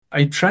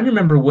I'm trying to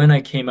remember when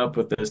I came up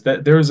with this.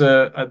 That there was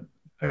I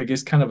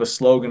guess kind of a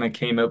slogan I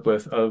came up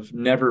with of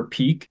never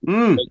peak.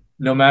 Mm. Like,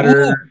 no Ooh.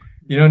 matter,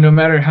 no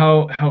matter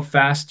how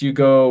fast you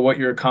go, what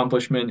your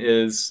accomplishment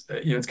is,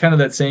 it's kind of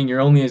that saying, you're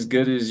only as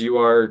good as you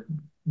are,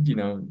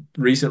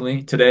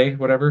 recently, today,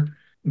 whatever.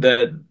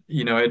 That,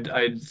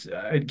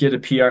 I'd get a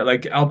PR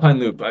like Alpine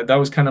Loop. That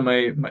was kind of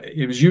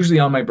it was usually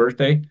on my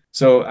birthday.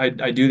 So I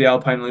do the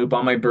Alpine Loop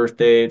on my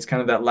birthday. It's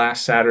kind of that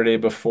last Saturday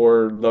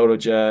before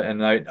Lotoja,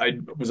 and I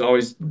was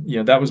always,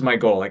 that was my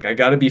goal. Like I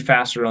got to be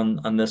faster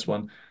on this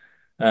one.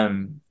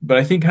 But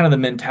I think kind of the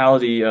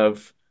mentality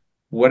of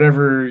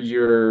whatever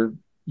your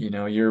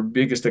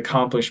biggest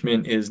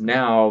accomplishment is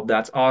now,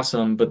 that's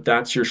awesome, but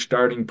that's your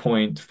starting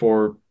point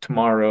for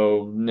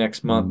tomorrow,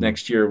 next month, Mm.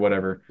 next year,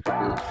 whatever.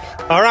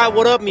 All right,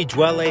 what up, me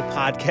Dwelle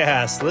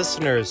podcast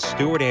listeners?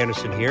 Stuart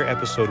Anderson here,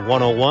 episode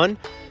 101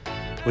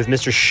 with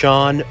Mr.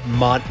 Shawn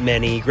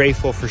Montmeny.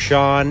 Grateful for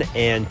Shawn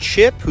and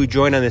Chip who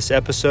joined on this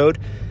episode.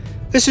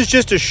 This is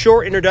just a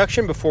short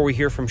introduction before we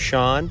hear from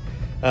Shawn.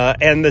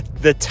 And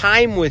the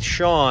time with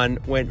Shawn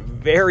went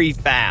very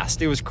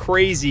fast. It was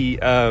crazy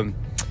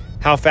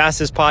how fast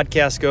this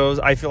podcast goes.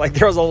 I feel like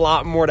there was a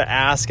lot more to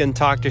ask and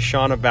talk to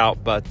Shawn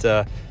about,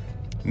 but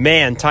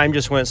man, time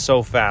just went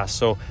so fast.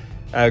 So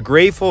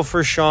grateful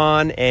for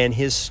Shawn and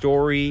his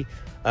story.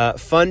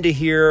 Fun to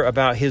hear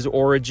about his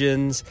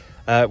origins,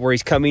 where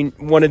he's coming.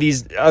 One of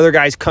these other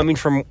guys coming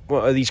from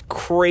these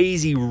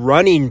crazy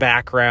running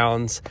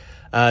backgrounds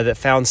that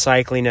found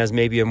cycling as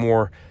maybe a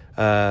more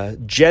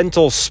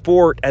gentle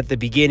sport at the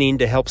beginning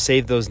to help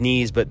save those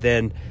knees. But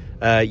then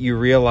you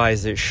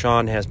realize that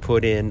Shawn has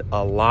put in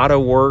a lot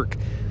of work,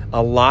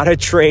 a lot of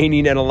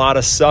training, and a lot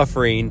of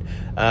suffering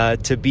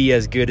to be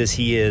as good as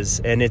he is.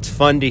 And it's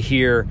fun to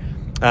hear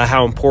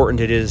how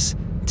important it is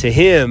to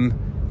him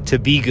to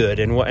be good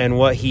and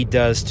what he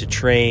does to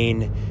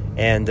train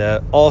and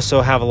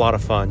also have a lot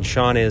of fun.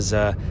 Shawn is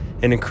an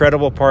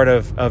incredible part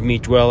of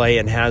Meet Dwelle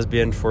and has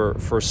been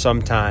for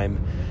some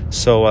time.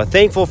 So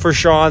thankful for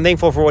Shawn,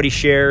 thankful for what he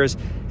shares,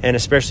 and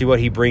especially what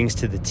he brings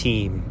to the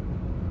team.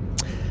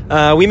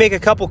 We make a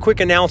couple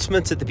quick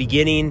announcements at the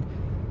beginning.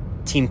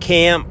 Team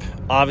camp,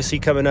 obviously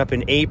coming up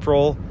in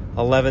April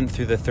 11th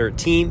through the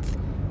 13th.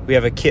 We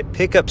have a kit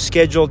pickup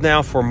scheduled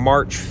now for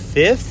March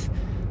 5th.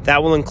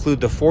 That will include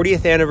the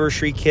 40th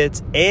anniversary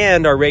kits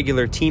and our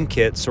regular team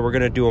kits. So we're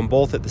going to do them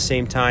both at the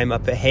same time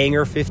up at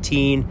Hangar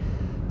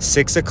 15,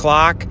 6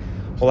 o'clock.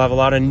 We'll have a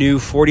lot of new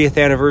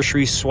 40th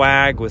anniversary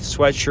swag with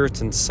sweatshirts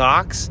and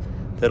socks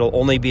that'll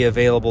only be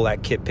available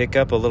at kit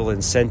pickup, a little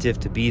incentive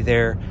to be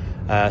there.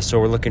 So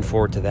we're looking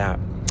forward to that.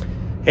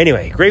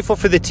 Anyway, grateful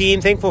for the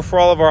team, thankful for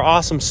all of our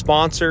awesome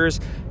sponsors.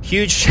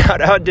 Huge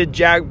shout out to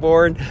Jack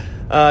Bourne.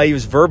 He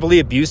was verbally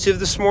abusive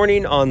this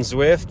morning on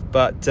Zwift,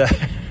 but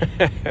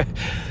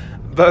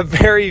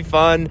very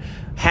fun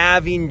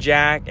having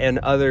Jack and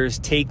others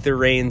take the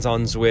reins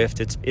on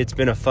Zwift. It's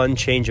been a fun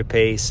change of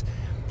pace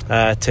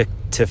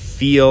to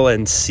feel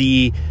and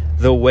see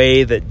the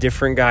way that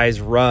different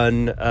guys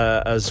run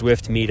a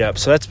Zwift meetup.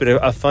 So that's been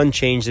a fun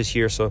change this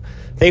year. So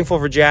thankful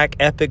for Jack.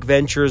 Epic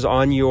Ventures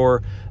on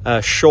your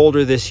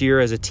shoulder this year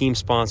as a team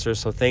sponsor.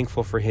 So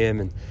thankful for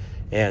him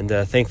and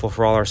thankful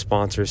for all our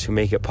sponsors who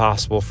make it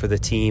possible for the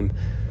team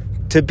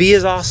to be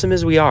as awesome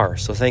as we are.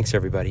 So thanks,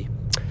 everybody.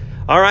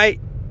 All right.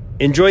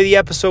 Enjoy the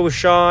episode with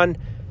Shawn.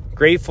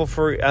 Grateful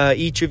for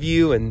each of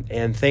you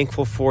and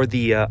thankful for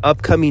the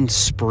upcoming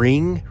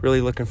spring.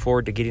 Really looking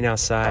forward to getting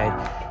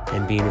outside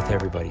and being with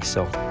everybody.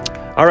 So,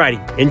 all righty.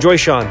 Enjoy,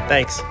 Shawn.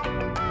 Thanks.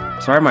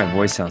 Sorry, my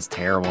voice sounds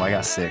terrible. I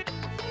got sick.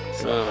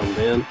 Oh,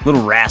 man. A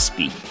little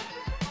raspy.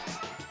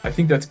 I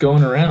think that's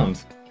going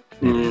around.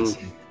 It is.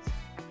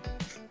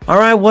 All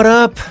right, what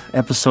up?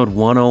 Episode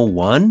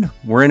 101.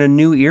 We're in a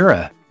new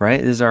era,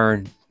 right? This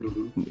is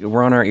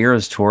we're on our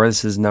eras tour.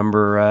 This is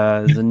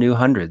the new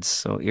hundreds.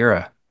 So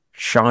era.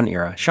 Shawn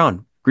era.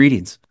 Shawn,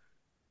 greetings.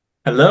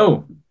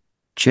 Hello.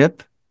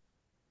 Chip,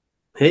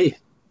 Hey,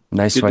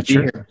 nice good to be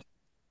sweatshirt. here.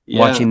 Yeah.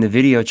 Watching the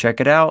video, check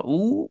it out.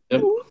 Ooh.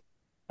 Yep.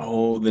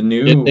 Oh, the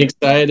Getting new.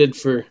 excited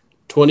for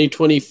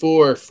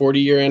 2024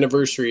 40-year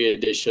anniversary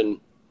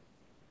edition.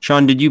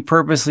 Shawn, did you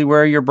purposely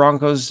wear your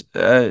Broncos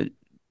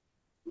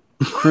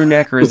crew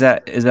neck, or is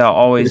that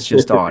always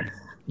just on?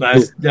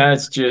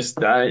 That's just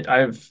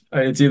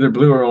it's either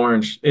blue or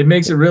orange. It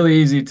makes it really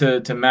easy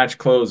to match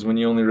clothes when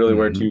you only really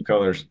wear two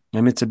colors. I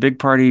mean, it's a big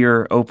part of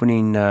your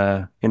opening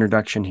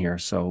introduction here,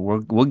 so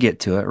we'll get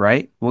to it,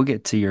 right? We'll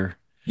get to your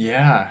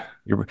Yeah.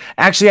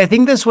 Actually, I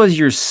think this was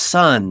your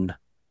son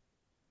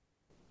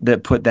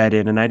that put that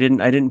in, and I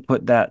didn't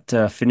put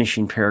that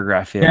finishing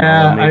paragraph in.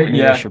 Yeah, Although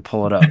maybe I should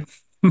pull it up.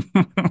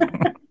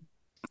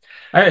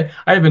 I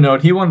have a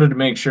note. He wanted to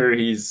make sure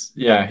he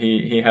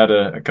had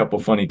a couple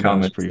funny That was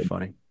comments. pretty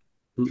funny.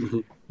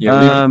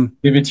 Yeah,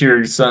 leave it to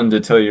your son to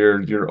tell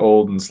you're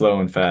old and slow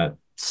and fat.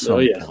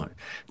 Point.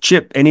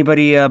 Chip,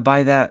 anybody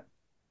buy that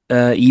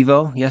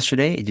Evo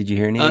yesterday? Did you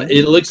hear anything?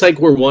 It looks like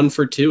we're 1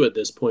 for 2 at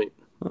this point.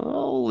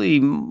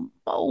 Holy,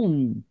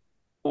 oh,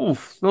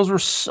 those were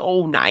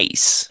so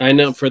nice. I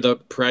know for the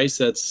price,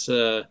 that's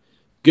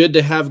good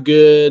to have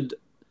good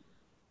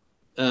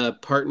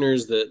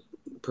partners that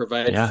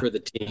provide Yeah. for the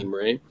team,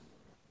 right?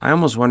 I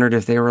almost wondered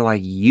if they were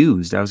like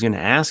used. I was going to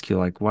ask you,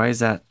 like, why is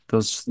that? They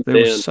were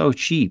Man, so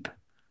cheap.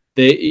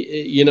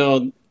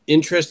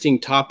 interesting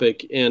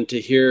topic, and to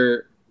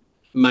hear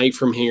Mike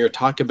from here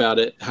talk about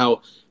it,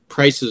 how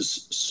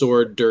prices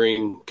soared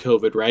during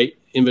COVID, right?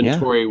 Yeah.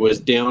 Inventory was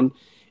down,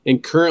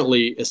 and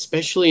currently,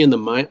 especially in the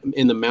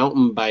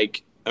mountain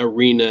bike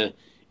arena,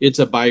 it's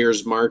a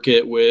buyer's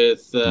market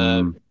with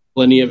Mm,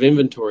 plenty of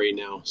inventory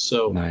now.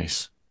 So,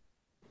 nice.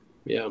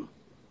 yeah,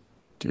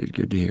 Dude,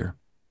 good to hear.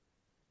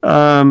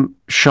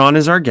 Shawn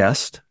is our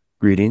guest.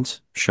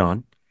 Greetings,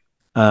 Shawn.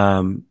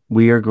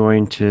 We are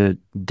going to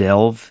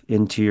delve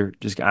into your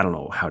I don't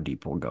know how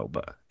deep we'll go,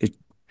 but it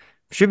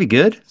should be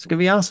good. It's gonna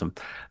be awesome.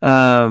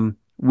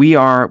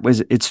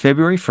 It's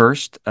February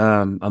 1st,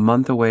 a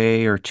month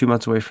away or 2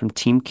 months away from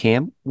team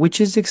camp, which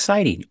is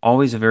exciting.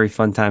 Always a very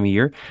fun time of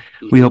year.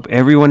 We mm-hmm. hope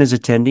everyone is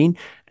attending.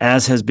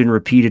 As has been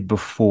repeated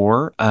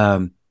before,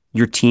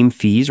 your team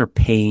fees are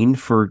paying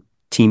for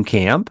team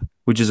camp,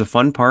 which is a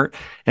fun part.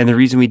 And the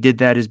reason we did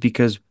that is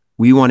because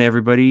we want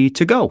everybody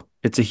to go.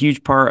 It's a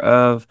huge part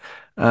of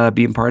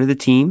being part of the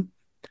team.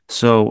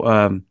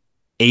 So,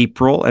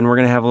 April, and we're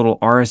going to have a little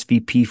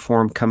RSVP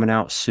form coming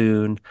out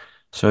soon.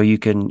 So you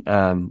can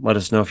let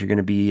us know if you're going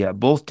to be at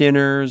both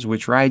dinners,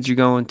 which rides you're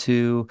going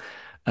to,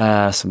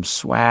 some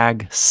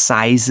swag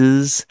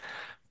sizes.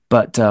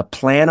 But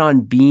plan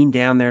on being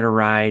down there to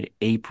ride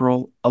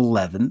April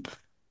 11th,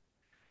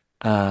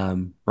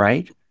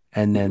 right?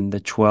 And then the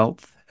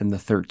 12th and the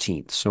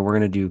 13th. So we're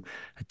going to do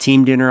a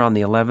team dinner on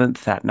the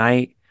 11th that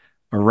night,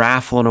 a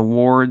raffle and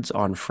awards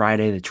on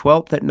Friday the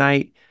 12th at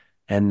night,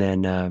 and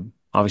then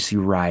obviously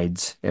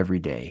rides every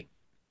day.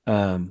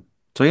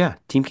 So yeah,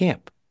 team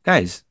camp.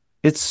 Guys,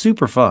 it's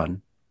super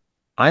fun.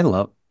 I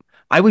love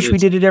I wish we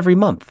it's did it every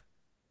month.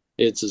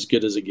 it's as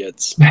good as it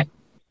gets.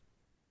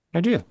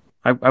 I do.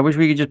 I wish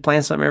we could just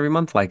plan something every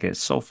month like it. It's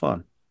so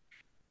fun.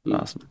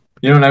 Mm. Awesome.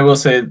 And I will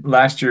say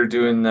last year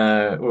doing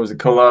what was it,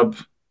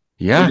 collab?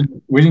 Yeah.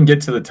 We didn't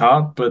get to the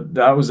top, but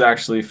that was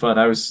actually fun.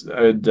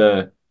 I'd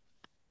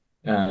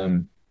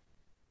um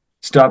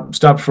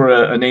stopped for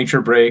a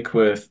nature break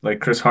with like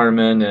Chris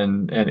Harmon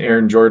and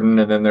Aaron Jordan,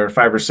 and then there were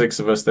 5 or 6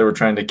 of us that were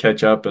trying to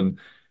catch up. And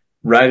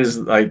right as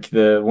like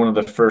the one of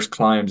the first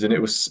climbs, and it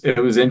was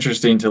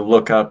interesting to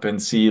look up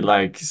and see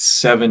like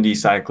 70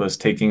 cyclists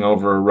taking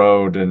over a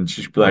road, and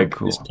just be Oh, like,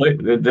 cool.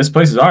 this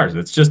place is ours.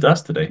 It's just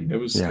us today. It Yeah.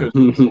 was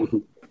really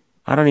cool.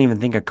 I don't even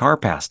think a car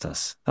passed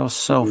us. That was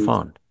so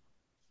fun.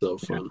 So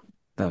Yeah. fun.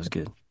 That was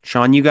good.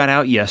 Shawn, you got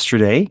out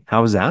yesterday.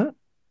 How was that?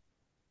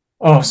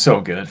 Oh, so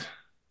good.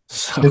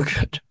 So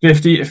good.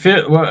 50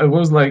 fit well, it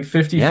was like Yeah,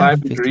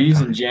 55 degrees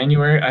in 55.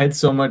 January. I had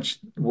so much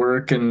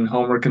work and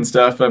homework and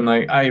stuff. I'm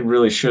like, I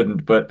really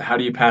shouldn't, but how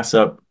do you pass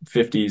up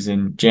 50s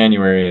in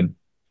January and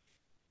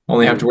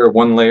only have to Mm. wear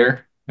one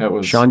layer? That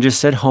was Shawn just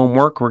said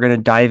homework. We're going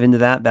to dive into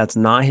that. That's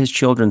not his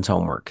children's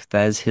homework.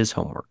 That is his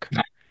homework.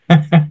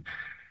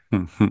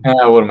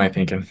 what am I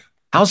thinking?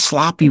 How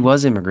sloppy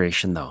was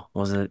immigration though?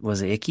 Was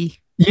it icky?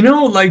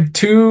 Like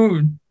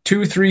two,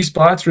 3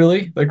 spots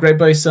really, like right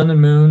by Sun and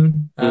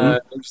Moon. Hmm.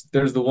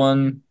 There's the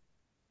one.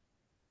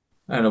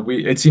 I don't know.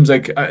 It seems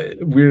like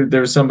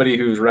there was somebody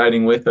who was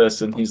riding with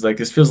us, and he's like,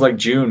 "This feels like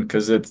June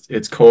because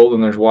it's cold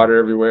and there's water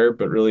everywhere."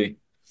 But really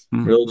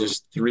Mm.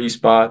 just 3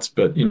 spots.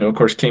 But of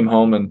course, came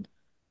home and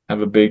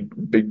have a big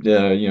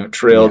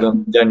trail Yeah.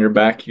 down your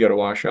back. You got to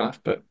wash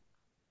off. But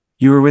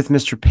You were with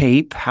Mr.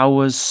 Pape. How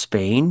was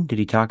Spain? Did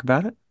he talk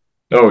about it?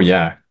 oh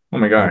yeah, oh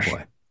my Oh gosh,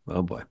 boy.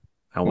 Oh boy.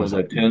 How what was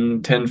was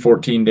it? that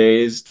 14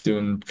 days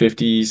doing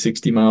 50,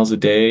 60 miles a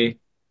day?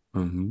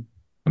 Hmm.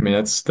 I mean,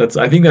 that's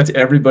I think that's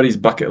everybody's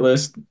bucket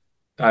list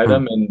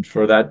item, and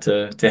for that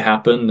to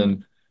happen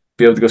and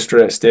be able to go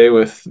stay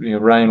with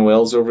Ryan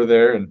Wells over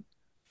there and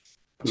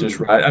just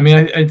Mm. ride. I mean,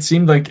 it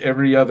seemed like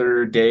every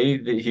other day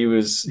that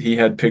he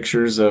had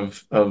pictures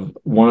of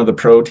one of the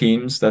pro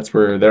teams. That's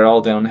where they're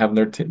all down having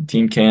their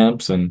team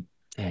camps, and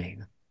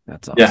Dang,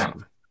 that's yeah,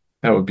 awesome.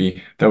 that would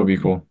be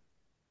cool.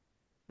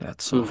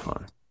 That's so Mm.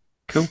 fun.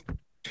 Cool.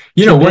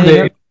 One Anything day.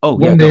 else? Oh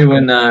yeah, One day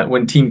go.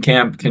 when team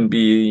camp can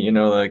be,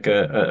 like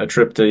a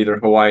trip to either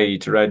Hawaii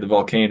to ride the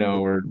volcano,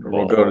 or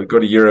we'll Oh, go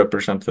to Europe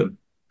or something.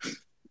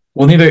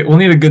 We'll need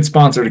a good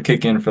sponsor to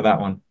kick in for that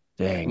one.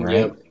 dang, right?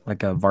 Yep.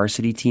 Like a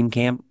varsity team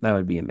camp? That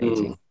would be Mm.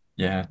 amazing.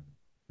 Yeah.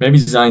 Maybe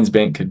Zion's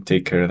Bank could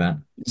take care of that.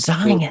 Mm.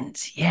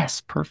 Zions.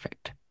 Yes,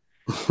 perfect.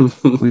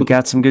 We've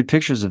got some good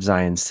pictures of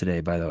Zions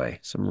today, by the way.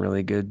 Some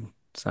really good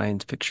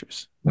Zions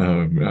pictures.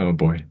 Oh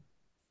boy.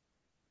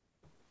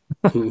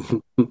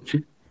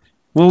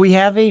 Well, we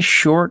have a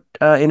short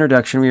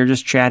introduction. We were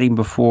just chatting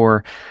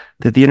before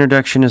that the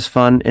introduction is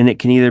fun and it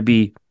can either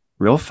be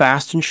real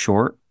fast and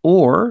short,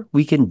 or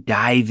we can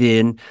dive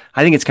in.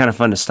 I think it's kind of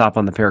fun to stop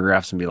on the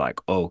paragraphs and be like,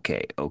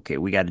 okay,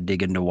 we got to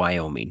dig into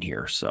Wyoming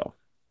here. So,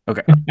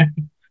 okay.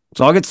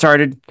 So I'll get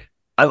started.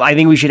 I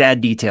think we should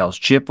add details.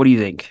 Chip, what do you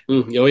think?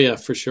 Oh yeah,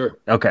 for sure.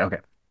 Okay.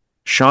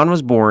 Shawn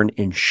was born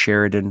in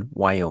Sheridan,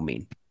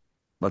 Wyoming.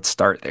 Let's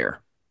start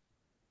there.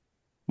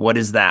 What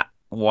is that?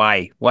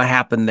 Why? What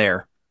happened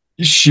there?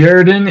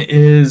 Sheridan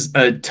is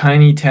a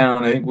tiny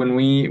town. I think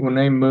when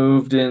I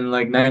moved in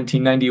like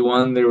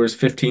 1991, there was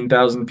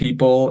 15,000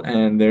 people,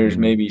 and there's Mm,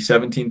 maybe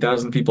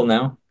 17,000 people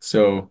now.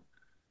 So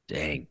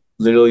dang.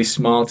 literally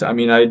small. I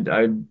mean,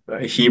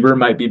 Heber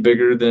might be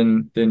bigger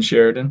than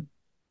Sheridan,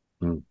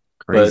 Mm,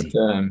 but crazy.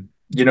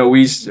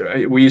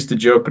 we used to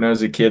joke when I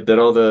was a kid that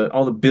all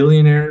the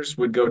billionaires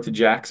would go to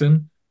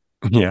Jackson.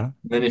 Yeah.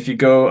 Then if you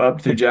go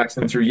up through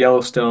Jackson through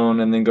Yellowstone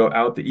and then go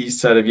out the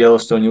east side of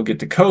Yellowstone, you'll get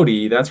to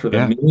Cody. That's where the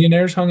Yeah.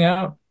 millionaires hung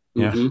out.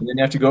 Yeah. Hmm. And then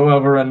you have to go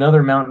over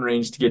another mountain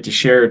range to get to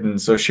Sheridan.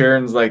 So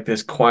Sheridan's like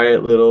this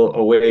quiet little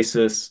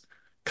oasis,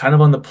 kind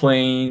of on the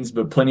plains,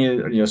 but plenty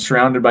of,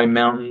 surrounded by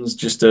mountains,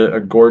 just a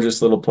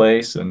gorgeous little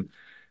place. And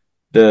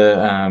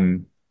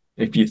the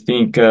if you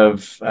think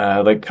of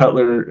like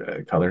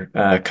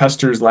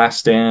Custer's Last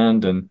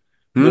Stand and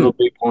Hmm. Little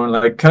Bighorn,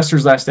 like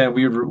Custer's Last Stand,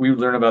 we would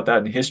learn about that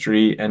in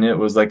history, and it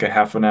was like a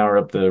half an hour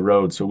up the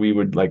road, so we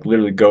would like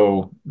literally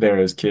go there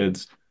as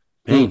kids.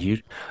 Dang,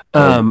 dude.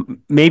 So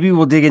Maybe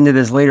we'll dig into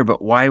this later, but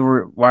why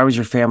was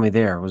your family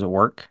there? Was it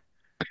work?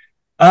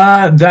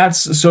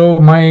 that's so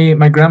my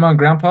grandma and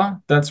grandpa,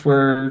 that's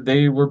where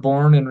they were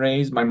born and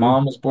raised. My Hmm.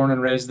 mom was born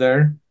and raised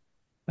there.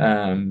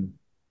 Um,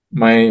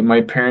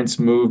 my parents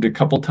moved a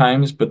couple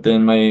times, but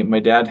then my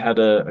dad had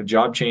a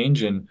job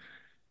change and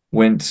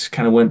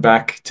went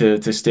back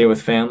to stay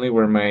with family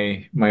where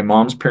my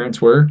mom's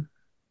parents were,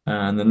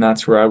 and then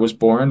that's where I was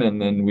born.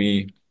 And then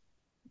we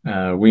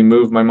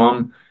moved. My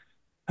mom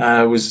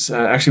was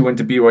actually went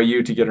to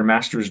BYU to get her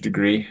master's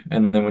degree,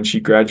 and then when she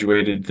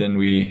graduated, then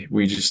we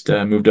just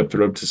moved up the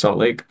road to Salt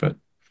Lake. But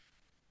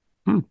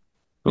Hmm.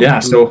 Cool. yeah,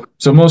 so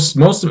most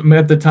of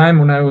at the time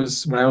when I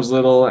was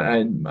little,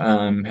 I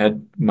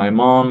had my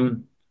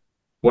mom,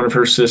 one of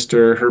her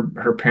sister,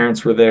 her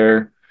parents were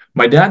there.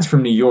 My dad's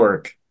from New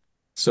York,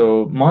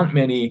 so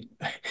Montmeny.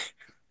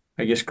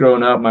 I guess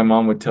growing up, my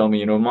mom would tell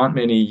me,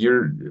 Montmeny,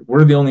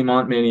 we're the only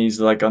Montmanys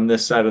like on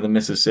this side of the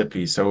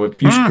Mississippi. So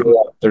if you Hmm. screw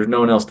up, there's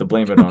no one else to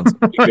blame it on. So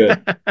be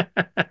good.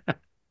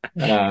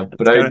 But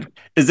That's kind of,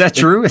 is that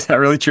true? Is that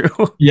really true?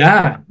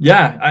 yeah,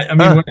 yeah. I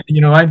mean, Huh.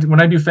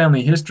 when I do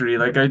family history,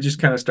 like I just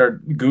kind of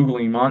start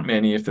Googling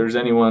Montmany. If there's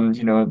anyone,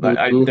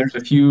 Hmm. there's a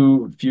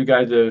few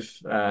guys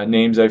of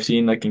names I've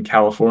seen like in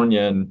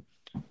California, and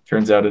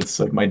turns out it's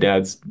like my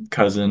dad's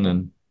cousin,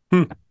 and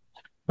Hmm.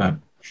 uh,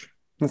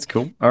 That's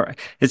cool. All right.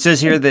 It says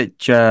here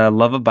that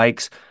love of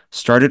bikes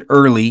started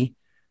early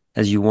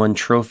as you won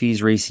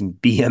trophies racing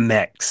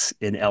BMX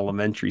in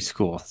elementary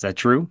school. Is that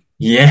true?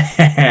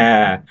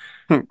 yeah.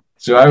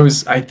 So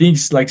I think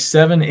like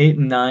 7, 8,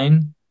 and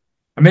 9.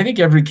 I mean, I think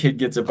every kid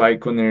gets a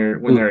bike when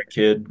they're a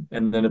kid,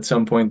 and then at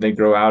some point they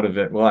grow out of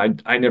it. Well,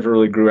 I never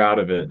really grew out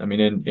of it. I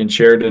mean, in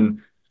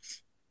Sheridan,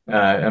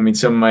 I mean,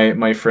 some of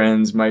my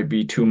friends might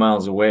be 2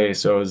 miles away.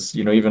 So as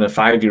even a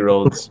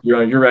 5-year-old,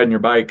 you're riding your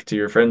bike to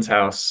your friend's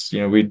house.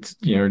 You're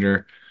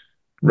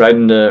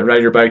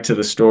ride your bike to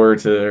the store or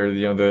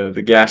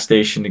the gas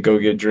station to go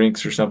get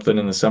drinks or something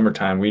in the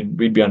summertime. We'd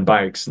be on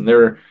bikes, and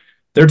there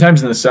are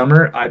times in the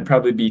summer I'd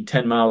probably be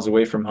 10 miles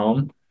away from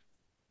home,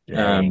 Dang.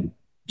 um,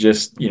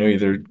 just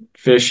either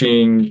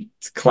fishing,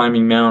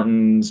 climbing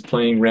mountains,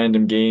 playing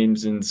random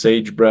games in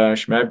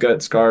sagebrush. I mean, I've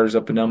got scars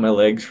up and down my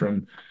legs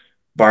from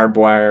barbed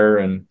wire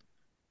and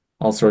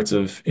all sorts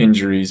of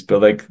injuries.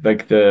 But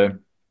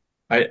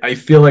I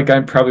feel like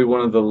I'm probably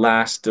one of the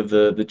last of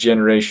the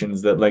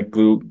generations that like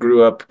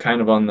grew up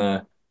kind of on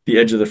the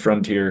edge of the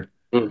frontier.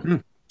 Hmm.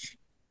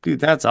 Dude,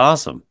 that's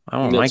awesome. I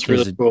want my That's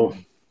kids really to, cool.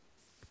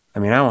 I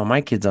mean, I want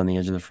my kids on the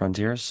edge of the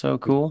frontier. So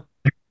cool.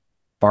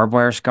 Barbed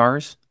wire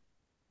scars.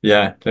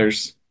 Yeah,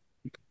 there's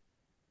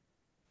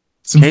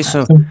some. Okay,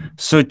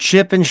 so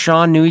Chip and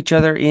Shawn knew each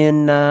other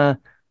in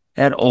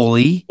at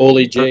Oly.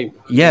 Oly J.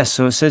 Yes,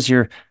 so it says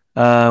here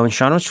when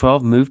Shawn was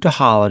 12, moved to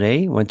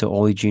Holladay, went to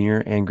Oly Jr.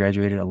 and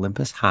graduated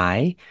Olympus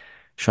High.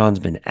 Shawn's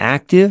been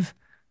active,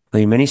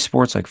 playing many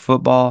sports like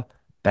football,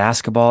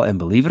 basketball, and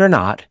believe it or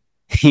not,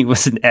 he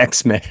was an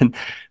X-Men,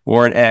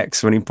 wore an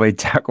X when he played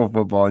tackle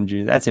football in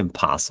junior. That's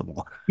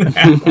impossible.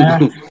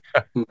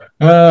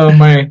 Oh,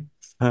 my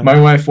Huh. my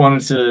wife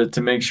wanted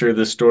to make sure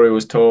the story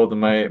was told,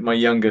 and my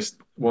youngest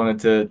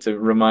wanted to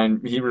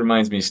remind he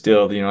reminds me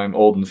still, I'm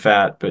old and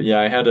fat. But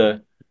yeah,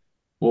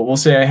 we'll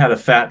say I had a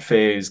fat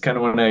phase, kind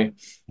of when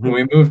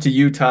we moved to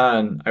Utah,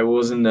 and I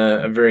wasn't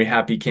a very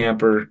happy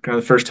camper. Kind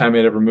of the first time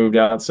I'd ever moved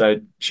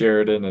outside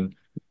Sheridan, and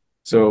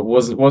so it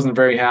wasn't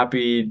very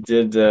happy.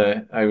 Did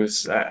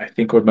I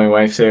think what my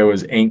wife say I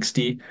was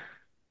angsty.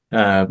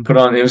 Put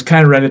on it was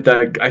kind of right at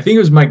that. I think it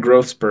was my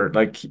growth spurt,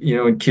 like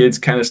when kids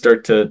kind of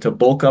start to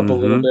bulk up a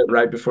little Mm-hmm. bit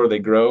right before they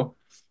grow.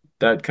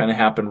 That kind of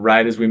happened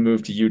right as we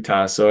moved to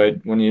Utah. So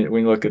when you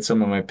look at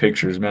some of my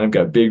pictures, man, I've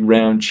got big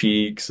round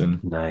cheeks,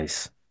 and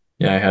Nice.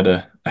 yeah,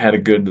 I had a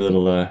good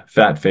little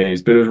fat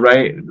phase. But it was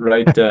right.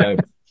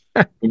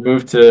 We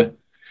moved to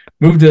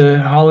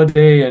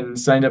Holladay and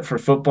signed up for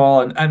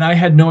football, and I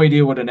had no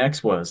idea what an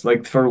X was.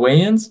 Like for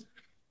weigh-ins,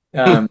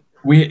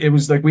 we it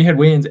was like we had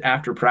weigh-ins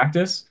after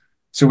practice.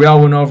 So we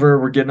all went over,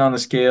 we're getting on the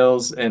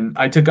scales, and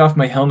I took off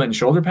my helmet and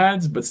shoulder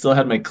pads, but still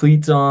had my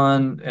cleats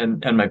on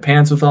and my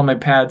pants with all my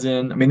pads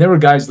in. I mean, there were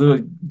guys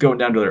literally going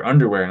down to their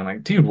underwear, and I'm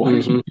like, dude, what are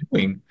you Hmm.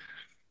 doing?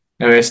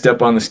 And I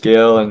step on the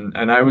scale, and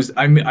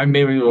I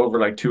maybe over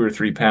like 2 or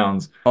 3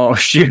 pounds. Oh,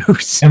 shoot.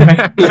 And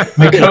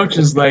my coach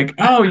is like,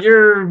 "Oh,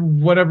 you're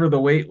whatever the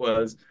weight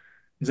was."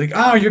 He's like,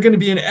 "Oh, you're going to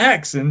be an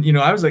X," and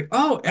I was like,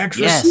 "Oh, X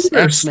Yes, receiver,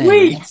 X-Men.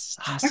 sweet! Yes,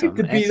 I awesome.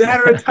 could be that X-Men.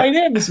 or a tight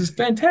end. This is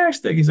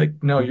fantastic." He's like,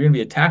 "No, you're going to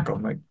be a tackle."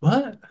 I'm like,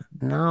 "What?"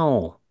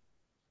 No.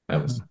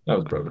 That was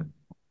broken.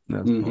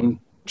 That's Hmm. funny.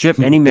 Chip,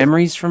 any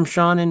memories from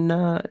Shawn in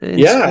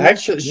Yeah, school?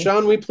 actually, Yeah.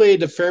 Sean, we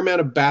played a fair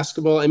amount of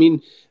basketball. I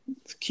mean,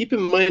 keep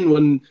in mind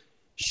when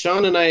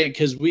Sean and I,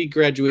 because we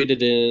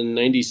graduated in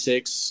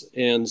 '96,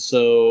 and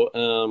so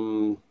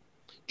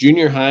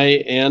junior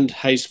high and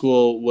high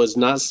school was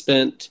not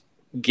spent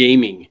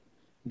gaming,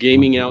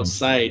 gaming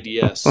outside.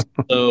 Yes,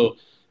 so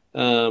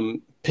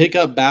pick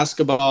up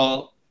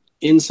basketball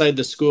inside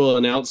the school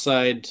and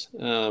outside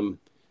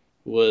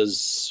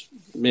was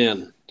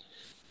man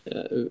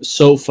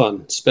so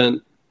fun.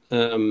 Spent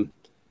um,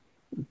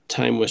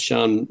 time with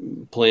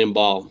Sean playing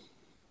ball.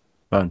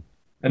 Fun.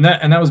 And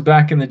that was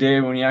back in the day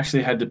when you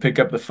actually had to pick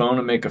up the phone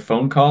and make a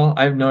phone call.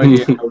 I have no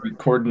idea how we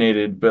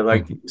coordinated, but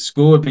like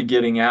school would be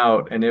getting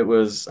out, and it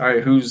was all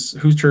right. Whose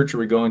church are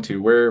we going to?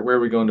 Where are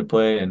we going to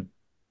play? And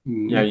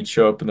yeah, you'd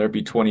show up, and there'd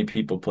be 20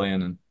 people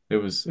playing, and it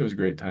was a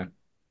great time.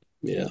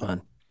 Yeah.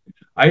 Fun.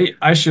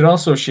 I should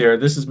also share.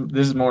 This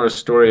is more a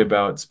story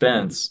about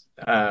Spence.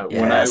 Yes.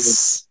 When I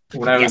Yes.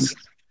 was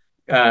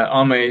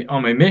on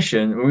my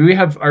mission, we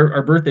have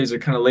our birthdays are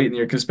kind of late in the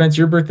year because Spence,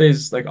 your birthday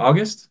is like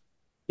August.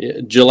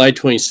 Yeah, July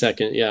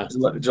 22nd. Yeah,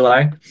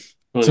 July.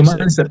 So mine's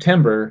 26th.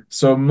 September.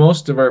 So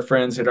most of our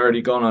friends had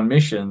already gone on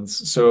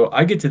missions. So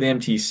I get to the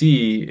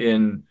MTC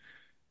in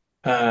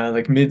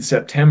like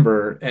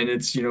mid-September, and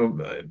it's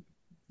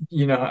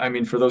I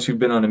mean, for those who've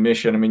been on a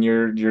mission, I mean,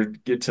 you're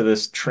get to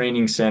this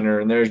training center,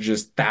 and there's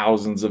just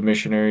thousands of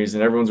missionaries,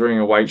 and everyone's wearing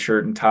a white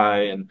shirt and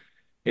tie, and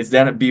it's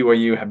down at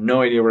BYU. Have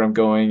no idea where I'm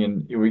going,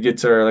 and we get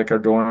to our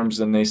dorms,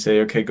 and they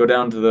say, okay, go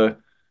down to the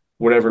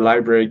whatever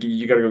library.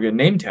 You got to go get a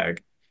name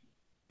tag.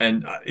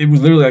 And it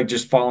was literally like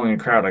just following a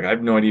crowd. Like I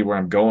have no idea where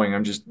I'm going.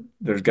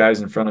 There's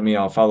guys in front of me.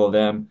 I'll follow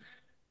them.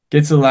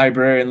 Get to the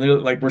library and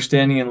literally, like we're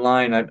standing in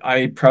line.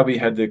 I probably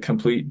had the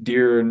complete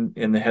deer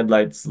in the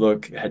headlights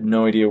look. Had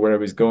no idea where I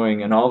was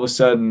going. And all of a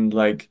sudden,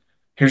 like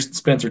here's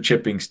Spencer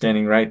Chipping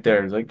standing right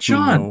there. Like No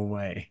Shawn,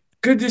 way.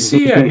 good to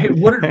see you. Hey,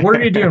 what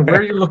are you doing? Where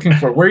are you looking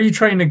for? Where are you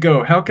trying to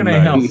go? How can I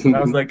help? Nice. And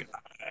I was like,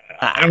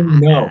 I don't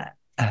know.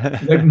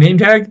 Like name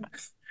tag.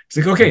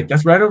 He's like, okay,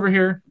 that's right over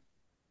here.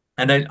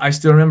 And I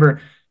still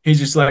remember he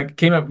just like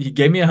came up, he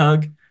gave me a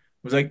hug,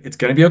 was like, it's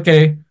gonna be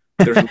okay.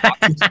 There's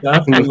lots of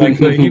stuff, but like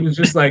he was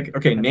just like,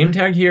 okay, name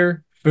tag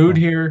here, food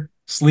here,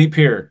 sleep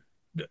here.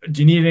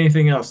 Do you need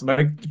anything else?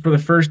 Like for the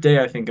first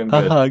day, I think I'm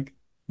A good. hug.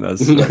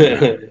 That's so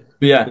good.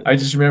 But yeah, I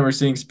just remember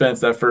seeing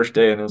Spence that first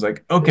day, and it was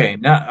like, okay,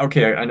 now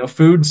okay, I know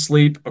food,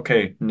 sleep.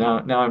 Okay,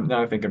 now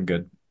I think I'm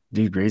good.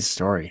 Dude, great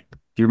story.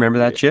 Do you remember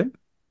that, Chip?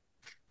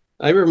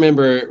 I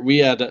remember we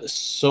had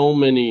so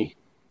many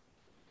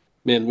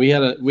man. We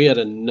had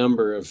a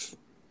number of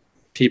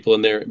people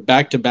in there.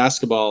 Back to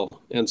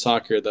basketball and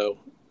soccer though.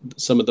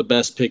 Some of the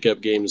best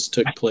pickup games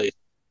took place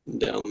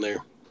down there.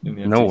 In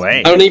the No MTC. way.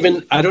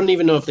 I don't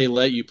even know if they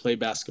let you play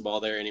basketball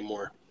there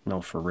anymore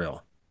No, for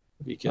real.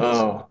 because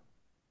Oh,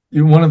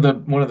 one of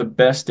the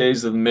best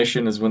days of the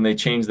mission is when they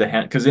changed the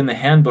hand because in the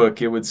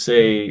handbook it would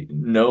say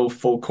no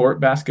full court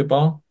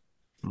basketball.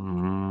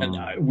 And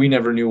Mm. we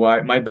never knew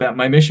why.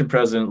 My mission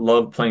president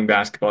loved playing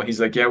basketball. He's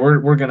like, yeah,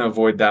 we're gonna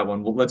avoid that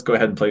one. Well, let's go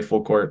ahead and play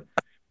full court.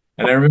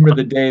 And I remember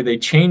the day they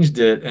changed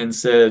it and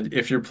said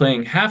if you're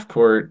playing half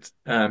court,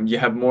 you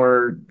have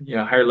more,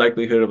 higher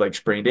likelihood of like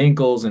sprained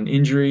ankles and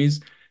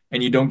injuries,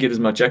 and you don't get as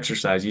much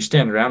exercise. You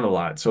stand around a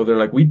lot. So they're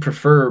like, we'd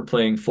prefer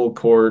playing full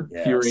court,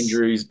 fewer Yes.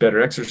 injuries,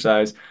 better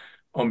exercise.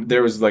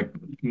 There was like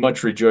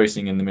much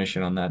rejoicing in the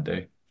mission on that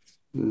day.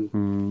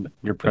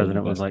 Your It was the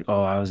president was best. like,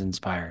 "Oh, I was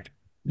inspired."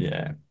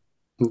 Yeah.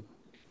 And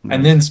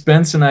Nice. then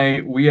Spence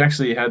and we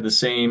actually had the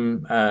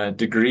same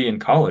degree in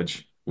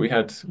college. We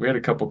had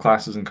a couple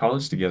classes in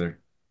college together.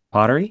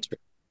 Pottery?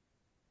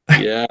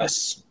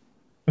 yes,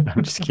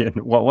 I'm just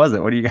kidding. What was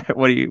it? What do you got?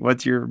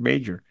 What's your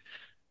major?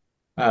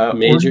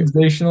 major.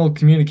 Organizational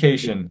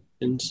communication.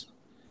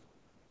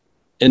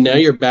 And now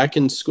you're back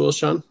in school,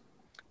 Sean.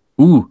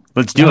 Ooh,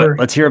 let's Now do it. we're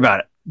Let's hear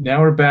about it.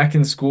 now we're back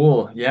in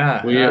school.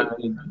 Yeah, We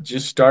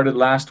just started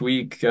last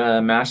week.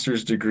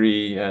 Master's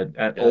degree at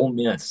yeah. Ole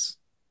Miss.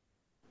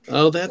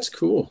 Oh, that's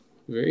cool.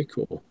 Very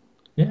cool.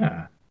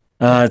 Yeah,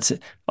 It's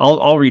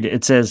I'll read it.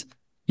 It says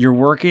you're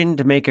working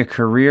to make a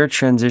career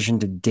transition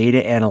to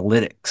data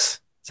analytics.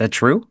 Is that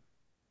true?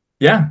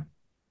 yeah,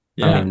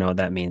 I don't yeah. even know what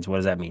that means. What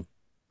does that mean?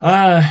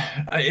 Uh,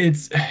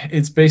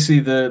 it's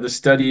basically the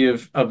study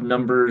of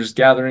numbers,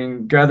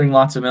 gathering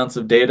lots of amounts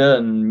of data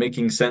and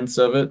making sense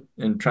of it,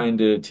 and trying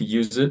to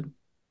use it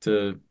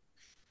to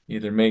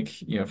either make,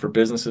 for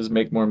businesses,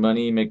 make more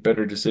money, make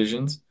better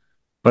decisions.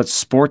 But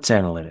sports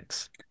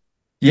analytics.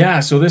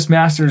 Yeah, so this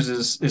master's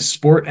is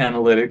sport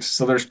analytics.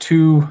 So there's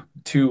two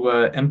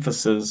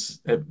emphases.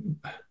 I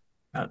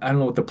don't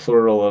know what the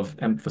plural of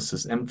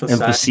emphasis,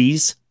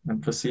 Emphases.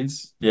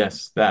 emphases.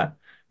 Yes, that.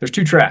 There's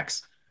two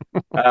tracks.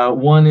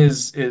 One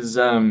is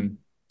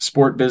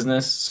sport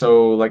business.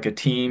 So like a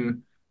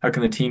team, how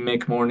can the team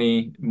make more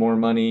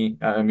money?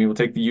 I mean, we'll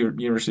take the U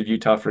University of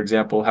Utah for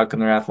example. How can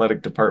their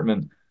athletic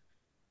department,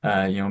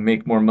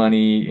 make more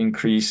money,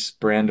 increase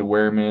brand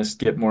awareness,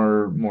 get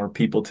more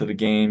people to the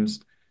games?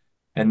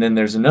 And then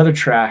there's another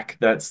track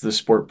that's the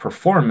sport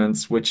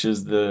performance, which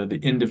is the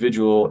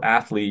individual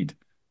athlete,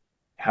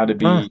 how to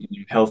Huh.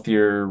 be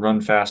healthier,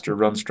 run faster,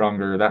 run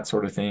stronger, that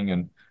sort of thing.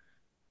 And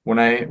when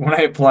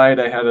I applied,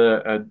 I had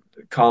a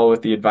call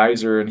with the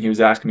advisor, and he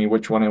was asking me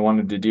which one I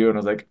wanted to do, and I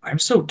was like, I'm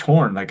so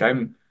torn. Like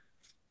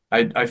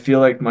I feel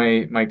like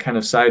my kind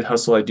of side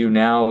hustle I do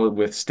now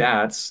with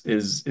stats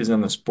is on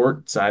the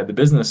sport side, the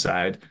business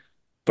side,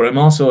 but I'm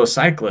also a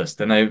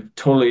cyclist, and I've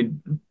totally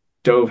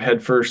dove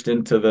headfirst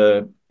into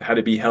the how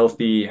to be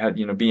healthy, how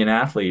be an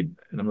athlete.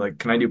 And I'm like,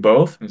 can I do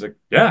both? And he's like,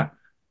 yeah.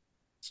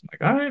 So I'm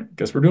like, all right,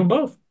 guess we're doing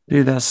both.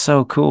 Dude, that's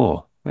so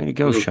cool. Way to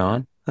go, Mhm.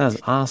 Shawn.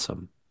 That's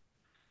awesome.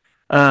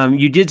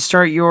 You did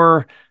start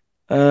your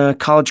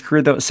college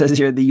career, though it says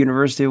here at the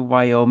University of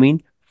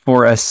Wyoming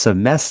for a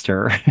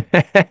semester.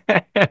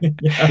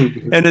 Yeah.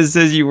 And it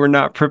says you were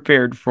not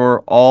prepared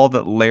for all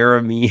that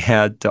Laramie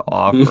had to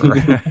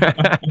offer.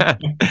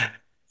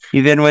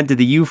 You then went to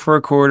the U for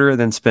a quarter,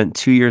 then spent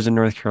 2 years in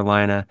North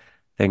Carolina,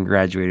 then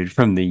graduated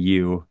from the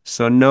U.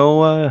 So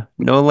no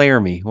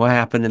Laramie. What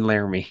happened in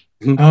Laramie?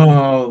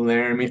 Oh,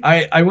 Laramie.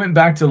 I went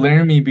back to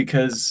Laramie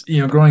because,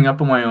 growing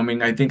up in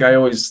Wyoming, I think I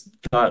always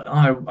thought,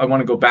 oh, I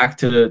want to go back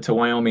to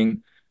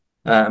Wyoming.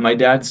 My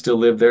dad still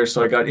lived there,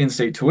 so I got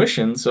in-state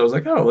tuition. So I was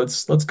like, oh,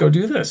 let's go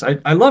do this.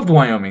 I loved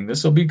Wyoming.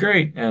 This will be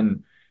great.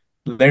 And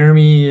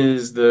Laramie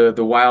is the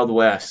Wild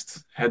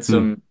West.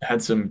 Hmm.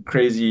 Had some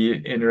crazy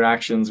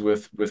interactions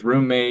with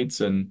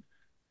roommates, and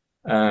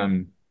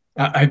um,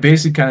 I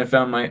basically kind of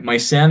found my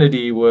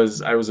sanity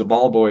was I was a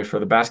ball boy for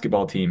the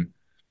basketball team.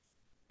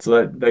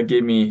 So that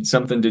gave me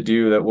something to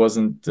do that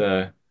wasn't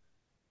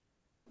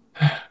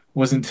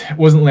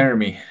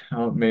Laramie.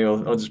 Maybe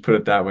I'll just put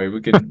it that way.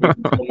 We can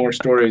tell more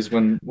stories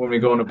when we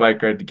go on a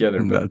bike ride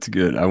together. But That's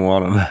good. I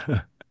want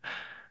them.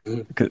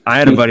 'Cause I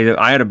had a buddy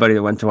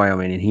that went to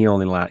Wyoming, and he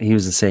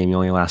was the same. He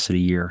only lasted a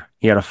year.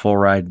 He had a full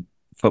ride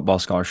football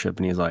scholarship,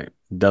 and he's like,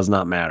 "Does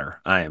not matter.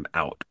 I am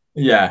out."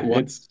 yeah,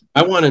 What it's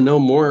I want to know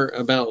more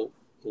about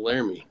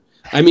Laramie.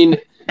 I mean,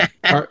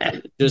 part,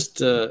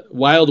 just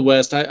Wild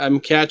West. I'm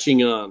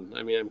catching on.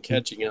 I mean, I'm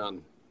catching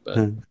on,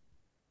 but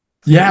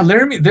yeah,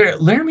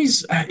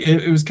 Laramie's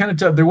it was kind of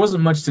tough. There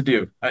wasn't much to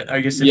do. I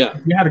guess if yeah,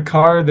 you had a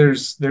car,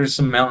 there's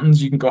some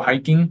mountains you can go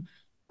hiking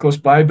close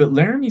by, but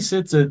Laramie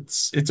sits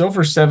it's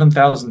over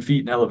 7,000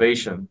 feet in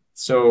elevation.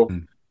 So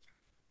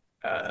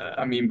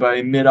I mean,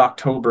 by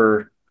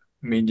mid-October,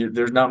 I mean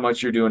there's not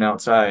much you're doing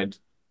outside.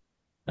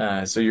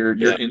 So you're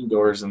yeah,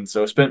 indoors, and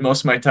so I spent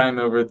most of my time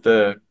over at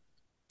the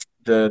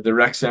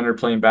rec center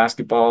playing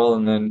basketball,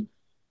 and then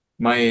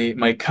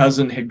my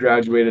cousin had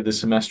graduated the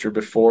semester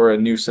before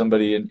and knew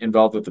somebody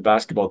involved with the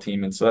basketball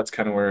team, and so that's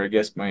kind of where I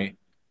guess my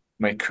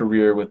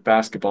career with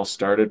basketball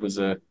started. Was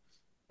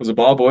a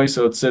ball boy,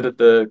 so I'd sit at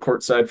the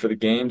court side for the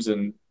games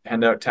and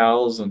hand out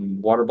towels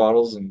and water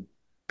bottles, and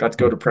got to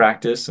go to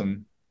practice.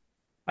 And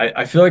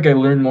I feel like I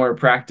learned more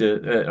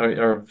practice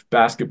of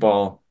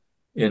basketball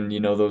in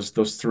those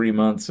 3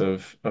 months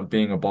of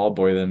being a ball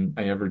boy than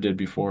I ever did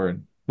before,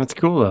 and That's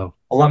cool though.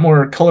 a lot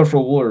more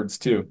colorful words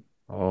too.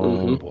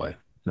 Oh hmm boy.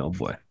 Oh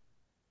boy.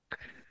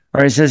 All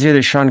right, it says here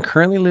that Shawn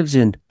currently lives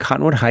in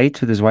Cottonwood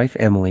Heights with his wife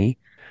Emily,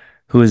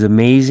 who is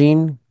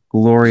amazing,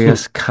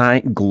 glorious,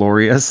 kind,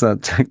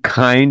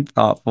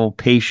 thoughtful,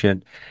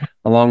 patient,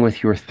 along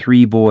with your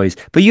three boys.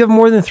 But you have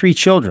more than three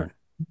children.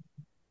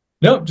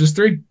 Nope, just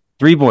three.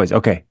 Three boys.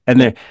 Okay. And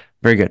Yeah. they're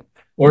very good.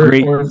 Or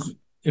Great. or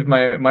if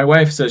my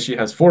wife says she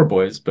has four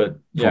boys, but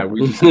yeah,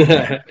 we just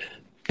have three.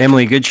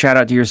 Emily, good shout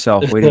out to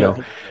yourself. Way to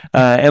go.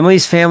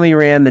 Emily's family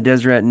ran the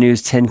Deseret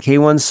News 10K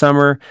one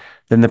summer,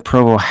 then the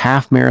Provo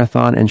Half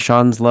Marathon, and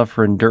Shawn's love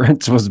for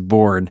endurance was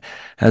born,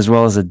 as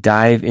well as a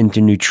dive into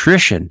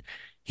nutrition.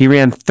 He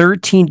ran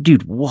 13,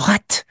 dude,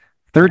 what?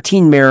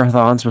 13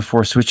 marathons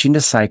before switching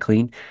to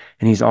cycling,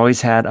 and he's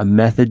always had a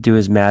method to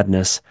his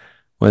madness.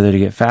 Whether to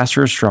get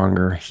faster or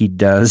stronger, he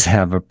does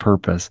have a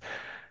purpose.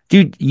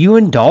 Dude, you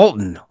and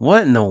Dalton,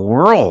 what in the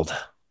world?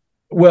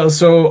 Well,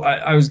 so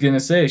I was gonna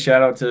say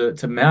shout out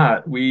to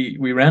Matt. We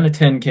ran a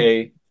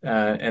 10K,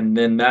 and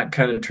then that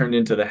kind of turned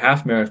into the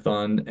half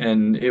marathon,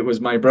 and it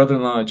was my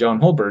brother-in-law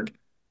John Holberg,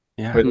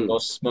 Yeah. where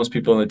most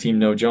people on the team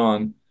know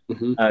John.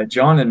 hmm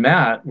John and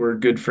Matt were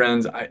good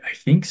friends, I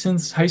think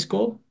since high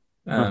school,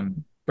 Huh.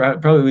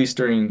 probably at least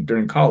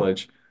during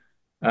college.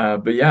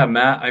 But yeah,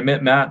 I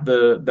met Matt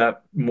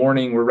that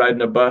morning. We're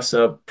riding a bus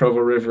up Provo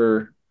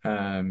River,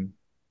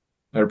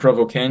 or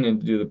Provo Canyon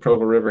to do the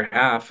Provo River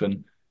half,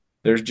 and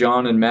there's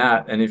John and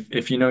Matt. And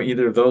if you know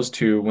either of those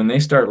two, when they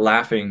start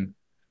laughing,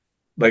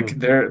 Like Hmm.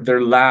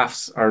 their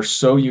laughs are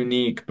so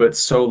unique but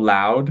so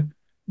loud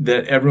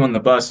that everyone on the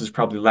bus is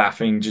probably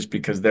laughing just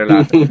because they're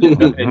laughing.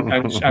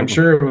 And I'm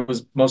sure it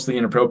was mostly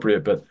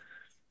inappropriate, but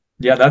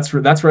yeah, that's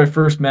where I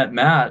first met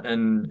Matt,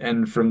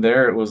 and from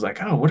there it was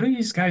like, oh, what are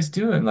these guys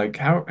doing? Like,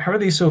 how are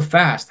they so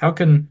fast? How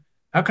can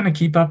I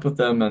keep up with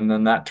them? And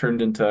then that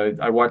turned into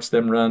I watched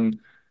them run.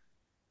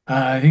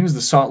 I think it was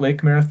the Salt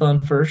Lake Marathon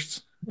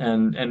first,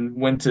 and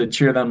went to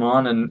cheer them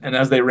on. And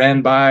as they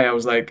ran by, I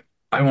was like,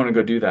 I want to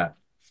go do that.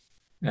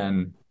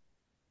 And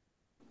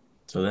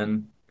so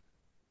then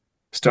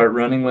start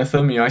running with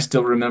them. I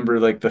still remember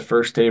like the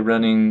first day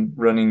running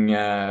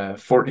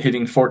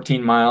hitting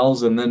 14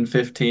 miles and then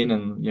 15,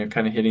 and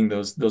kind of hitting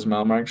those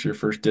mile marks, your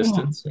first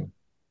distance. So.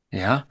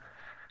 Yeah.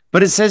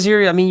 But it says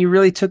here, I mean, you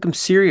really took them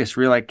serious.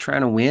 Were you like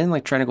trying to win,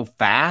 like trying to go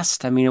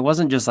fast? I mean, it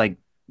wasn't just like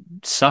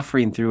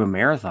suffering through a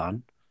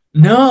marathon.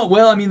 No,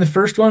 well, I mean, the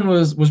first one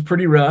was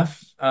pretty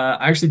rough.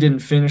 I actually didn't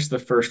finish the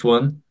first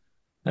one.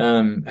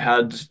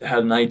 Had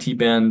an IT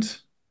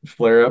band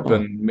flare up Oh,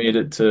 and made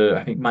it to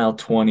I think mile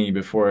 20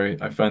 before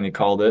I finally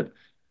called it.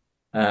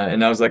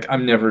 And I was like,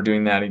 I'm never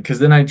doing that because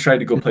then I tried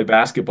to go play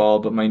basketball,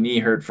 but my knee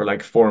hurt for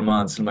like 4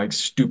 months, and like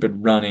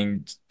stupid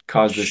running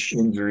caused this shh.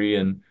 injury.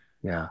 And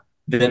Yeah.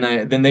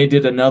 then they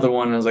did another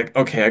one, and I was like,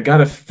 okay, I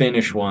gotta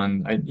finish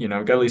one. I've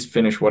got to at least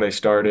finish what I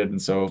started,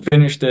 and so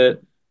finished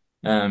it.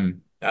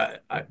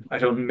 I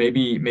don't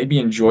maybe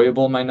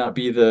enjoyable might not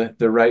be the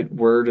right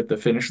word at the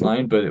finish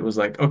line, but it was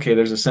like, okay,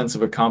 there's a sense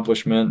of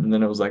accomplishment, and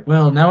then it was like,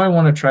 well, now I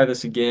want to try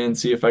this again,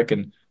 see if I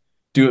can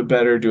do it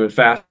better, do it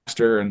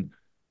faster, and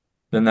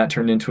then that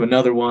turned into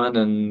another one,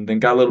 and then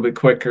got a little bit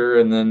quicker,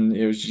 and then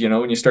it was,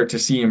 when you start to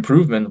see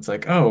improvement, it's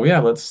like, oh yeah,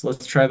 let's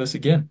try this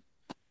again.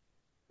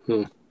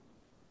 Hmm.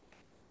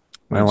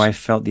 My Which wife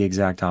felt the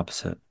exact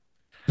opposite.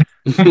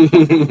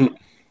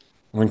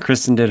 When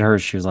Kristen did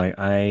hers, she was like,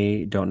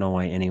 I don't know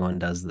why anyone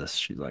does this.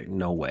 She's like,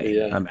 no way.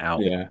 Yeah. I'm out.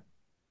 yeah.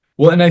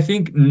 Well, and I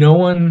think no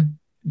one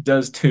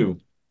does two.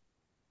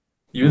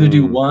 You either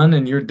do Mm. one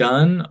and you're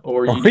done,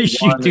 or Or you do you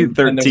should one do and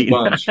there's a 13.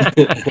 bunch.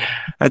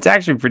 That's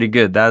actually pretty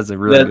good. That's a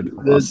really good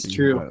That's philosophy.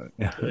 true.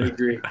 I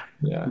agree.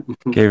 Yeah.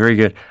 Okay, very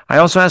good. I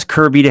also asked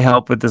Kirby to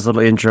help with this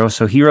little intro.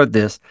 So he wrote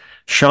this.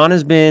 Shawn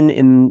has been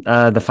in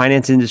the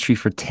finance industry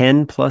for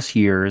 10 plus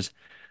years,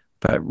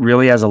 but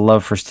really has a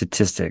love for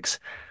statistics.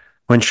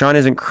 When Shawn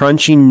isn't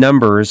crunching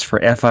numbers for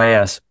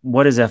FIS,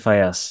 what is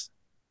FIS?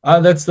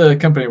 That's the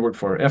company I work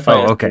for, Oh, FIS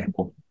okay.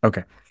 Global.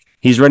 Okay.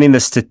 He's running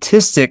the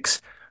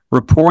statistics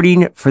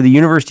reporting for the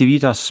University of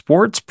Utah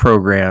sports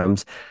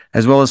programs,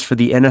 as well as for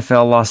the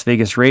NFL Las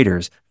Vegas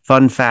Raiders.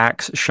 Fun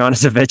facts: Shawn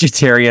is a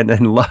vegetarian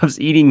and loves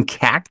eating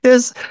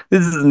cactus.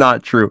 This is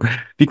not true.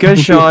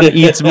 Because Shawn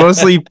eats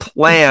mostly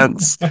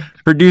plants,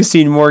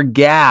 producing more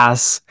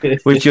gas,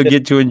 which you'll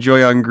get to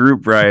enjoy on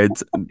group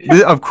rides.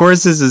 Of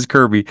course, this is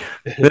Kirby.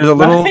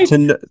 Right?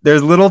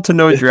 There's little to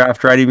no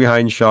draft riding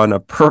behind Shawn, a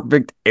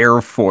perfect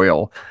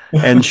airfoil.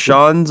 And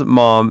Shawn's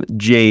mom,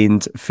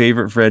 Jane's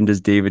favorite friend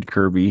is David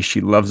Kirby. She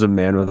loves a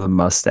man with a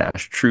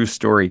mustache. True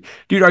story.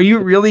 Dude, are you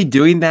really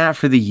doing that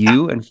for the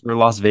U and for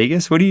Las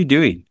Vegas? What are you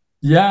doing?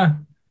 Yeah.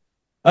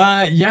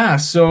 Yeah.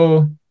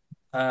 So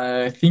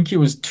I think it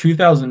was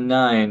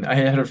 2009. I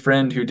had a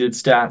friend who did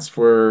stats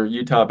for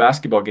Utah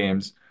basketball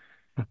games,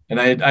 and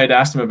I'd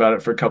asked him about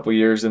it for a couple of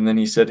years, and then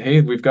he said,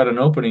 "Hey, we've got an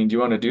opening. Do you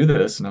want to do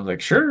this?" And I was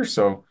like, "Sure."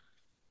 So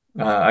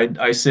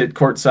I sit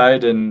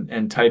courtside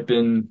and type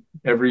in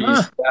every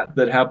Huh. stat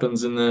that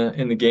happens in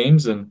the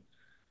games, and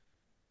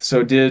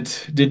so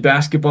did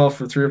basketball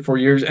for 3 or 4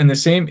 years. And the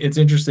same, it's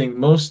interesting,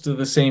 most of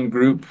the same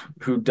group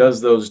who does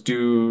those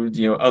do,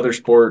 other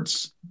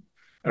sports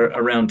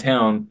around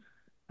town.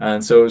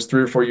 And so it was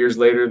 3 or 4 years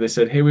later, they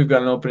said, "Hey, we've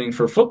got an opening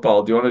for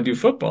football. Do you want to do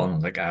football?" And I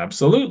was like,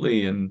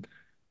 "Absolutely." And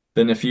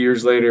then a few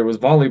years later, it was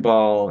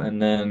volleyball. And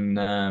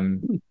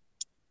then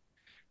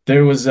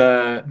there was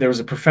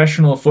a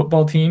professional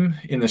football team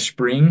in the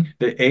spring,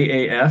 the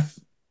AAF,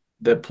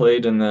 that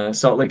played in the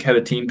Salt Lake had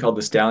a team called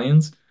the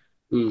Stallions.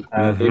 Hmm. They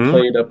Mm-hmm.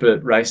 played up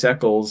at Rice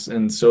Eccles,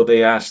 and so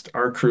they asked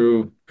our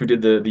crew who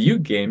did the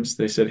youth games.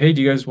 They said, "Hey,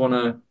 do you guys want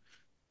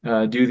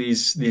to do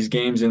these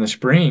games in the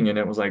spring?" And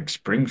it was like,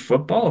 spring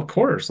football, of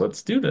course,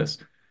 let's do this.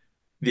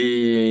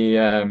 The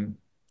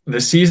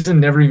the season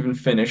never even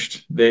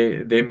finished.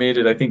 They made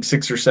it, I think,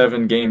 6 or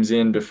 7 games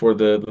in before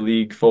the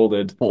league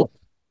folded,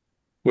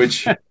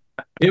 which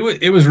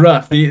it was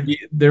rough.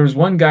 There was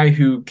one guy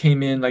who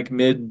came in like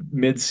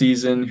mid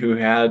season who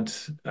had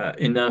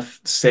enough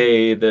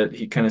say that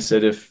he kind of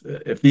said,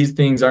 if these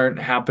things aren't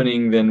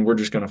happening, then we're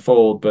just going to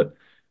fold. But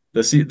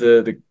the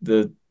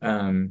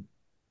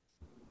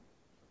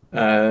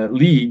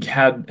league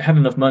had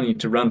enough money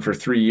to run for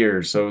 3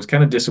 years, so it was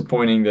kind of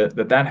disappointing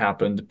that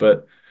happened.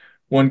 But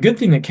one good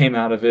thing that came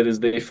out of it is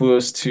they flew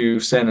us to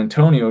San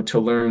Antonio to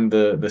learn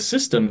the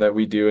system that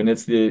we do, and it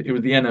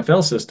was the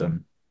NFL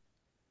system,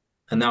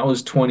 and that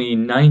was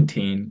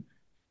 2019.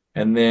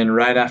 And then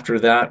right after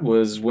that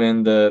was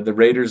when the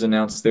Raiders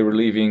announced they were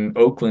leaving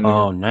Oakland and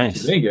Oh, going to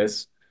nice.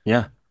 Vegas.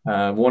 Yeah.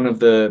 One of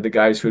the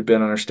guys who had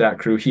been on our stat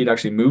crew, he'd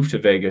actually moved to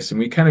Vegas, and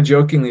we kind of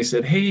jokingly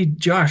said, "Hey,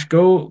 Josh,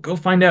 go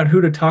find out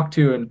who to talk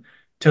to and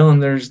tell him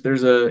there's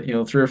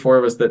a three or four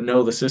of us that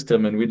know the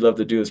system, and we'd love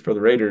to do this for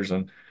the Raiders."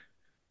 And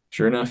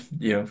sure enough,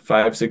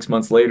 5, 6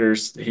 months later,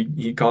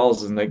 he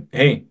calls and like,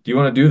 "Hey, do you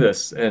want to do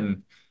this?"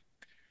 And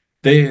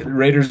they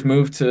Raiders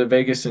moved to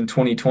Vegas in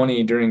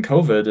 2020 during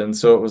COVID, and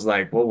so it was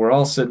like, well, we're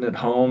all sitting at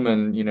home,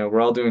 and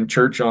we're all doing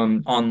church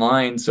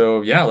online,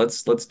 so yeah,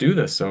 let's do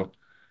this. So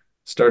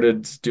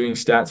started doing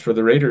stats for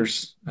the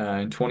Raiders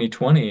in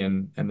 2020,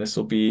 and this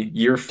will be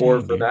year four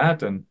Dang, for man.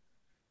 that, and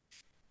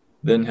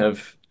then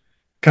have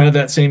kind of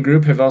that same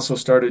group have also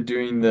started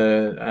doing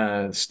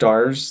the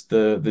Stars,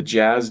 the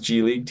Jazz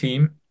G League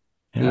team,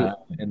 Mm.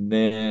 and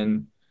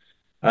then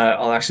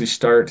I'll actually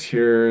start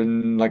here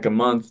in like a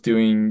month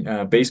doing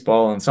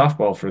baseball and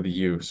softball for the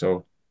U.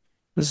 So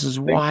This is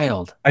I think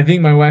wild. I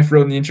think my wife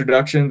wrote in the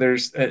introduction.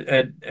 There's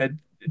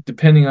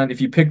depending on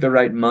if you pick the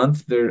right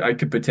month, there I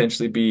could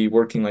potentially be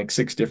working like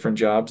 6 different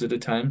jobs at a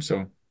time.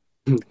 So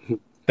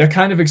that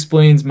kind of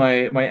explains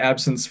my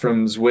absence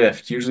from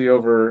Zwift. Usually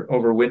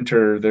over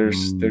winter,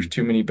 there's Mm,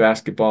 too many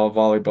basketball,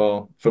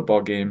 volleyball,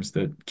 football games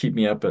that keep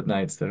me up at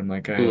nights that I'm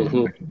like I'm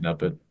Mhm. not getting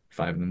up at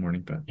 5 in the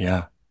morning. But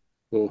yeah.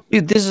 Mm.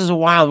 Dude, this is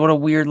wild. What a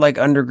weird, like,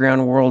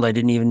 underground world I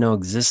didn't even know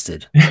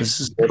existed. This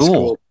is That's cool.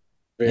 cool.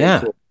 Very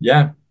Yeah. cool.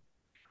 yeah, And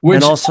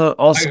which also,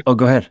 I oh,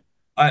 go ahead.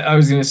 I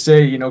was gonna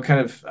say, kind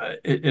of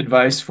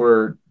advice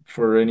for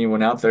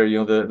anyone out there,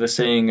 the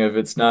saying of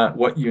it's not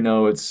what you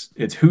know,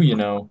 it's who you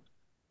know.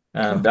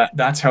 Huh.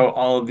 That's how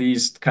all of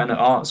these kind of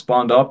all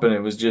spawned up, and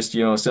it was just,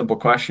 a simple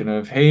question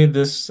of, hey,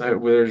 this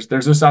there's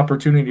this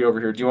opportunity over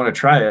here. Do you want to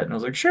try it? And I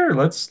was like, sure,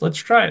 let's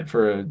try it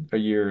for a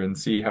year and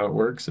see how it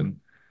works. And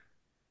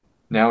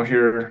now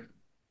here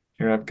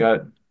I've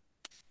got,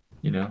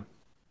 you know,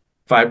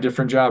 5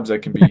 different jobs I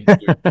can be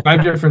doing.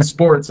 5 different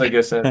sports, I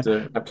guess I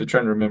have to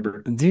try and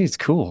remember. Dude, it's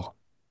cool.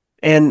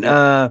 And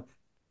Mm.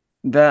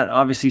 that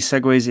obviously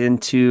segues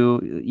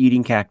into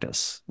eating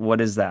cactus.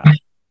 What is that?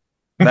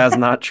 That's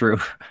not true.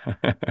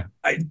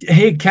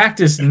 Hey,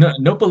 cactus, no, Oh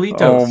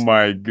nopalitos.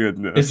 my It's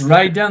goodness.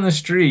 right down the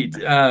street.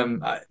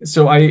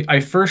 So I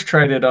first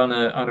tried it on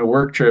a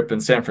work trip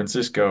in San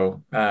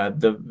Francisco,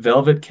 the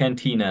Velvet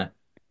Cantina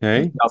in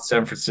Okay. South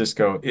San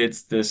Francisco.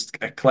 It's this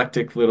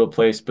eclectic little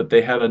place, but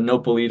they had a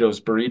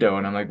nopalitos burrito,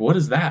 and I'm like, what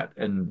is that?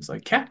 And it's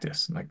like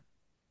cactus. I'm like,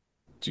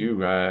 do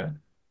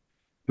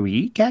Do we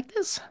eat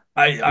cactus?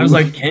 I was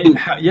like, hey,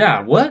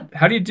 yeah, what?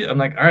 How do you do? I'm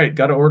like, all right,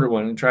 got to order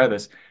one and try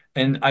this.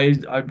 And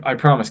I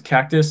promise,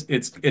 cactus,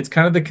 it's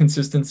kind of the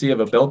consistency of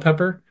a bell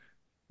pepper,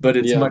 but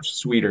it's Yeah. much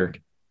sweeter.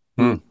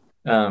 Hmm.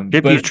 Chip,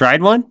 you've But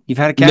tried one? You've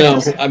had a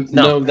No, cactus?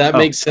 No. no, that Oh,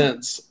 makes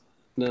sense.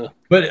 No.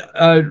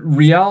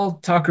 Real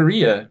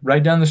Taqueria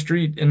right down the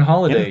street in yeah.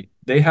 Holladay,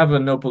 they have a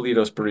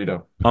Nopalitos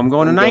burrito. I'm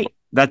going I'm going. tonight.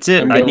 That's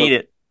it. I'm I going. need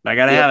it. I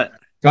gotta Yep. have it.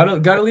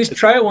 Gotta at least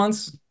try it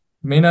once.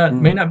 May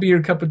Hmm. not be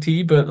your cup of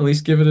tea, but at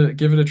least give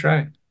it a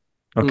try.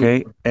 Mm.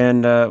 Okay.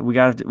 And we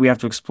have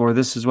to explore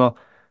this as well.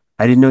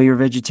 I didn't know you're a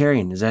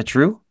vegetarian. Is that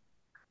true?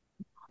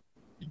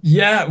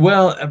 Yeah,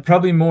 well,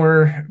 probably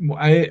more.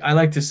 I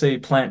like to say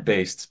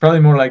plant-based. It's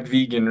probably more like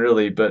vegan,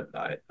 really. But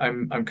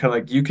I'm kind of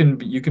like you can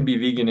be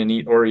vegan and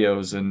eat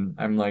Oreos, and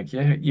I'm like,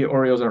 yeah,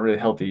 Oreos aren't really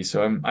healthy,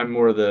 so I'm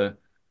more the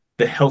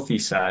healthy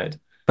side.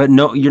 But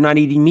no, you're not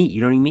eating meat.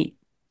 You don't eat meat.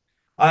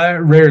 I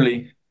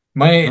rarely.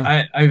 Huh.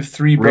 I have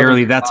three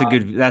Rarely.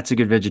 brothers-in-law. That's a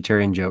good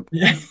vegetarian joke.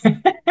 Yeah.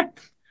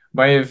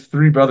 I have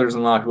 3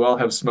 brothers-in-law who all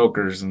have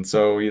smokers, and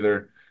so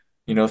either,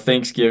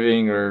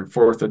 Thanksgiving or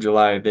 4th of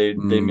July, they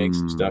make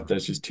some Mm. stuff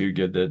that's just too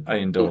good that I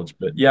Mm. indulge.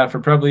 But yeah, for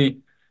probably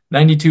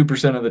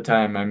 92% of the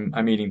time,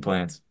 I'm eating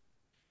plants.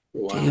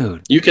 Wow.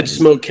 Dude, You could that is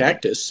smoke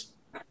cactus.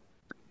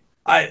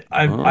 I've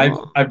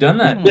done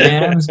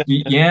that.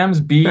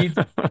 Yams, beets.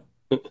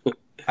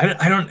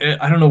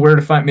 I don't know where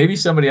to find. Maybe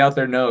somebody out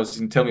there knows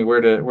and tell me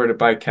where to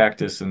buy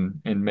cactus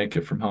and make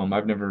it from home.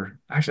 I've never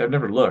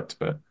looked,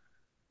 but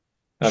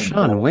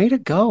Shawn, way to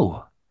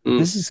go. Mm.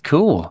 This is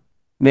cool.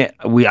 Man,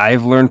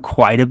 I've learned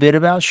quite a bit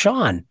about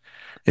Shawn.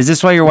 Is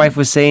this why your wife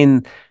was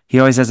saying he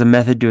always has a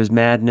method to his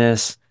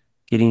madness,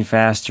 getting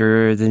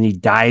faster, then he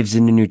dives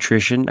into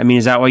nutrition? I mean,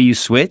 is that why you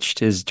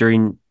switched? Is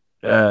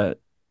uh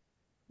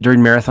during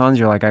marathons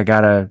you're like, I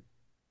gotta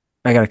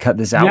cut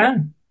this out? yeah.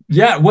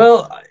 Yeah,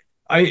 well,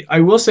 I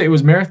will say it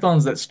was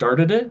marathons that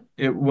started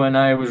it. When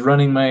I was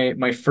running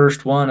my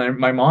first one,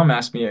 my mom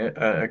asked me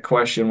a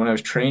question when I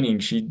was training.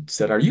 She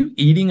said, "Are you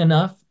eating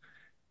enough?"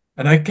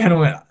 And I kind of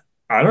went,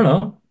 "I don't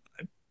know.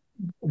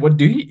 What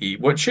do you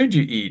eat? What should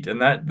you eat?"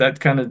 And that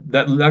kind of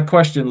that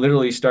question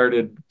literally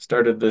started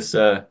this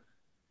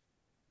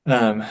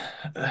um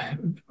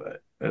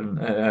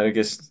I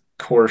guess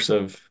course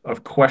of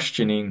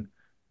questioning,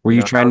 Were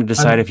you trying to how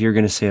decide if you're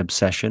gonna say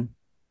obsession?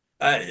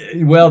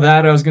 well,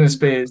 that I was going to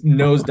say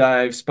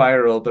nosedive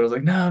spiral, but I was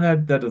like, no,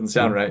 that doesn't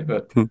sound right.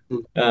 But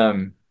Mm.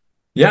 um,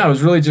 yeah, it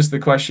was really just the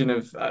question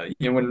of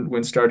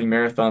when starting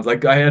marathons.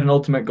 Like I had an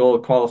ultimate goal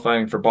of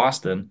qualifying for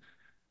Boston,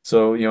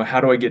 so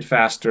how do I get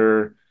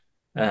faster?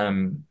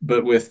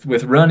 But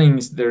with running,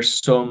 there's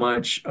so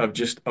much of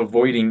just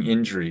avoiding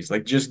injuries,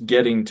 like just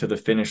getting to the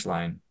finish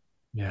line.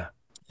 Yeah.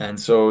 And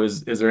so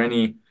is there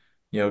any,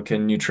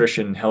 can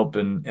nutrition help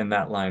in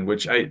that line?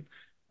 Which I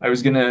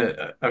was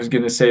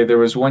gonna say there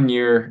was one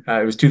year,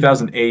 it was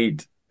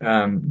 2008.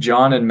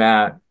 John and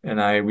Matt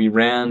and we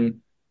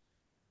ran.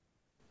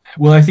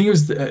 Well, I think it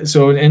was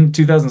so in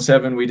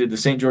 2007 we did the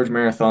St. George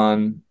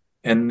Marathon,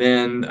 and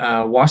then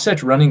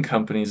Wasatch Running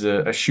Company's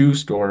a shoe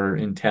store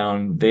in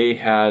town. They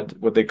had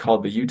what they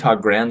called the Utah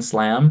Grand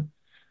Slam,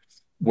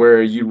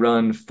 where you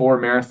run 4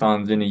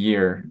 marathons in a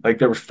year. Like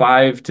there were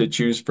five to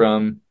choose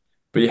from,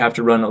 but you have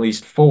to run at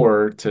least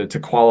four to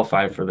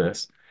qualify for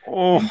this.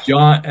 And Oh,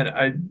 John, and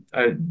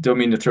I don't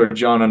mean to throw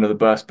John under the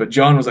bus, but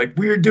John was like,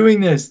 "We're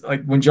doing this."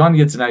 Like when John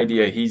gets an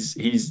idea, he's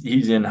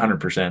in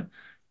 100%.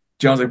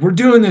 John's like, "We're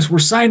doing this. We're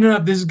signing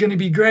up. This is going to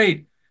be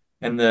great."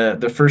 And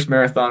the first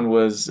marathon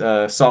was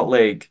Salt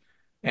Lake,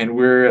 and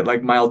we're at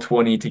like mile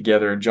 20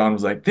 together. And John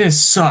was like, "This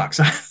sucks.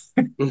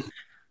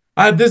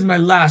 This is my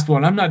last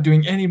one. I'm not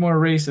doing any more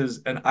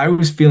races." And I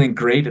was feeling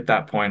great at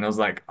that point. I was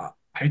like,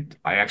 I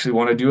actually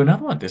want to do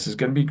another one. This is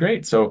going to be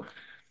great. So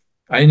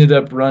I ended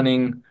up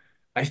running,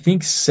 I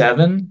think,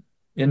 seven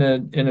in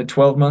a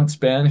 12-month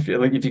span. If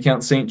you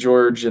count St.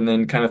 George and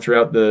then kind of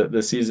throughout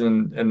the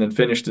season and then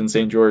finished in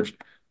St. George.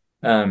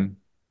 Um,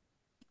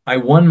 I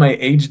won my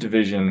age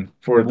division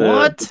for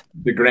the what?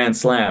 the Grand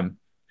Slam.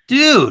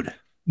 Dude.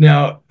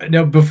 Now,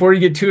 before you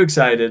get too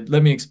excited,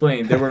 let me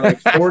explain. There were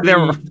like There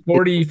were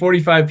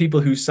 45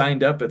 people who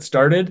signed up at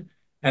started,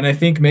 and I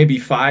think maybe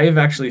five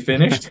actually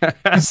finished.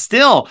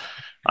 still.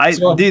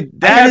 So Dude,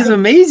 I that had is the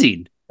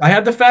amazing. I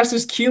had the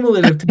fastest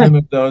cumulative time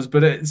of those,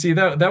 but see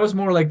that was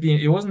more like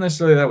it wasn't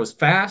necessarily that was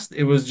fast.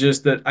 It was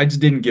just that I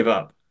just didn't give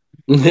up.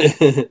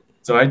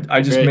 So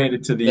I just Right. made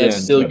it to the That's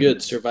end. still But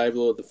good.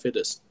 Survival of the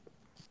fittest.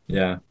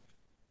 yeah.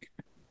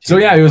 So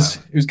Dude, yeah, it was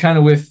wow. it was kind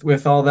of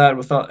with all that,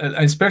 with all,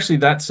 especially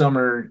that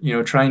summer,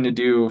 trying to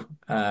do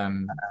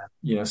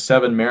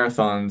 7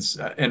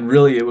 marathons, and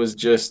really it was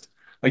just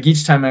like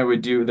each time I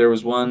would do, there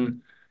was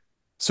one.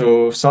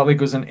 So Salt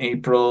Lake was in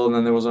April, and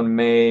then there was one in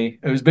May.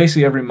 It was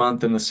basically every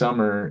month in the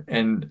summer,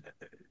 and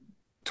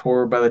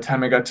toward by the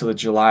time I got to the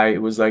July,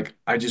 it was like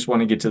I just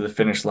want to get to the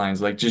finish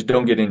lines, like just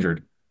don't get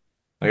injured.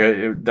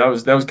 Like that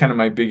was kind of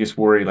my biggest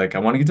worry. Like I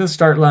want to get to the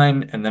start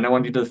line and then I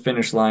want to get to the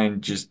finish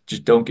line. Just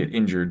don't get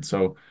injured.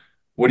 So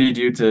what do you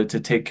do to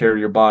take care of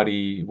your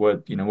body?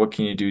 What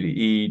can you do to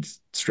eat,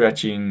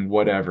 stretching,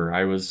 whatever.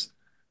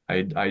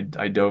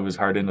 I dove as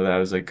hard into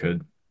that as I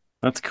could.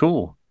 That's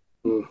cool.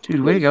 Mm,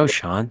 Dude, way to very go, cool.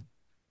 Sean.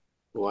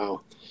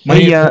 Wow.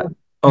 Hey, My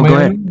oh, my go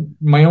ahead.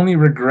 only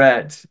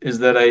regret is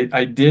that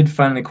I did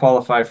finally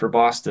qualify for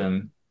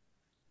Boston.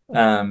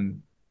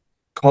 Um,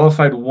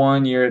 Qualified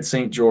one year at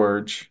St.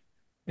 George,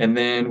 and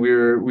then we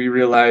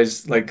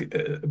realized like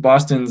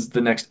Boston's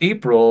the next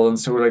April, and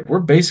so we're like we're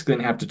basically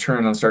gonna have to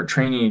turn and start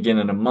training again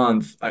in a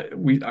month.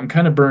 I'm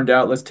kind of burned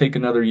out. Let's take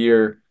another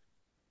year.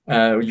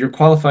 Your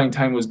qualifying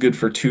time was good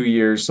for 2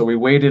 years, so we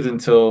waited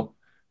until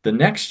the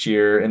next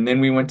year, and then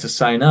we went to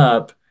sign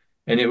up,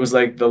 and it was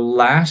like the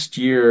last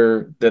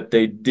year that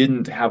they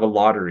didn't have a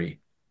lottery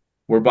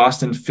where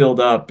Boston filled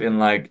up in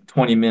like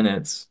 20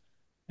 minutes.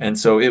 And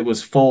so it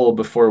was full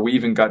before we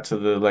even got to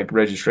the like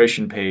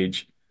registration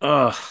page.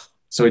 Ugh.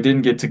 So it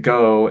didn't get to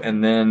go.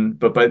 And then,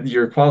 but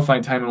your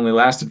qualifying time only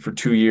lasted for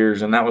 2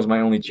 years, and that was my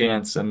only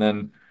chance. And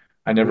then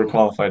I never Mm,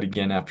 qualified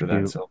again after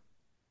that. Dude, So,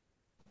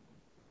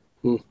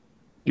 mm,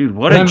 dude,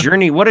 but I'm,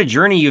 what a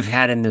journey you've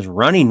had in this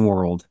running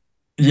world.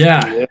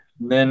 yeah. yeah.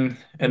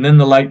 And then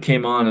the light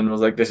came on and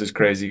was like, this is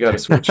crazy. You got to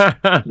switch.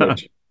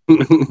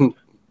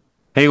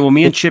 Hey, well,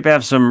 me and Chip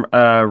have some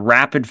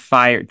rapid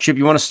fire. Chip,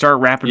 you want to start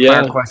rapid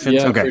fire Yeah, questions?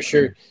 yeah, Okay. for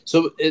sure.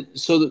 So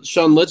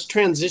Sean, let's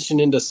transition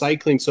into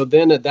cycling. So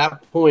then at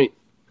that point,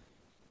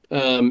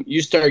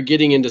 you start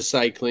getting into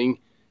cycling,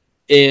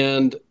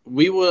 and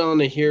we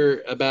want to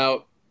hear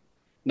about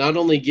not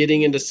only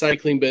getting into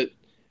cycling, but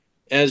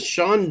as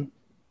Sean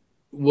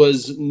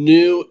was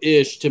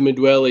new-ish to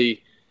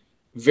Midwelly,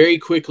 very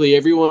quickly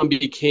everyone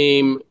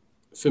became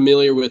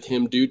familiar with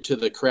him due to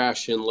the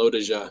crash in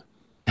Lodoja.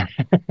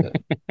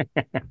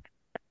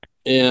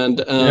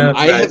 And Yeah,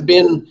 that's right.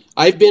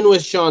 I've been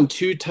with Sean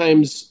 2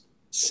 times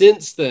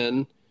since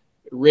then,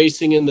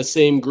 racing in the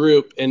same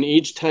group, and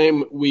each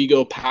time we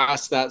go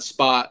past that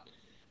spot,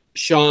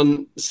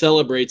 Sean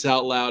celebrates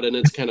out loud, and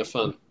it's kind of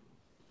fun.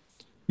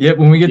 Yep,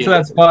 when we get to Yeah.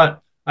 that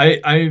spot,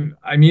 I'm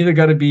either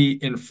got to be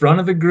in front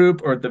of the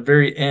group or at the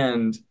very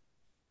end.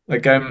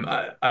 Like I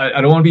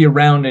don't want to be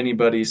around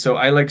anybody, so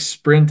I like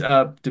sprint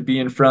up to be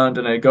in front,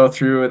 and I go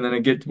through, and then I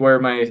get where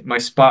my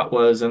spot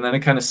was, and then I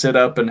kind of sit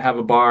up and have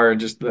a bar and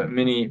just the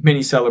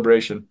mini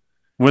celebration.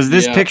 Was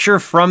this Yeah. picture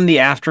from the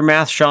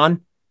aftermath,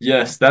 Sean?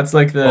 Yes, that's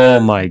like Oh the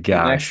my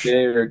the next gosh.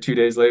 day or 2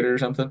 days later or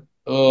something.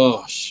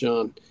 Oh,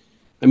 Sean.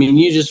 I mean,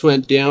 you just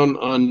went down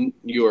on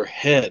your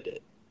head.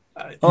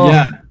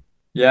 Yeah, Oh,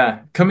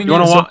 yeah. Coming you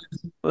want in, to so walk?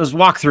 Let's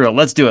walk through it.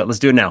 Let's do it. Let's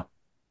do it now.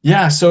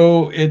 yeah,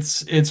 so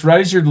it's right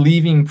as you're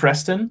leaving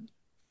Preston,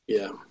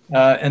 Yeah.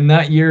 and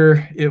that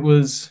year it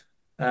was.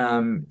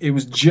 it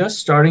was just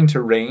starting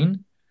to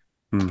rain.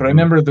 But I Hmm.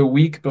 remember the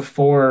week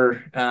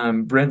before,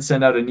 Brent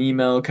sent out an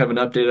email, kind of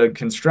an update on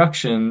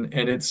construction,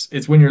 and it's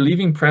when you're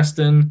leaving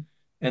Preston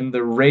and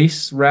the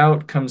race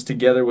route comes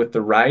together with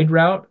the ride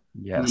route,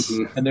 Yes.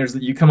 Hmm. and there's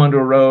you come onto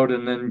a road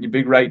and then you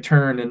big right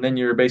turn, and then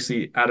you're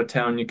basically out of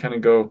town. You kind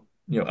of go,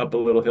 up a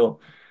little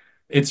hill.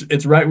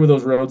 It's right where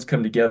those roads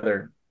come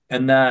together.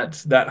 And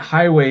that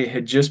highway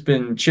had just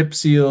been chip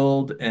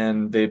sealed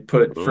and they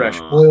put fresh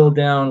oil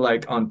down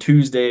like on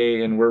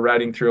Tuesday and we're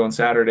riding through on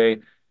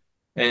Saturday.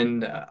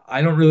 And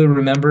I don't really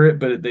remember it,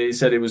 but they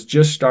said it was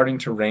just starting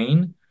to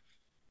rain.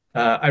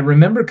 I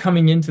remember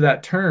coming into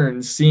that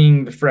turn,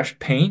 seeing the fresh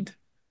paint,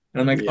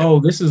 and I'm like, Yeah. "Oh,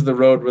 this is the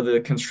road where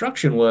the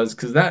construction was,"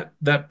 because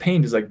that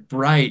paint is like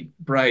bright,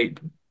 bright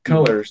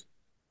colors.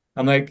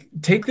 I'm like,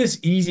 "Take this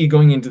easy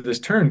going into this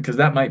turn because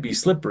that might be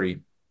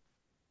slippery."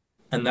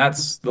 And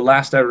that's the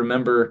last I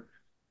remember.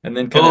 And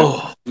then kind of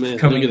Oh man, look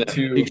coming at that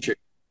to, picture.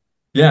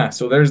 yeah.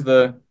 So there's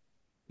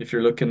if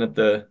you're looking at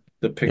the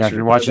Yeah, if picture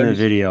you're there, watching the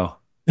video,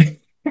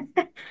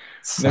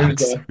 there's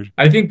sucks.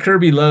 I think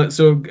Kirby loved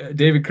so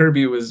David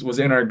Kirby was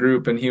in our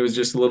group and he was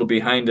just a little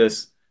behind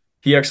us.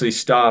 He actually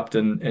stopped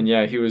and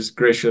yeah, he was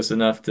gracious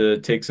enough to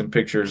take some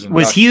pictures and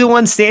Was talk. he the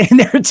one standing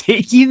there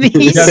taking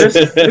Yeah, these?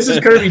 this is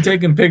Kirby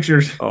taking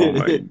pictures. Oh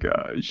my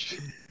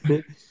gosh.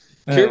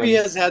 Kirby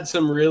Um, has had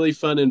some really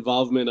fun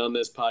involvement on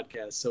this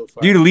podcast so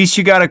Dude, far. at least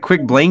you got a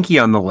quick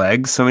blankie on the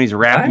leg. Somebody's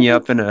wrapping right? you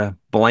up in a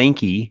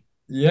blankie.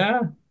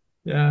 Yeah,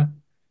 yeah.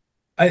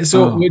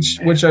 So Oh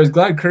which I man. was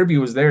glad Kirby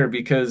was there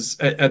because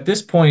at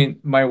this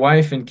point my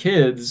wife and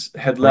kids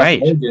had left Right.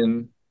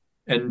 Logan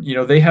and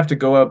they have to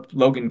go up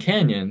Logan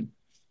Canyon.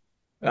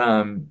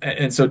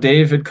 And so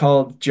Dave had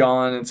called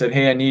John and said,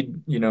 "Hey, I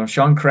need,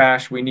 Shawn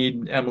crashed. We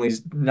need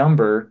Emily's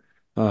number."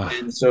 Ugh.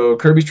 And so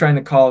Kirby's trying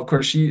to call. Of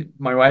course,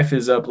 my wife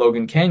is up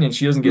Logan Canyon.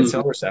 She doesn't get Hmm.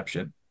 cell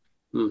reception.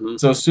 Hmm.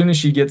 So as soon as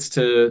she gets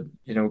to,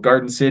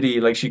 Garden City,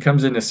 like she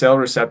comes into cell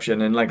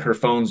reception and like her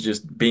phone's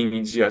just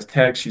binging. She has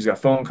text, she's got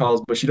phone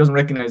calls, but she doesn't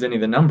recognize any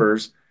of the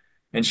numbers.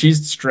 And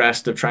she's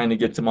stressed of trying to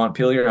get to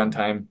Montpelier on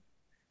time.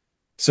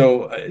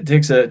 So it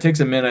takes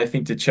a minute, I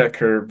think, to check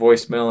her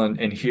voicemail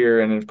and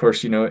hear. And of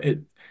course,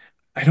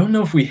 I don't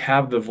know if we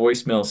have the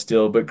voicemail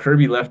still, but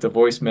Kirby left a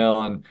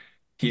voicemail and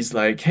he's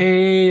like,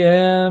 "Hey,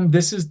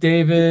 this is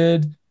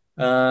David.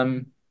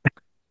 Um,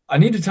 I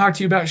need to talk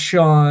to you about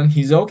Shawn.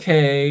 He's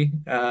okay."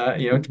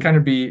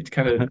 To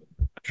kind of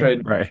try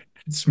and Right.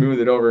 smooth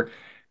it over.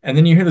 And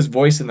then you hear this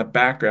voice in the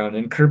background,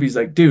 and Kirby's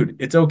like, "Dude,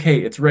 it's okay.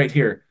 It's right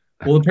here."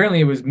 Well, apparently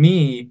it was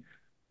me,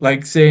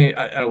 like saying,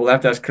 I will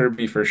have to ask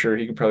Kirby for sure.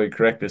 He can probably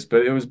correct this,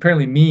 but it was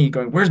apparently me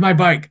going, "Where's my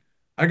bike?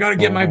 I gotta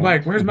get my Oh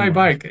bike. Where's my my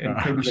bike?" And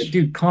Kirby's like, gosh.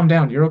 "Dude, calm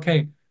down. You're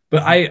okay."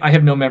 But I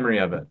have no memory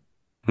of it.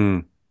 Hmm.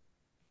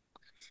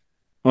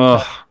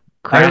 Uh, Ugh.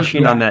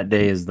 Crashing on yeah. that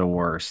day is the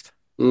worst.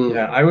 Mm.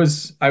 Yeah, I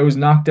was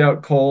knocked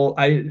out cold.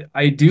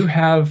 I do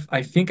have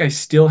I think I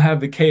still have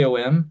the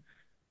KOM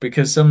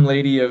because some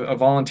lady, a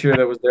volunteer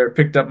that was there,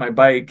 picked up my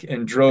bike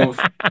and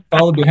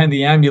followed behind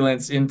the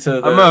ambulance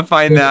into I'm the gonna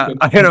find clinic that.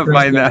 in, I'm in gonna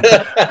find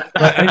Preston.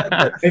 But I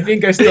that. I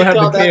think I still They have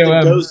the call that the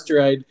KOM. ghost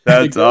ride. The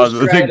That's ghost awesome.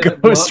 The ride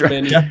at ghost ride.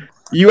 Yeah. Montmeny.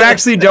 You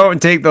actually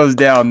don't take those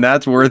down.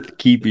 That's worth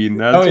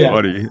keeping. Oh That's yeah.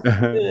 funny.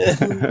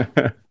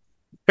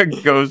 A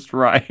ghost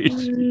ride.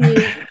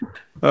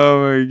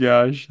 Oh my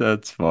gosh,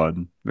 that's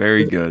fun.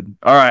 Very good.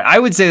 All right, I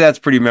would say that's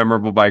pretty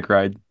memorable bike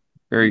ride.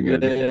 Very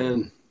good.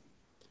 Man,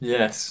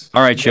 Yes.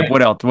 All right, Chip, Yeah.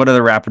 what else? What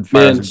other rapid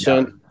fires man, we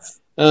got?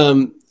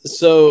 Sean.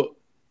 So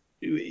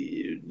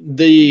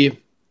the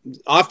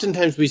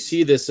oftentimes we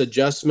see this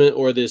adjustment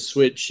or this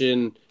switch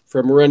in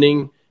from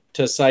running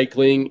to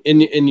cycling,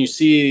 and you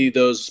see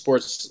those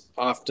sports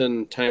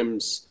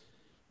oftentimes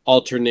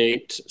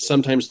alternate,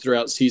 sometimes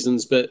throughout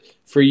seasons. But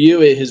for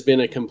you, it has been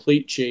a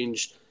complete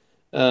change.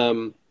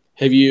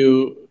 Have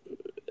you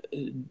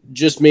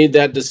just made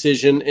that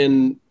decision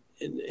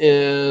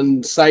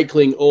and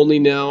cycling only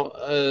now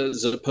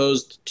as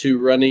opposed to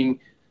running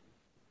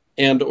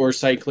and or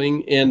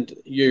cycling, and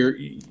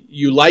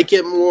you like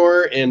it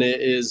more, and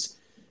it is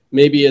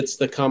maybe it's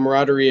the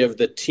camaraderie of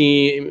the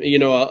team,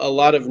 a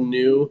lot of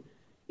new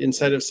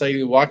inside of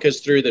cycling? Walk us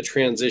through the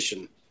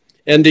transition,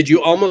 and did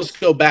you almost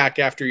go back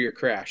after your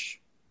crash?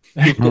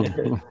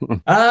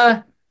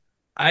 Uh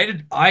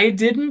I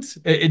didn't.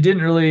 It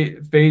didn't really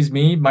phase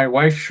me. My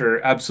wife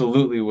sure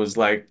absolutely was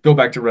like, "Go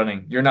back to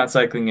running. You're not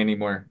cycling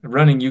anymore.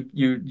 Running,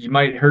 you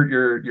might hurt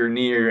your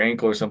knee or your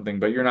ankle or something,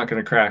 but you're not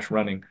going to crash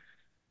running."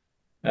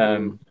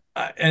 Mm,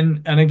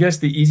 And I guess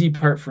the easy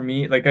part for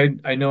me, like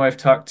I know I've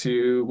talked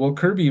to, well,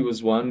 Kirby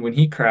was one when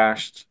he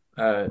crashed.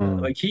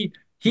 Mm. Like he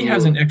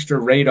has mm, an extra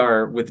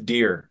radar with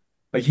deer.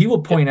 Like he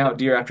will point out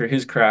deer after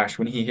his crash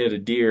when he hit a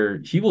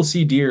deer. He will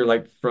see deer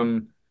like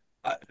from,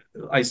 I,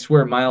 I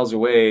swear, miles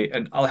away,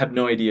 and I'll have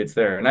no idea it's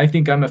there. And I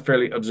think I'm a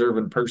fairly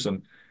observant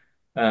person.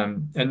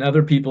 And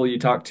other people you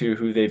talk to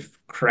who they've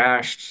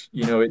crashed,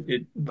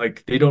 it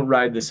like they don't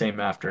ride the same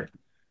after.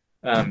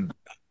 Um,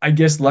 I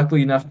guess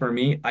luckily enough for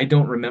me, I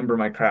don't remember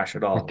my crash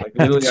at all. Like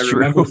literally, I That's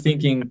remember true.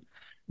 thinking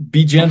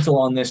be gentle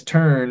on this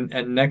turn,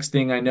 and next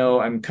thing I know,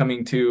 I'm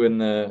coming to in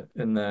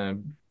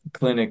the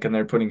clinic, and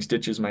they're putting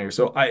stitches in my ear.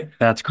 So I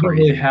That's don't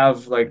really crazy.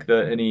 have like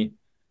the any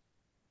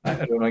I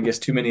don't know, I guess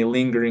too many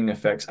lingering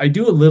effects. I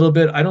do a little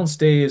bit. I don't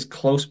stay as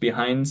close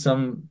behind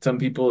some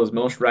people as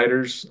most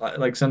riders.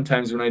 Like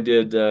sometimes when I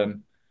did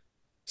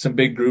some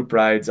big group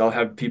rides, I'll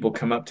have people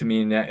come up to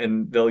me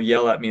and they'll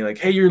yell at me like,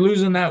 "Hey, you're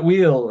losing that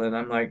wheel," and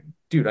I'm like,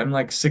 "Dude, I'm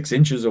like 6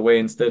 inches away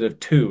instead of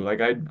two.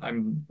 Like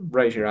I'm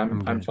right here.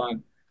 I'm I'm I'm good.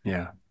 fine."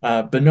 Yeah.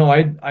 But no,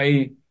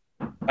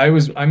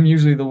 I'm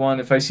usually the one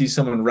if I see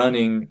someone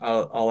running,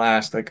 I'll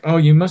ask like, "Oh,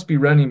 you must be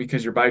running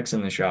because your bike's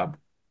in the shop."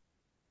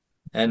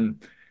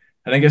 And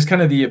and I guess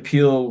kind of the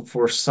appeal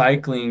for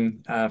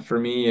cycling for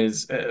me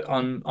is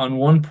on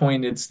one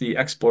point it's the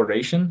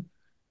exploration.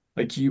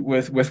 Like you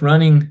with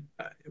running,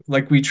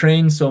 like we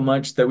trained so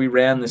much that we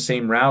ran the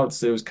same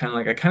routes. It was kind of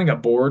like I kind of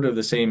got bored of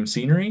the same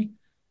scenery.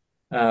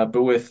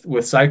 But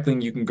with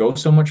cycling, you can go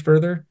so much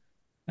further.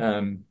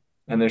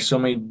 And there's so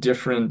many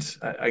different,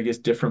 I guess,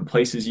 different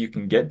places you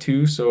can get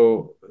to.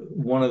 So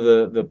one of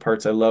the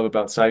parts I love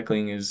about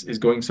cycling is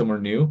going somewhere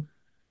new.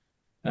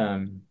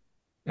 Um,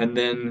 and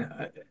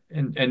then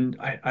and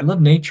I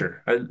love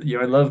nature. I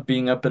love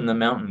being up in the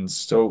mountains.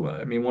 So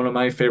I mean, one of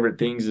my favorite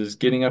things is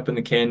getting up in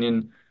the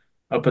canyon,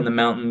 up in the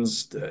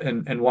mountains,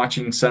 and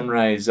watching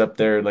sunrise up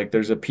there. Like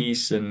there's a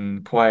peace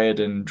and quiet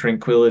and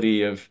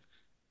tranquility of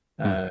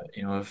Hmm.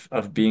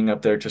 of being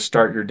up there to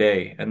start your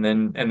day, and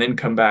then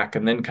come back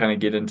and then kind of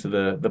get into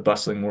the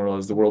bustling world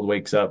as the world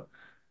wakes up.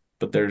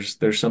 But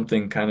there's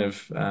something kind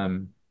of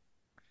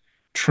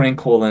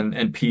tranquil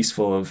and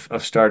peaceful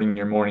of starting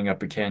your morning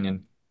up a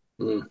canyon,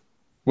 Mm.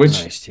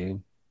 which Nice,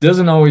 dude.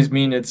 doesn't always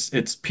mean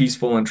it's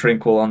peaceful and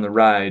tranquil on the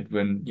ride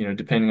when,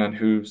 depending on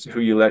who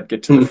you let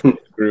get to the front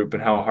of the group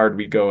and how hard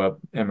we go up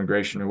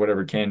Emigration or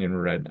whatever canyon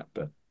we're riding up.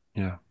 But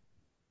Yeah.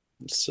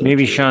 So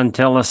Maybe true. Sean,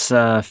 tell us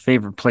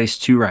favorite place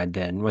to ride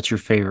then. What's your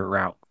favorite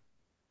route?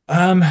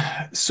 um,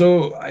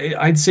 so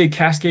I'd say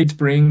Cascade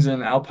Springs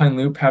and Alpine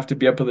Loop have to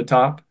be up at the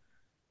top.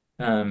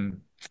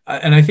 And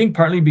I think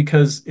partly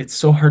because it's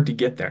so hard to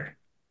get there.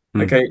 Hmm.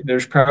 Like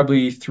there's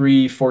probably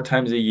 3, 4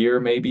 times a year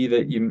maybe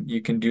that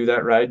you can do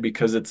that ride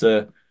because it's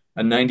a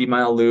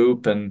 90-mile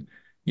loop, and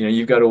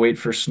you've got to wait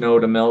for snow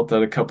to melt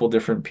at a couple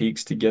different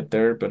peaks to get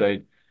there.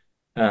 But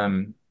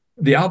um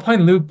the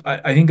Alpine Loop,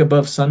 I think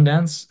above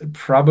Sundance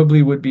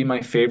probably would be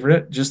my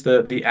favorite. Just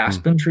the Hmm.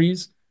 aspen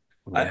trees.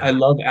 I Yeah.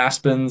 love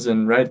aspens,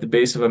 and right at the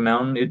base of a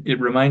mountain. It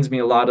reminds me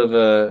a lot of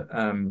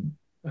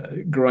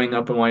growing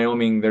up in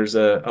Wyoming. There's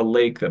a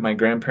lake that my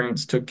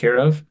grandparents took care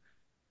of.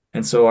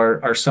 And so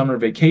our summer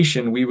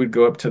vacation, we would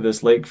go up to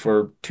this lake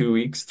for 2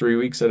 weeks, 3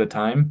 weeks at a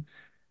time.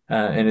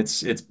 And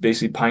it's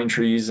basically pine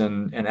trees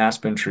and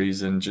aspen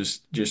trees and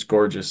just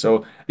gorgeous.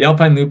 So the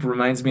Alpine Loop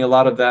reminds me a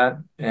lot of that.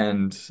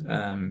 And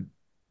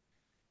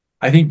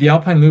I think the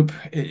Alpine Loop,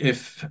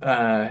 if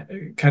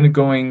kind of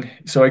going,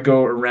 so I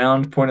go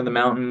around Point of the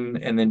Mountain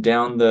and then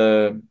down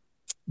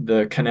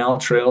the canal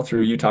trail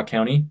through Utah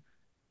County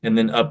and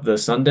then up the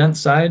Sundance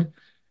side.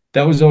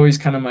 That was always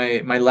kind of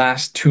my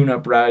last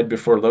tune-up ride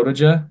before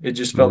Lotoja. It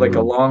just felt like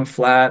a Hmm. long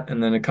flat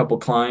and then a couple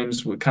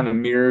climbs would kind of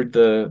mirrored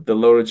the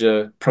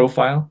Lotoja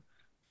profile.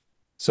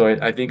 So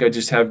I think I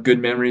just have good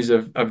memories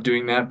of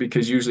doing that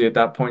because usually at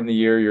that point in the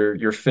year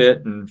you're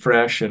fit and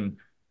fresh and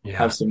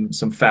have Yeah.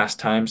 some fast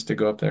times to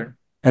go up there.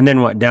 And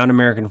then what? Down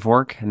American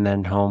Fork and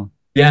then home.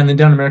 Yeah, and then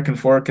down American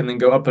Fork and then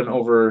go up and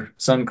over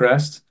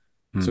Suncrest.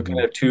 So kind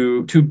Hmm.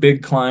 of two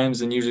big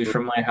climbs, and usually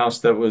from my house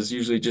that was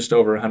usually just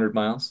over 100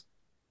 miles.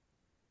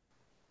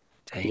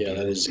 Dang, Yeah, that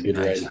dude. is a good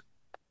Nice. ride.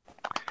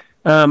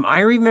 I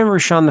remember,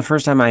 Sean, the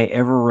first time I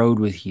ever rode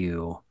with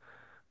you,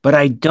 but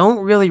I don't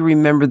really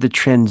remember the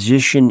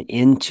transition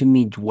into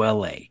me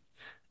Dwelle.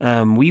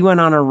 We went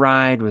on a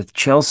ride with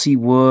Chelsea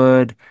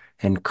Wood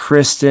and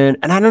Kristen,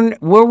 and I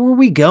don't, where were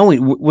we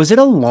going? Was it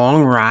a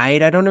long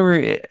ride? I don't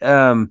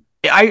know.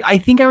 I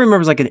think I remember it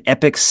was like an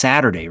epic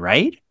Saturday,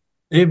 right?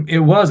 It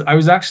was. I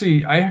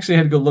actually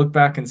had to go look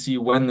back and see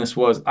when this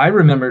was. I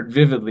remember it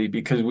vividly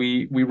because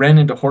we ran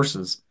into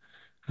horses.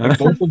 Like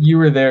both of you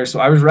were there. So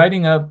I was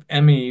riding up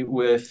Emmy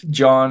with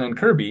John and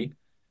Kirby,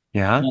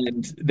 Yeah.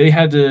 and they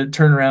had to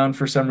turn around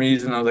for some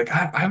reason. I was like,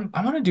 I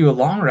want to do a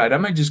long ride. I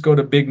might just go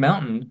to Big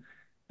Mountain.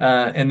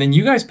 And then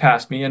you guys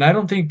passed me, and I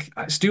don't think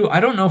Stu. I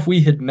don't know if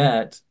we had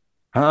met.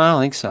 I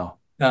don't think so.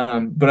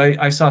 But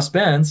I saw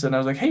Spence, and I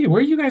was like, hey,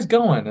 where are you guys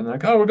going? And they're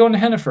like, oh, we're going to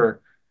Hennifer.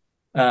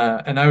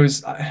 And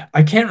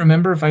I can't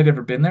remember if I'd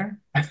ever been there.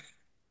 I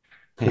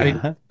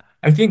Yeah.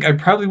 I think I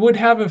probably would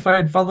have if I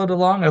had followed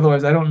along.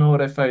 Otherwise, I don't know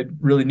what if I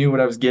really knew what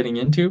I was getting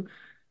into.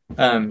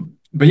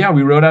 But yeah,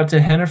 we rode out to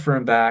Hennifer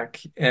and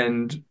back,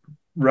 and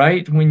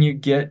right when you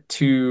get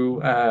to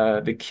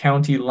the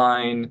county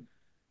line,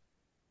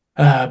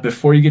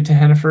 before you get to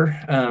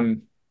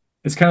Hennifer,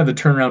 it's kind of the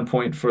turnaround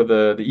point for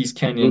the East Mhm.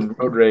 Canyon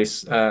Road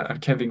Race. I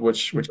can't think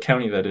which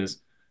county that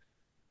is.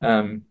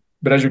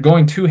 But as you're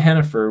going to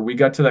Hennifer, we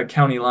got to that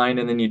county line,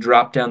 and then you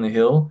drop down the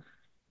hill.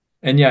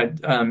 And yeah,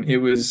 it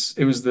was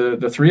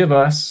the three of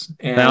us,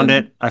 Found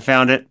and it. I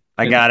found it.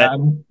 I and got it.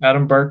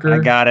 Adam I Barker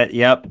got it.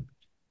 Yep.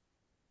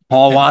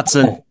 Paul and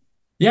Watson. Paul.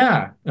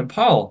 Yeah, and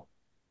Paul.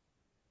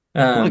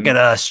 Look at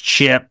Um, us,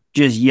 Chip.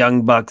 Just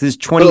young bucks. This is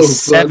Oh, fun.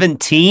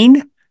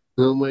 2017.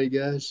 Oh my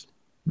gosh.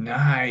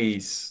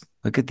 nice.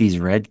 Look at these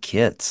red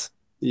kits.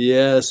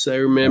 Yes, I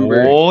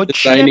remember Oh, Chip,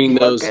 designing look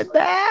those. at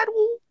that.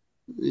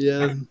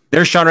 Yeah.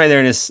 There's Shawn right there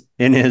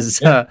in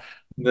his Yeah,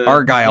 the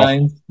Argyle.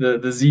 nines,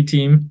 the Z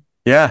team.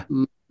 Yeah.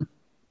 Mm.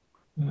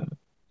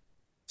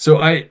 So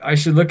I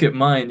should look at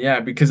mine, yeah,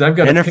 because I've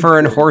got a Jennifer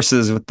and picture.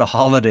 horses with the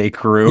Holladay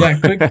crew. Yeah,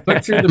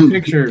 click through the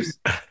pictures.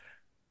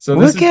 So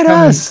this Look is at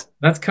coming. us.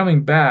 That's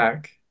coming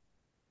back.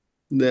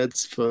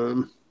 That's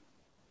fun.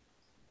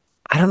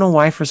 I don't know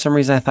why for some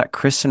reason I thought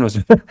Kristen was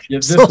Yeah,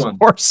 this those one.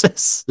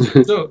 horses.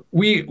 So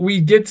we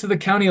get to the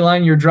county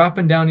line. You're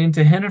dropping down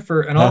into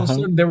Hennifer, and all of a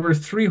Uh-huh. sudden there were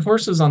three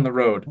horses on the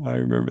road. I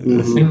remember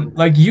this. Mhm. And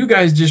like you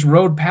guys just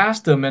rode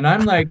past them, and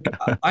I'm like,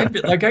 I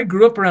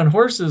grew up around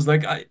horses.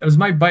 Like, was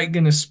my bike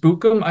gonna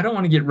spook them? I don't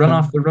want to get run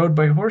off the road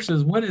by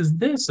horses. What is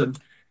this? And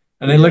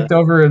I Yeah. looked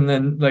over, and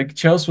then like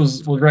Chelsea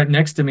was right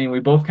next to me, and we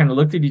both kind of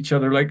looked at each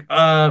other, like,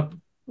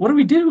 what do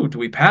we do? Do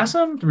we pass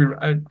them? Do we?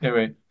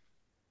 Anyway,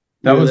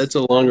 that Yeah, was that's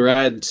a long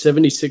ride.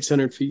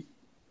 7,600 feet.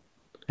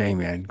 Hey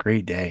man,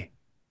 great day.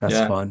 That's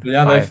yeah, fun.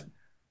 yeah. Five.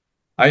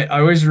 I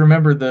always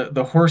remember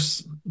the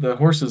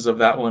horses of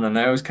that one, and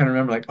I always kind of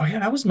remember like, oh yeah,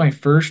 that was my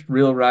first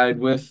real ride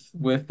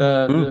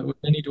Mm. with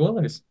any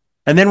dwellers.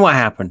 And then what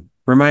happened?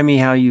 Remind me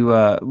how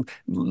you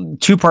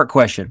two-part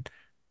question.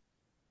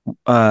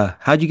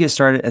 How'd you get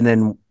started? And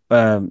then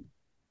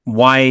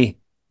why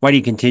do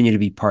you continue to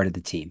be part of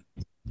the team?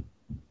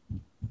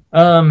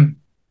 Um,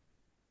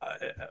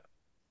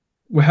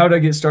 how did I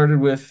get started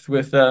with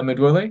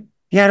Midwilly?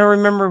 Yeah, I don't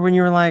remember when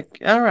you were like,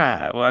 all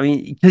right. Well, I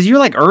mean, because you're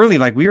like early,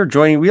 like we were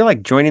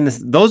like joining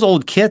those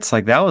old kits.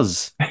 Like that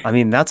was, I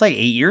mean, that's like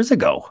 8 years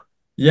ago,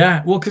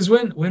 Yeah, well, because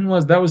when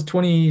was that was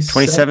 2017.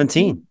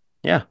 2017?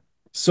 Yeah.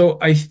 So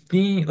I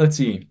think let's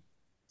see.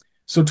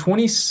 So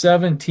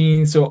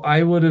 2017, so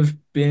I would have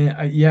been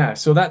yeah,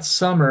 so that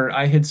summer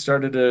I had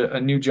started a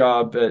new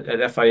job at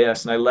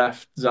FIS and I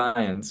left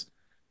Zion's.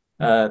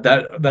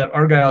 That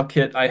Argyle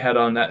kit I had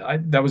on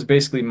that was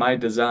basically my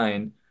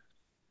design.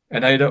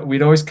 And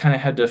we'd always kind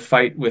of had to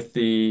fight with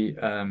the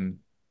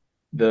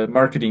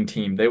marketing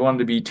team. They wanted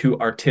to be too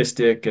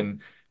artistic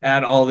and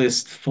add all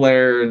this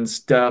flair and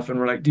stuff. And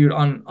we're like, dude,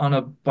 on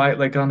a bike,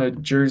 like on a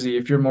jersey,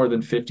 if you're more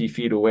than 50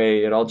 feet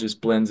away, it all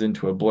just blends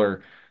into a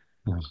blur.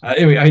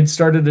 Anyway, I had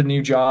started a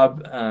new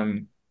job,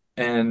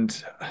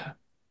 and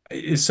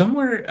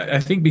somewhere I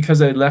think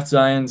because I had left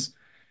Zion's,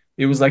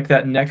 it was like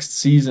that next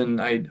season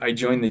I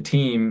joined the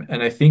team,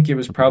 and I think it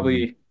was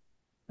probably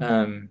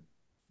um,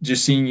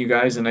 just seeing you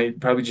guys, and I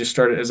probably just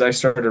started as I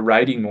started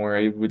riding more.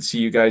 I would see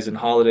you guys in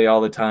Holladay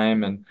all the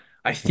time, and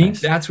I think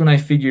Nice. that's when I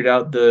figured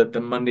out the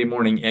Monday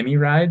morning Emmy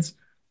rides.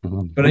 But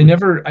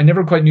Mhm. I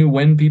never quite knew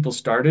when people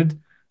started.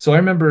 So I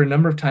remember a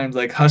number of times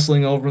like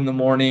hustling over in the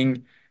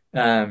morning,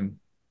 um,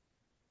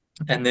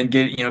 and then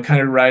get kind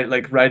of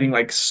riding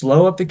like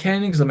slow up the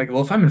canyon because I'm like,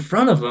 well, if I'm in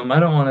front of them, I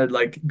don't want to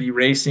like be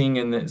racing,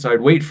 and then, so I'd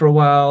wait for a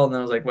while, and then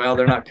I was like, well,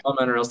 they're not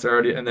coming, or else they're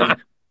already, and then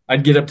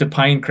I'd get up to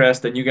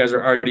Pinecrest, and you guys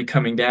are already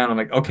coming down. I'm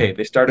like, okay,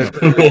 they started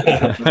earlier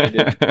than I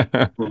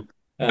did.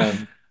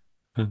 Um,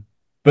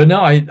 but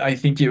no, I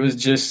think it was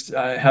just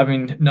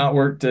having not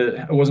worked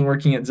I wasn't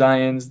working at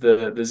Zion's.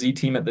 The Z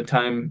team at the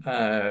time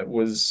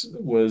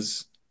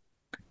was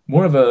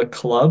more of a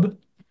club.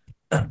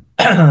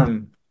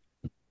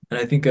 And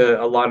I think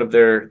a lot of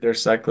their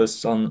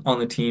cyclists on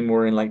the team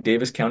were in like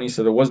Davis County,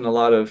 so there wasn't a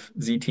lot of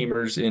Z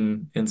teamers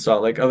in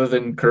Salt Lake other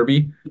than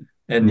Kirby.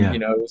 And Yeah.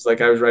 it was like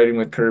I was riding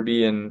with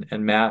Kirby and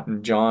Matt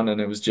and John,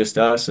 and it was just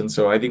us. And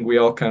so I think we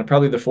all kind of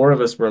probably the four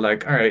of us were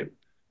like, all right,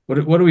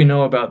 what do we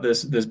know about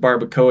this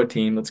Barbacoa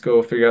team? Let's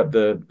go figure out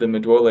the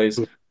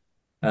Midwoles.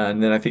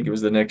 And then I think it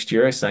was the next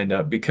year I signed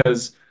up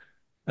because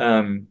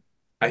um,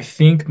 I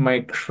think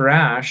my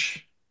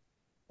crash.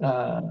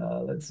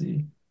 Let's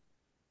see.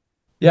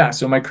 Yeah,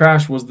 so my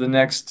crash was the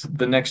next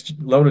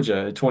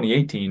Lotoja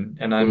 2018,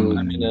 and I'm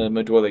in a Mm.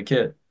 Madwele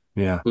kit.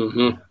 Yeah.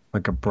 Mm-hmm.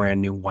 Like a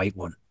brand new white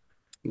one.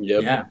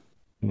 Yep. Yeah.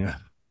 Yeah.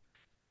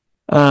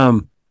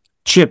 Um,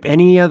 Chip,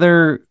 any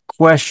other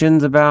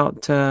questions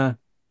about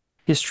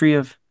history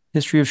of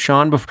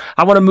Shawn? Before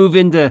I want to move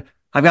into,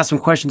 I've got some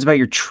questions about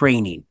your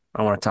training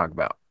I want to talk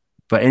about.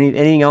 But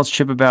anything else,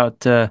 Chip,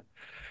 about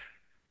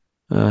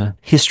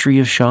history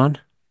of Shawn?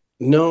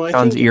 No,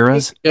 Shawn's I think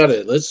eras? we got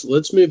it.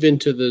 Let's move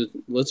into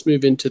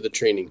the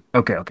training.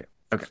 Okay.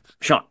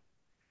 Shawn.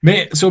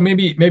 So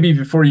maybe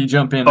before you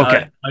jump in,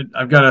 Okay.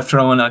 I've got to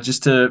throw in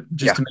just Yeah.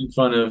 to make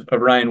fun of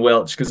Ryan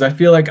Welch because I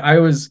feel like I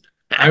was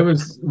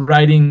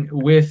riding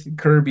with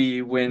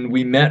Kirby when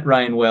we met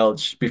Ryan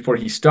Welch before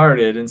he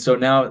started, and so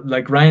now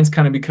like Ryan's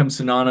kind of become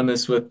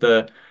synonymous with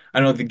the I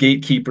don't know the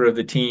gatekeeper of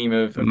the team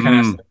of kind of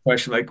asking Mm. the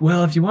question like,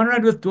 well, if you want to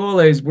ride with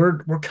Doles, we're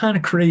kind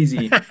of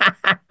crazy.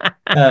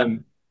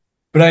 Um,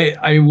 But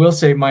I will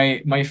say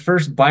my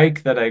first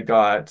bike that I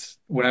got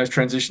when I was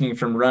transitioning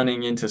from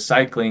running into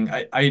cycling,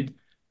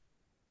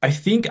 I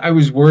think I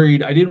was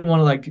worried. I didn't want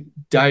to like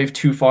dive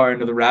too far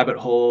into the rabbit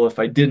hole if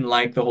I didn't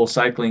like the whole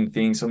cycling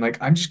thing. So I'm like,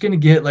 I'm just gonna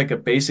get like a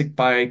basic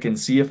bike and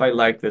see if I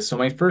like this. So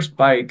my first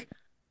bike,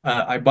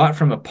 I bought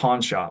from a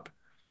pawn shop.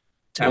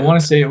 I Damn.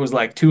 want to say it was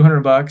like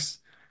 200 bucks.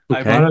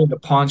 I bought Okay. it at a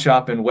pawn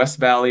shop in West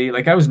Valley.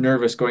 Like I was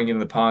nervous going into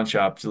the pawn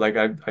shop. So like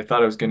I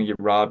thought I was going to get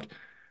robbed.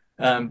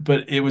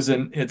 But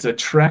it's a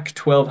Trek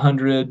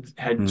 1200,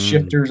 had Mm,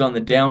 shifters on the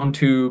down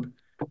tube,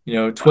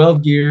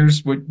 12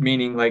 gears,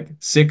 meaning like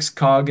six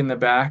cog in the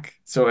back.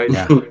 So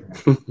yeah.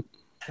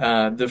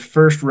 the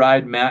first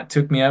ride Matt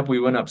took me up, we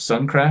went up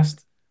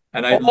Suncrest,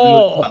 and I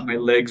literally thought Oh, my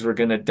legs were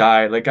gonna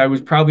die. Like I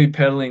was probably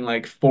pedaling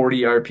like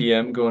 40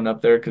 RPM going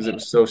up there because it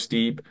was so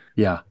steep.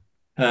 yeah.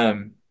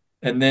 Um,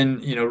 and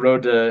then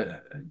rode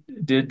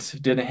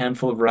did a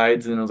handful of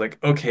rides, and I was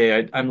like,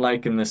 okay, I'm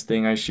liking this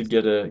thing. I should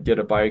get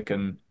a bike,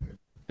 and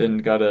then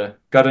got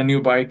a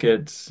new bike.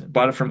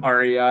 Bought it from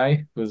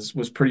REI. Was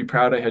pretty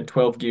proud. I had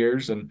 12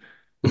 gears, and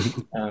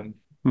um,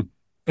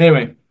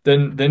 anyway,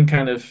 then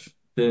kind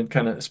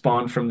of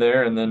spawned from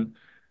there, and then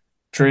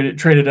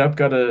traded up,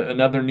 got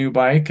another new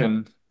bike,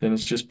 and then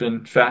it's just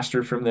been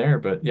faster from there.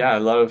 But yeah,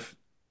 a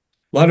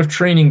lot of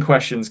training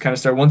questions kind of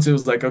start once it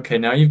was like, okay,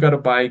 now you've got a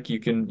bike, you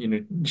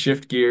can,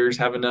 shift gears,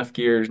 have enough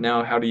gears.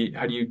 Now how do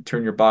you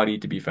turn your body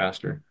to be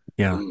faster?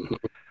 Yeah.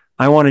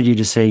 I wanted you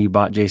to say you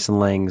bought Jason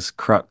Lang's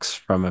Crux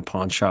from a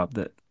pawn shop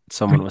that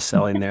someone was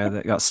selling there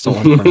that got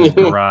stolen from his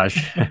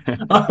garage.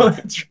 Oh,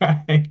 that's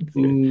right.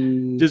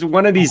 Mm, Just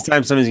one of these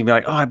times, somebody's gonna be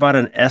like, "Oh, I bought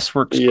an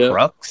S-Works yep.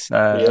 Crux.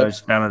 I Yep.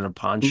 just found it at a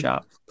pawn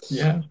shop."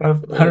 Yeah,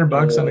 about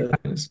 $100 on a Uh,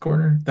 kindness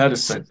corner. That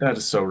is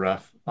so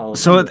rough.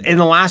 So in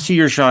the last few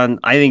years, Sean,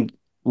 I think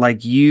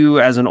like you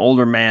as an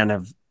older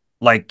man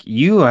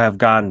you have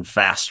gotten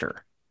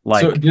faster.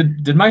 So Like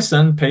did my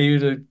son pay you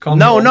to call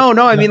me no, old? no,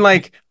 no. I mean, No.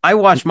 like I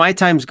watch my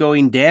times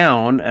going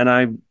down, and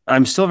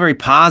I'm still very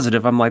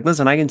positive. I'm like,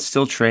 listen, I can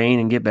still train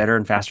and get better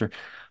and faster.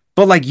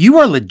 But like you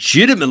are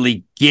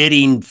legitimately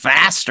getting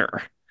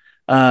faster.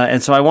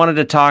 And so I wanted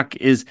to talk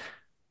is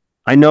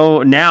I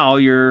know now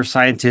you're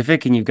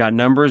scientific and you've got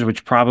numbers,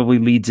 which probably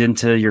leads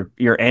into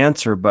your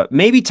answer, but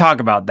maybe talk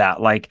about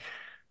that. Like,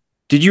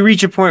 did you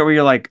reach a point where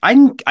you're like, I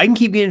can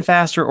keep getting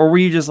faster, or were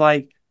you just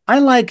like, I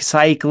like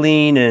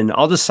cycling and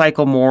I'll just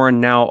cycle more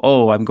and now,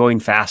 oh, I'm going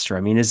faster.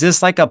 I mean, is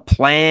this like a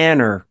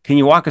plan or can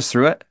you walk us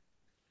through it?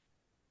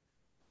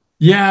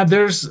 Yeah,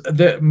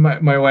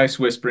 my wife's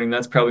whispering.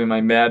 That's probably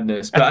my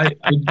madness. But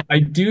I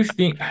do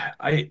think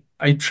I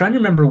trying to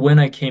remember when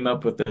I came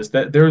up with this.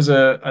 That there was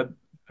I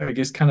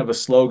guess kind of a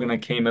slogan I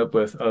came up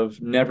with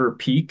of never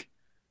peak.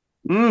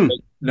 Mm.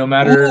 No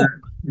Ooh,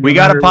 matter no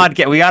matter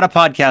we got a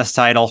podcast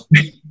title.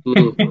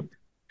 mm,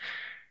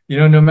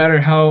 no matter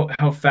how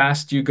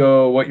fast you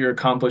go, what your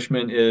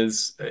accomplishment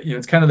is,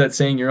 it's kind of that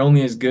saying, you're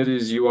only as good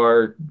as you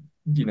are,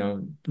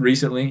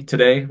 recently,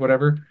 today,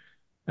 whatever.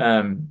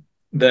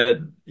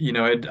 That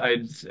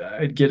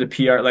I'd get a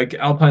PR like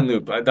Alpine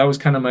Loop. That was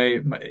kind of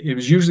it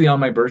was usually on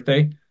my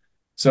birthday.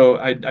 So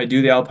I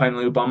do the Alpine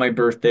Loop on my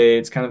birthday.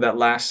 It's kind of that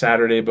last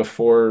Saturday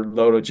before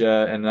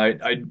Lotoja, and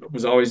I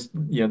was always,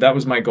 that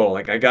was my goal.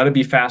 Like I got to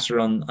be faster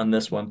on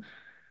this one.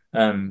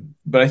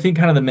 But I think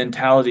kind of the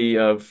mentality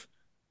of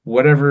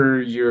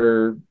whatever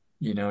your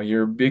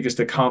biggest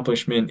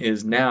accomplishment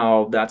is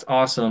now, that's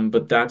awesome,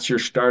 but that's your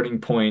starting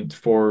point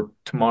for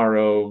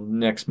tomorrow,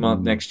 next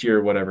month, Mm. next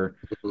year, whatever.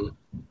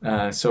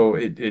 mm, So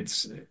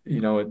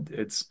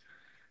it's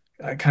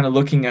kind of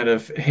looking at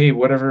of, hey,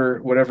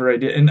 whatever I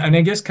did, and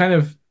I guess kind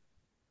of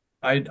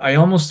I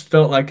almost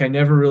felt like I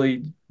never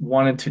really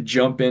wanted to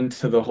jump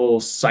into the whole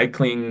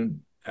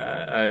cycling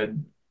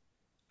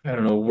I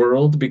don't know,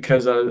 world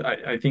because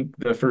I think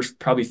the first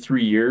probably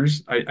 3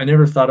 years, I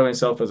never thought of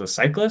myself as a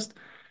cyclist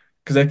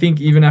because I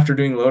think even after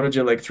doing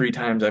Lotoja like three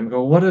times, I'm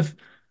going, what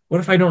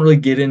if I don't really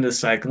get into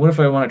cycling? What if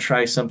I want to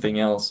try something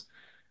else?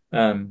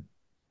 Um,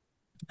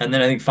 and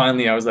then I think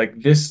finally I was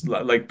like this,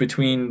 like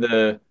between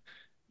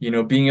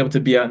being able to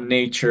be out in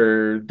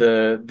nature,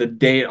 the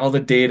data, all the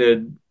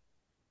data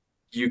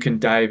you can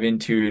dive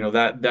into,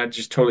 that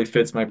just totally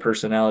fits my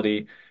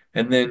personality.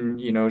 And then,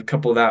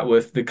 couple that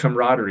with the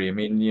camaraderie. I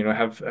mean,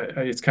 have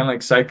it's kind of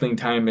like cycling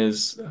time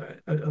is.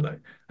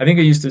 I think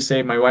I used to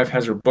say my wife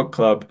has her book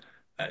club.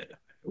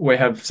 We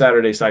have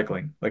Saturday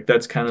cycling. Like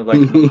that's kind of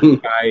like my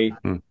mm. guy,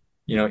 Mm.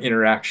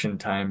 interaction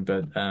time.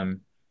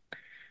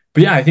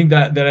 But yeah, I think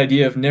that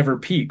idea of never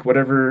peak,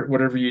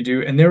 whatever you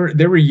do. And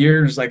there were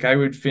years like I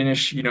would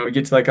finish,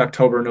 get to like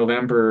October,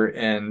 November,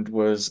 and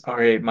was all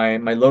right. My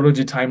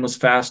Lotoja time was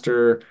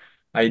faster.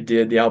 I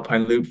did the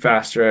Alpine Loop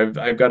faster.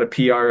 I've got a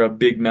PR of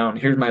Big Mountain.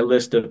 Here's my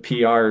list of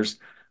PRs.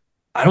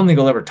 I don't think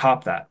I'll ever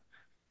top that.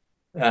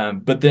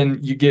 But then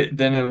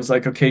it was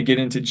like, okay, get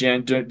into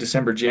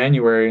December,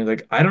 January.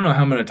 Like I don't know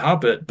how I'm going to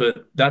top it,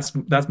 but that's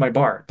my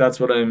bar. That's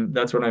what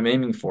I'm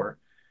aiming for,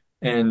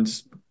 and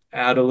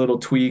add a little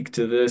tweak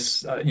to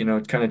this,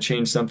 kind of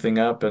change something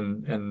up,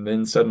 and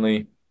then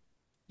suddenly,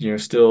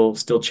 still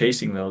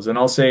chasing those. And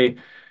I'll say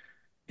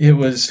it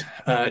was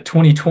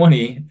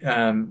 2020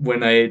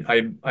 when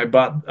I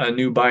bought a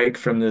new bike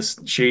from this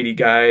shady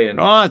guy, and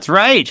Oh, that's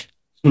right.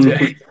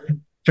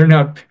 turned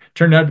out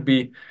to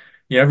be,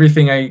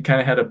 everything. I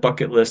kind of had a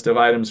bucket list of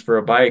items for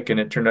a bike, and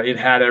it turned out it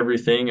had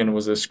everything and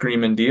was a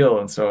screaming deal.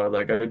 And so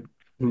I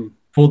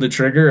pulled the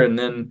trigger, and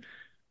then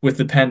with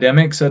the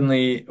pandemic,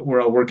 suddenly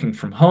we're all working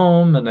from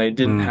home, and I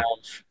didn't Mm,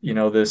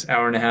 have, this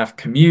hour and a half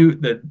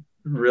commute that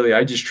really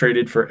I just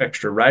traded for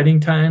extra riding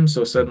time.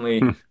 So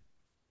suddenly, mm,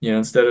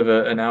 instead of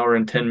an hour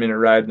and 10-minute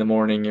ride in the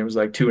morning, it was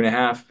like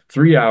 2.5,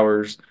 3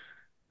 hours.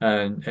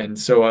 And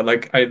so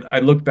I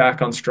look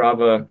back on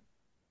Strava,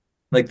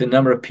 like the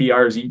number of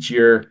PRs each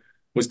year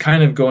was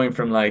kind of going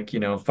from, like,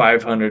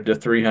 500 to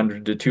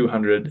 300 to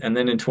 200. And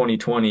then in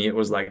 2020, it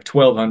was like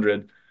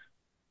 1,200.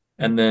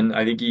 And then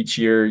I think each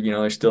year,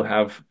 I still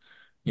have,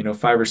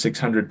 five or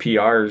 600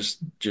 PRs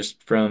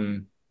just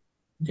from,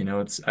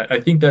 I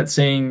think that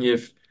saying,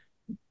 if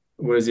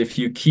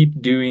you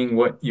keep doing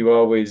what you've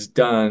always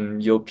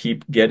done, you'll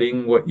keep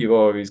getting what you've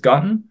always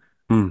gotten.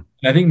 mm,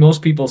 And I think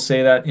most people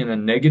say that in a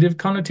negative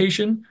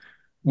connotation,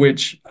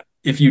 which,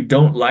 if you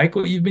don't like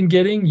what you've been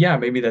getting, yeah,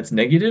 maybe that's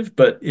negative.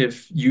 But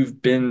if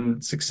you've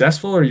been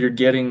successful, or you're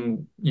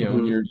getting,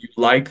 Mhm. you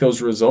like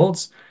those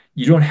results,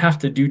 you don't have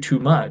to do too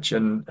much.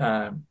 And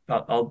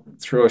I'll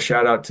throw a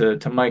shout out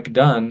to Mike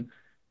Dunn.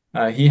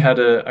 He had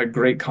a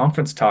great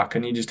conference talk,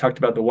 and he just talked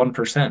about the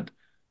 1%.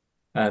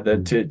 That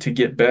mm. to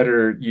get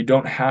better, you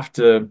don't have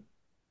to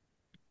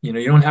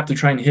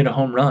try and hit a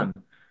home run.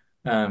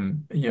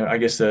 I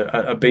guess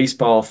a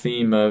baseball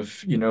theme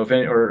of, if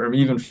any, or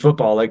even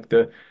football, like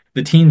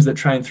the teams that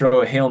try and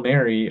throw a Hail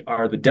Mary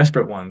are the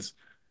desperate ones.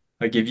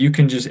 Like, if you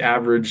can just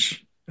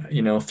average,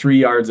 3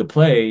 yards a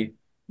play,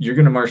 you're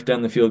going to march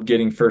down the field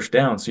getting first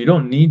down. So you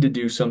don't need to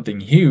do something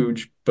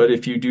huge, but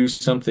if you do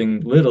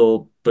something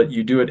little, but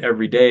you do it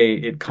every day,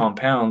 it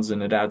compounds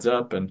and it adds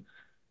up. And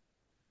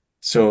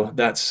so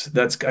that's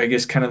I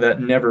guess kind of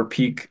that never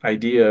peak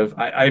idea of,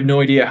 I have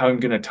no idea how I'm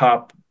going to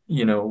top,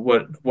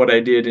 what I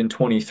did in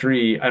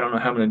 23. I don't know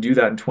how I'm going to do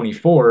that in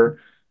 24,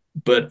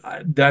 but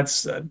I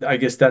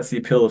guess that's the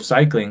appeal of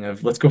cycling,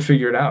 of let's go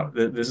figure it out.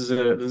 This is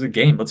a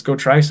game. Let's go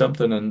try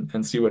something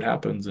and see what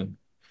happens. And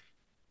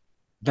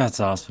That's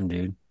awesome,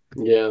 dude.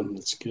 Yeah,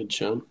 that's good,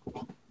 Sean.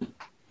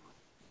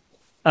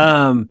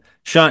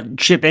 Sean,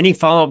 Chip, any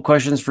follow-up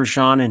questions for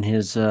Sean and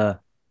his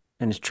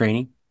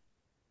training?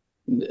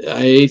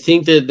 I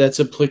think that that's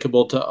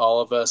applicable to all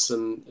of us,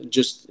 and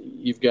just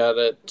you've got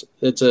it.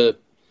 It's uh,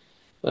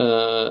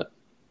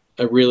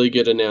 a really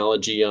good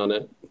analogy on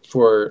it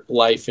for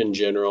life in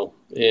general,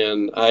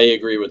 and I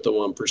agree with the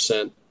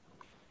 1%.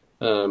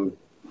 Um,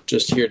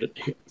 just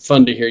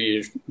fun to hear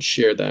you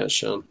share that,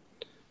 Sean.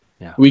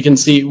 Yeah. We can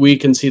see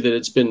that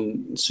it's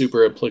been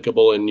super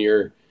applicable in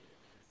your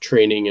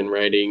training and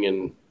writing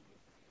and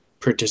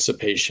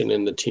participation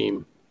in the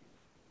team.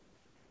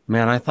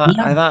 Man,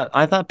 yeah.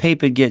 I thought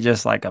Pape would get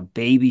just like a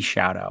baby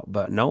shout out,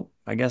 but nope,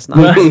 I guess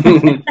not.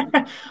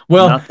 Well,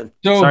 well, Nothing.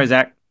 Sorry, so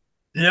Zach.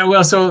 yeah,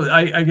 well, so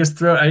I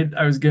guess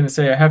I was gonna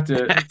say, I have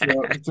to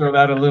throw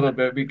that a little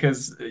bit,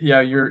 because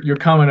yeah, your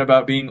comment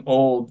about being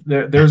old.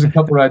 There was a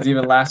couple rides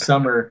even last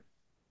summer,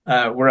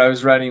 where I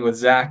was riding with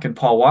Zach and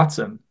Paul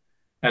Watson,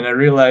 and I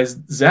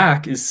realized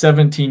Zach is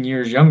 17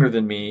 years younger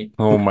than me.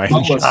 Oh my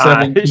Paul is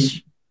 17.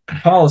 gosh.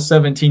 Paul is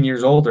 17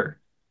 years older.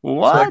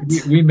 So like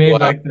we, What? we made Wow.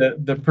 like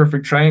the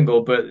perfect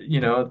triangle. But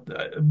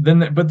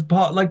then, but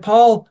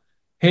Paul,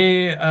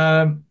 hey,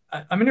 I'm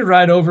gonna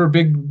ride over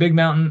Big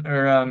Mountain,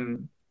 or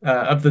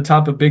up the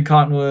top of Big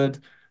Cottonwood,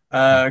 go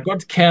up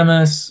to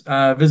Camas,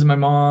 visit my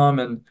mom,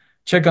 and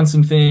check on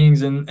some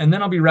things, and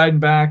then I'll be riding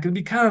back. It'll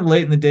be kind of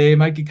late in the day, it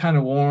might get kind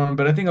of warm,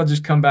 but I think I'll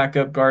just come back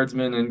up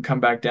Guardsman and come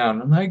back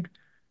down. I'm like,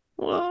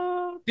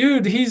 What?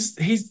 dude, he's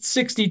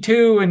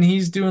 62, and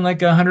he's doing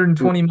like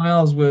 120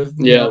 miles with,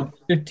 Yeah.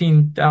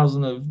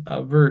 15,000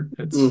 of vert.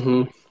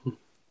 Hmm.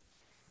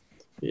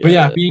 But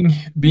yeah, Yeah.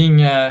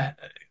 being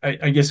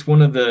I guess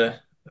one of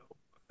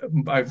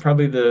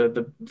probably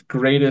the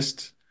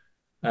greatest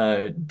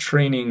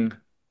training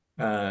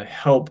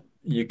help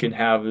you can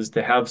have is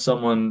to have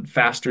someone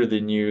faster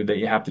than you that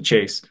you have to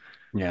chase.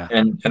 Yeah.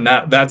 And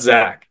that's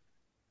Zach.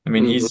 I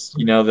mean, Hmm. he's,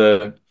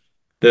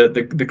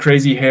 the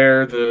crazy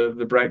hair,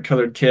 the bright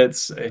colored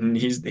kits, and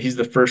he's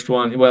the first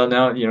one. Well,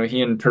 now,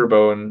 he and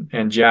Turbo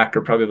and Jack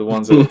are probably the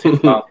ones that'll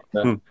take off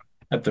Hmm.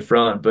 at the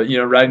front. But,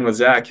 riding with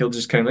Zach, he'll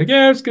just kind of like,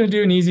 yeah, I'm just gonna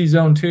do an easy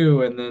zone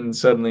two, and then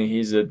suddenly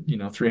he's at,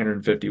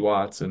 350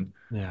 watts, and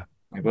Yeah.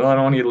 like, well, I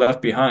don't want to get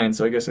left behind,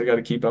 so I guess I got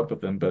to keep up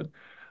with him. But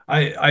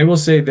I will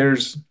say, there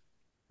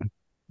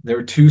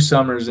were 2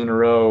 summers in a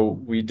row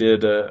we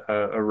did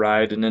a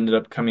ride, and ended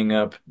up coming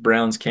up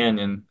Browns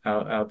Canyon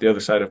out the other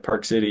side of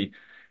Park City.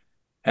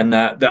 And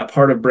that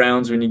part of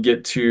Browns, when you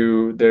get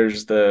to,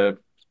 there's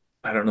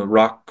I don't know,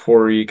 rock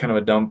quarry, kind of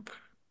a dump,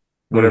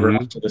 whatever,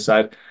 off Hmm. to the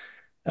side.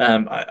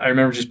 I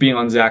remember just being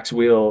on Zach's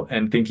wheel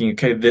and thinking,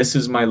 okay, this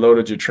is my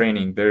loadage of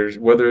training. There's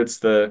whether it's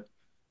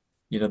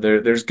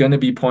there's going to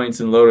be points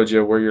in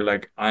loadage where you're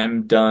like,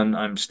 I'm done,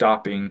 I'm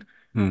stopping.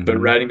 But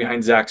Hmm. riding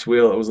behind Zach's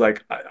wheel, it was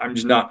like I'm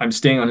just not. I'm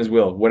staying on his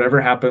wheel.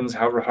 Whatever happens,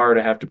 however hard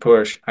I have to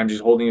push, I'm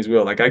just holding his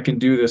wheel. Like I can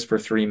do this for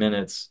 3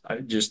 minutes. I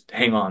just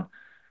hang on.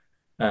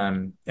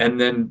 And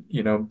then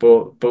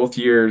both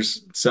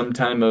years,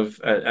 sometime of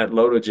at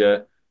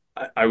Lotoja,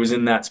 I was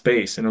in that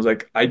space, and I was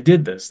like, I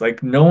did this.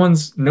 Like no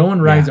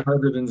one rides Yeah.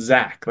 harder than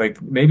Zach.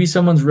 Like maybe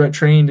someone's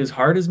trained as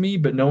hard as me,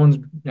 but no one's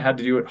had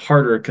to do it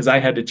harder because I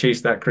had to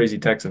chase that crazy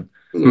Texan.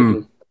 Hmm.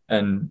 Mhm.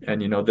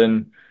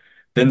 And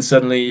then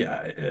suddenly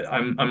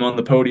I'm on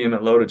the podium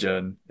at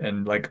Lotoja,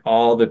 and like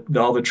all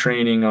the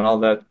training and all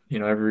that,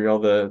 all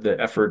the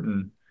effort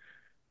and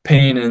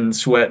pain and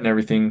sweat and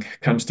everything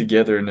comes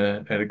together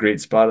at a great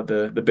spot at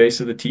the base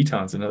of the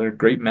Tetons, another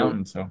great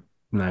mountain. So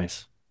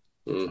Nice.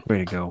 Mhm. Way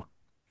to go.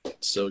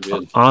 So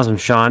good. Awesome,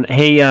 Shawn.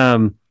 Hey,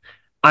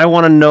 I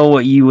want to know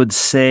what you would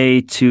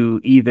say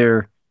to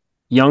either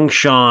young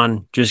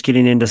Shawn just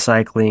getting into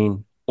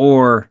cycling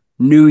or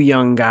new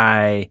young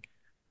guy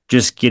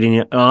just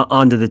getting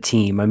onto the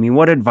team. I mean,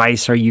 what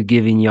advice are you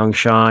giving young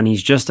Shawn?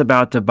 He's just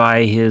about to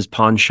buy his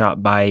pawn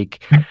shop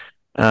bike.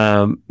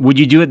 Would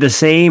you do it the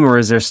same, or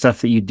is there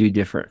stuff that you do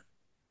different?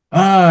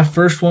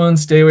 first one,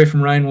 stay away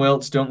from Ryan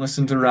Welch. Don't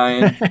listen to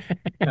Ryan.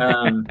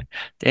 Um,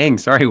 Dang,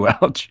 sorry,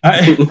 Welch.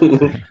 I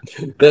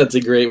That's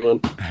a great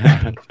one.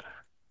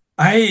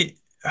 I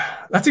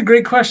that's a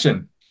great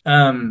question.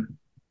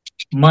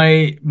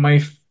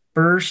 My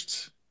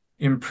first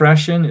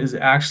impression is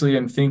actually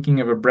I'm thinking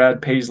of a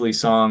Brad Paisley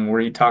song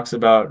where he talks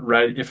about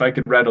write if I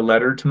could write a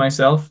letter to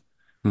myself.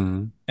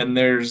 Mhm. And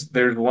there's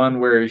one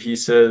where he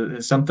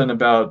says something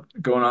about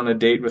going on a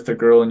date with a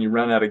girl and you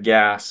run out of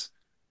gas.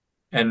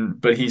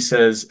 And but he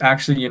says,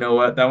 actually, you know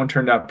what? That one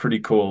turned out pretty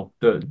cool.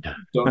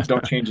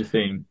 Don't change a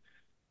thing.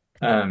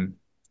 Um,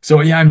 so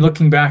yeah, I'm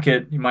looking back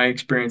at my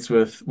experience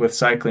with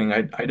cycling.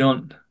 I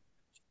don't.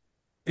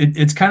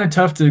 It's kind of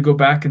tough to go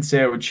back and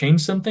say I would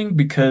change something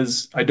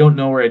because I don't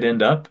know where I'd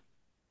end up.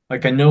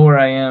 Like I know where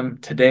I am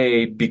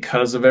today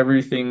because of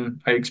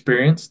everything I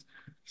experienced,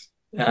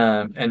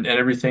 and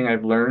everything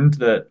I've learned.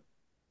 That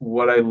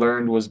what I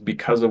learned was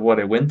because of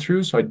what I went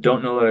through. So I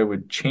don't know that I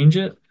would change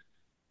it.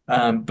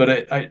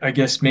 But I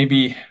guess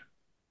maybe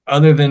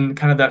other than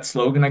kind of that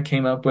slogan I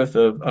came up with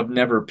of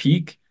never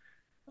peak,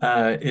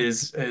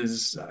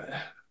 is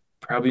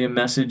probably a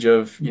message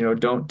of,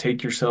 don't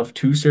take yourself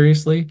too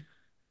seriously.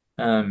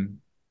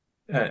 Um,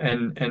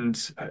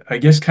 and I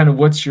guess kind of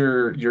what's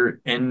your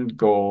end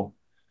goal?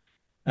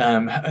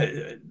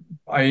 I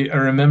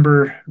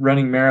remember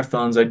running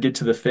marathons. I'd get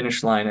to the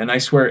finish line, and I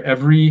swear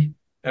every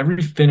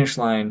finish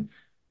line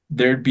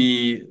there'd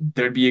be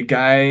a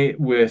guy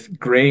with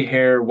gray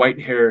hair, white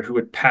hair who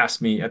would pass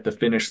me at the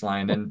finish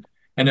line, and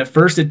at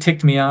first it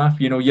ticked me off.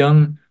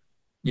 Young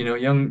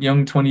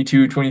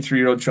 22,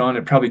 23-year-old Sean,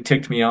 it probably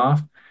ticked me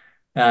off.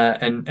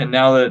 And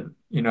now that,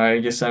 I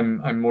guess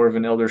I'm more of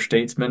an elder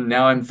statesman.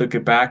 Now I'm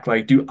looking back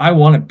like, dude, I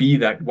want to be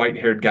that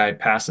white-haired guy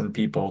passing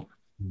people.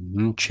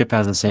 Mhm. Chip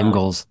has the same Um,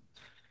 goals.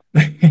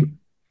 and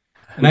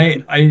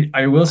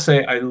I will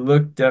say I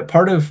looked at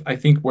part of I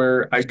think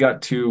where I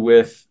got to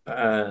with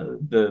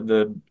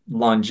the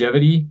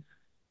longevity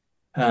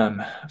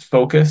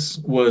focus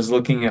was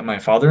looking at my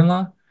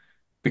father-in-law,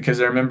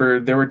 because I remember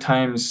there were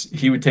times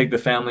he would take the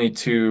family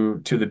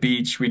to the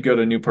beach. We'd go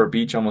to Newport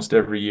Beach almost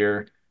every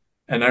year.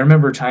 And I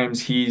remember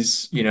times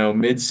he's,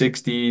 mid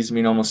 60s, I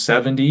mean almost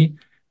 70,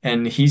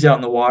 and he's out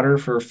in the water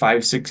for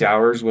 5, 6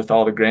 hours with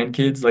all the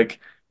grandkids. Like,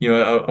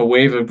 a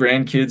wave of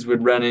grandkids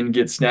would run in,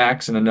 get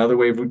snacks, and another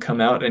wave would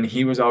come out, and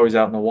he was always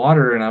out in the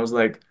water. And I was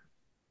like,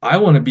 I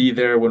want to be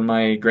there when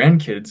my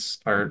grandkids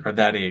are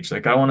that age.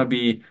 Like I want to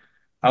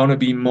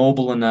be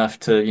mobile enough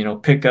to,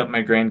 pick up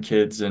my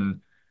grandkids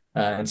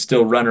and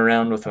still run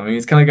around with them. I mean,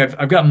 it's kind of like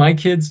I've got my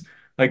kids,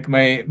 like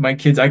my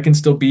kids, I can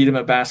still beat them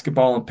at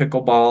basketball and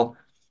pickleball.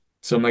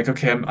 So I'm like,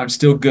 okay, I'm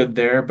still good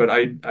there, but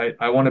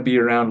I want to be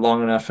around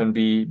long enough and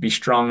be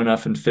strong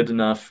enough and fit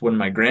enough when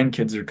my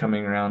grandkids are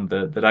coming around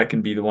that I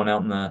can be the one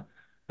out in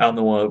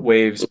the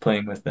waves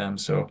playing with them.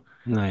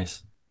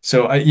 Nice.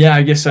 So yeah,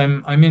 I guess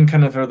I'm in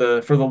kind of for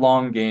the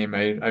long game.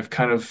 I've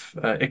kind of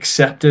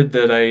accepted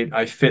that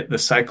I fit the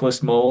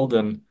cyclist mold,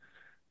 and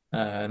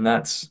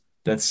that's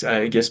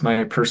I guess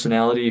my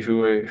personality,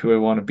 who I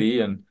want to be.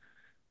 And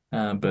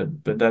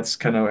but that's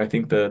kind of I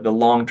think the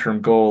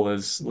long-term goal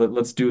is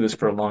let's do this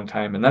for a long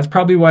time. And that's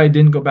probably why I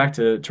didn't go back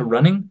to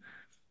running.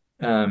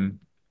 Um,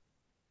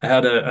 I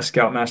had a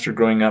scoutmaster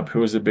growing up who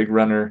was a big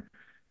runner.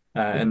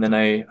 And then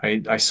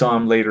I saw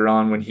him later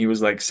on when he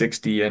was like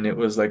 60, and it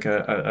was like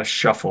a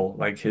shuffle.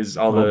 Like his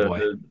all Oh the, boy.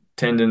 the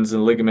tendons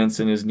and ligaments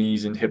in his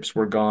knees and hips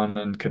were gone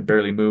and could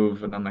barely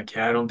move. And I'm like,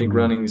 yeah, I don't think Mm.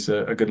 running is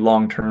a good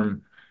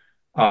long-term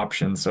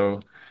option. So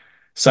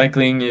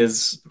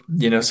cycling's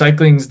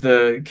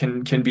the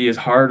can be as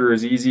hard or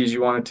as easy as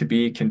you want it to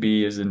be, can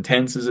be as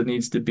intense as it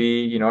needs to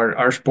be.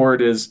 Our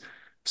sport is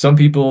some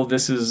people,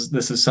 this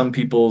is some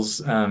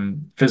people's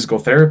physical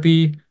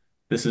therapy.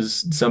 This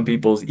is some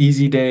people's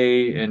easy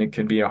day, and it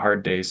can be a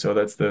hard day. So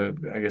that's I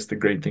guess the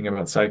great thing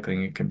about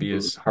cycling. It can be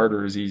as hard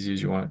or as easy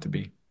as you want it to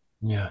be.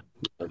 Yeah.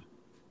 So that's the I guess the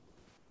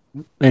great thing about cycling. It can be as hard or as easy as you want it to be. So that's the I guess the great thing about cycling. It can be as hard or as easy as you want it to be. So that's the I guess the great thing about cycling. It can be as hard or as easy as you want it to be. Yeah.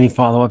 Any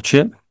follow-up,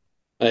 Chip?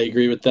 I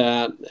agree with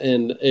that,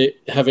 and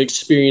have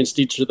experienced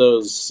each of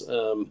those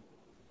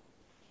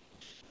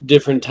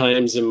different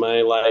times in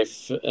my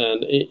life,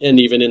 and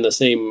even in the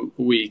same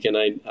week. And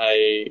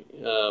I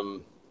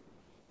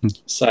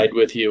side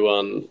with you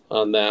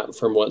on that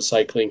from what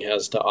cycling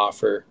has to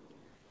offer.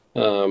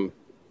 Um,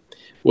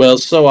 well,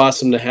 it's so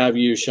awesome to have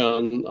you,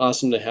 Shawn.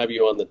 Awesome to have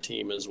you on the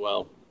team as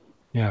well.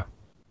 Yeah.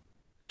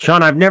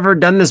 Shawn, I've never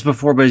done this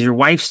before, but is your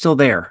wife still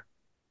there?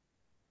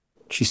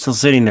 She's still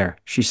sitting there.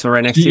 She's still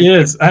right next to She you.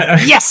 is.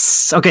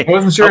 Yes. Okay. I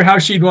wasn't sure how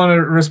she'd want to I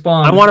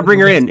respond. want to bring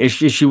her in. Is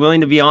she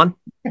willing to be on?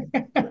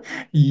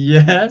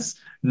 Yes.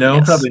 No,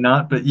 Yes. probably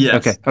not, but Okay.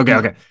 yes.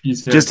 Okay.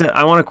 She's here. Just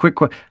I want a quick.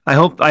 I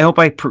hope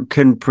I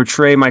can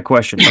portray my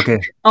question.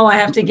 Okay. Oh, I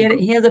have to get it.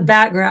 He has a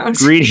background.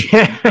 Greedy.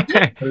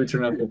 Let me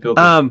turn off the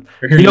filter.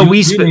 Here, We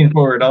you lean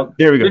forward.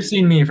 there we go. You've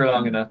seen me for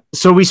long enough.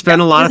 So we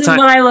spend a lot This of is time.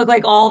 what I look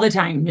like all the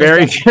time.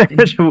 Very good.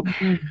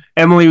 Mhm.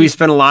 Emily, we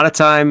spend a lot of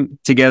time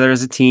together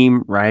as a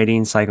team,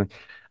 riding, cycling.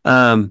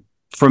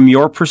 From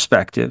your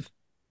perspective,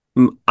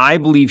 I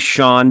believe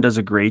Shawn does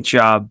a great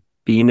job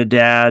being a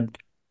dad,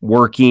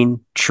 working,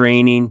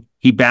 training.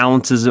 He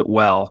balances it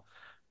well.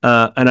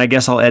 And I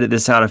guess I'll edit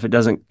this out if it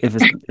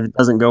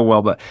doesn't go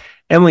well. But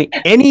Emily,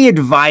 any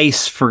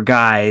advice for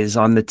guys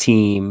on the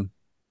team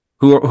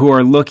who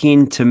are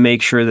looking to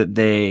make sure that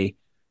they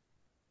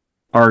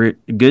are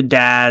good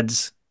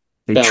dads,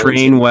 they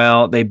train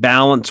well, they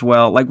balance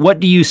well? Like,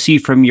 what do you see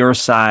from your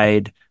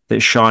side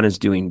that Shawn is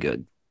doing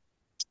good?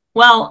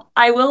 Well,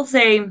 I will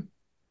say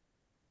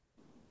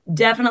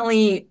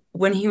definitely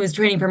when he was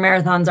training for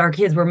marathons, our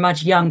kids were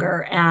much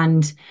younger.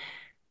 And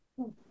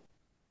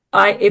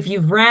if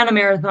you've ran a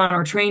marathon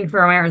or trained for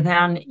a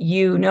marathon,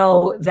 you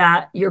know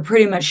that you're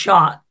pretty much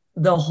shot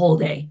the whole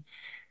day.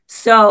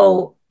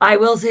 So I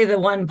will say the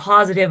one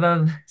positive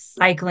of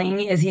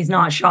cycling is he's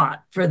not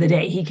shot for the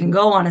day. He can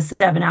go on a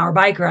 7-hour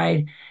bike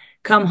ride,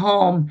 come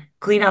home,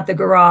 clean out the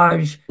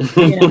garage, cut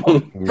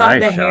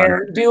Nice, the Shawn.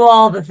 hair, do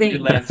all the things.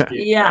 Re-landscape.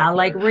 Yeah,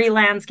 like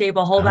re-landscape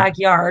a whole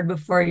backyard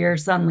before your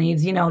son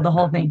leaves, the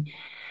whole thing.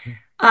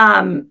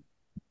 And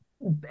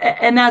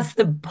that's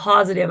the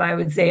positive I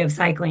would say of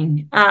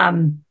cycling.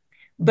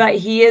 But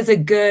he is a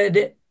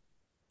good,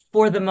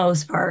 for the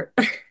most part,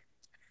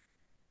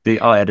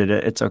 I'll edit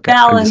it. It's okay.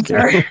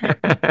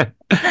 balancer.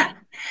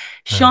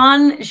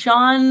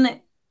 Shawn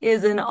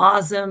is an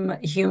awesome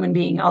human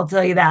being. I'll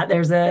tell you that.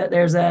 There's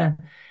a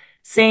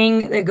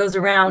saying that goes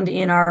around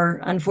in our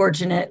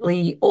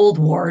unfortunately old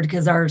ward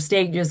because our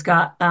stake just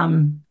got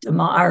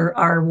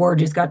our ward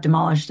just got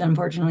demolished,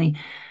 unfortunately.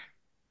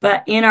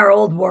 But in our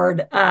old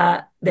ward,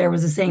 there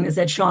was a saying that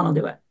said, Shawn will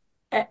do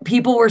it.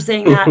 People were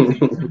saying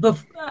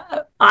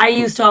that. I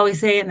used to always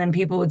say it, and then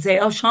people would say,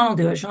 oh, Shawn will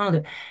do it. Shawn will do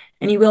it.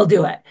 And he will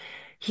do it.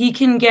 He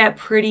can get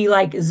pretty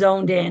like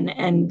zoned in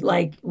and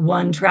like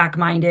one track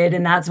minded.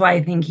 And that's why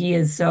I think he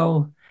is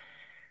so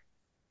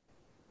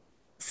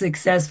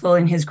successful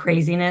in his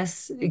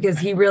craziness because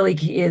he really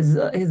is.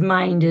 His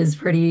mind is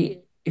pretty,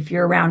 if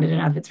you're around it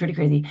enough, it's pretty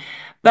crazy.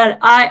 But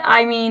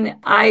I mean,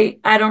 I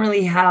don't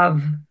really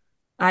have,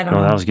 I don't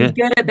know. That was good.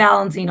 He's good at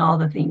balancing all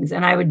the things.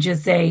 And I would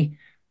just say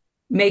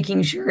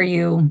making sure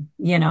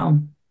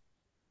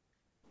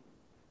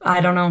I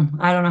don't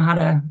know how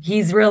to,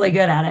 he's really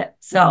good at it.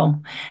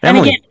 So, and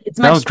Emily, again, it's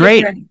that much was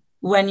great. different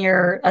when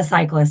you're a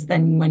cyclist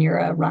than when you're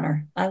a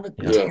runner. I look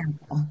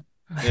terrible.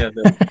 Yeah,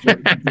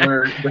 the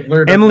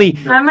blur Emily,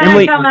 I'm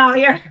gonna come out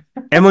here.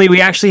 Emily, we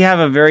actually have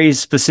a very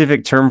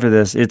specific term for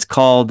this. It's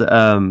called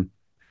when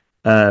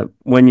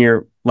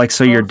you're like,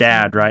 so your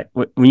dad, right?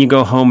 When you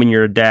go home and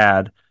you're a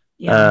dad,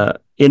 Yeah.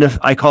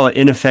 I call it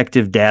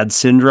ineffective dad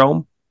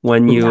syndrome.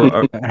 When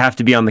you have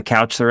to be on the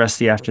couch the rest of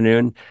the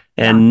afternoon,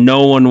 and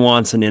no one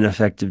wants an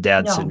ineffective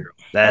dad syndrome.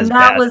 That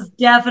bad. Was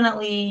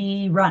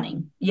definitely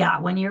running. Yeah,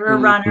 when you're a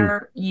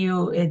runner,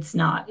 it's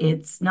not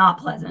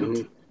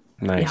pleasant.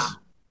 Nice. Yeah.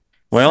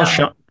 Well,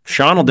 So,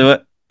 Shawn will do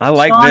it. I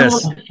like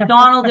this.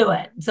 Shawn will do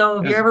it.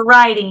 So if you're ever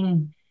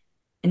riding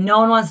and no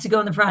one wants to go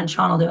in the front,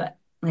 Shawn will do it.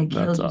 Like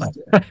he'll just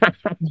do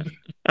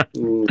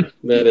it.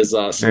 That is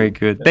awesome. Very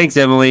good. Thanks,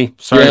 Emily.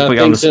 Sorry to put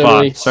you on the spot.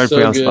 Emily. Sorry to put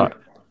you on the spot.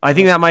 I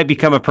think that might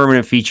become a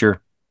permanent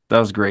feature. That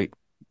was great.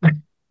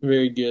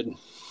 Very good.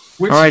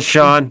 All right,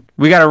 Shawn,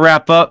 we got to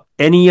wrap up.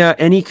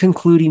 Any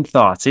concluding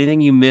thoughts?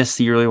 Anything you missed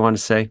that you really want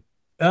to say?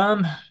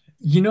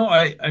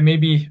 I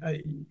maybe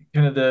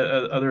kind of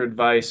the other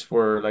advice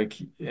for like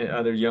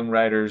other young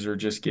riders or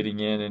just getting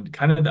in and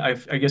kind of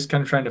I guess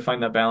kind of trying to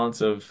find that balance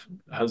of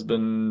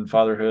husband,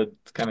 fatherhood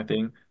kind of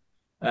thing.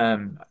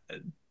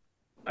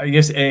 I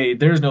guess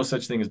there's no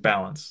such thing as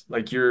balance.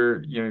 Like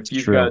if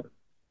you've got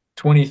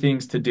 20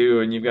 things to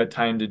do and you've got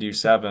time to do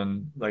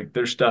 7, like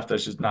there's stuff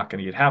that's just not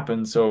going to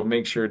happen. So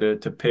make sure to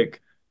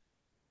pick,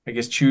 I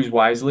guess, choose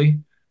wisely.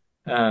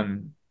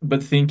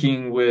 But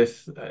thinking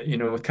with,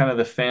 with kind of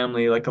the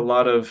family, like a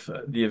lot of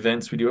the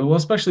events we do, well,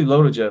 especially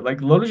Lotoja, like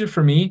Lotoja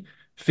for me,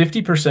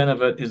 50%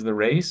 of it is the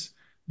race.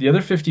 The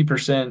other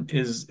 50%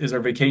 is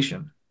our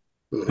vacation.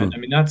 And I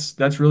mean,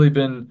 that's really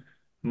been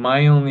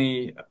my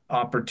only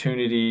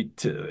opportunity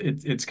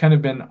it's kind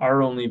of been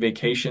our only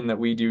vacation that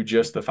we do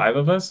just the five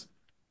of us.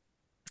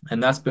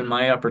 And that's been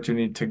my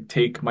opportunity to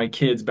take my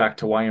kids back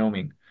to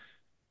Wyoming.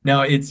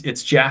 Now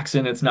it's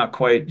Jackson. It's not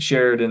quite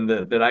Sheridan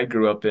that I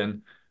grew up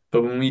in.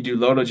 But when we do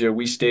Lotoja,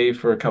 we stay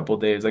for a couple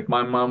of days. Like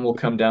my mom will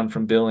come down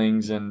from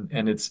Billings, and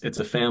it's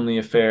a family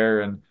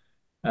affair. And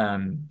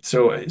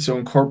so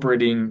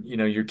incorporating,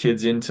 your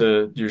kids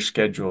into your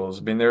schedules.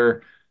 I mean, there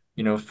are,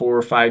 4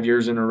 or 5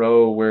 years in a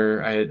row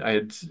where I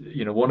had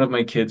one of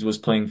my kids was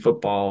playing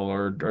football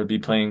or be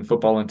playing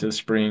football into the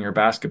spring or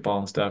basketball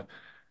and stuff.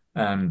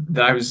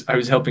 That I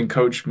was helping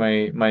coach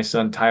my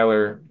son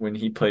Tyler when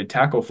he played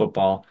tackle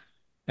football,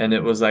 and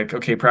it was like,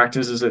 okay,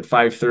 practice is at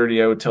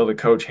 5:30. I would tell the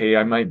coach, hey,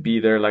 I might be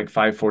there like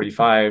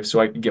 5:45 so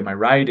I could get my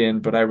ride in,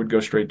 but I would go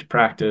straight to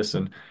practice.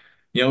 And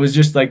it was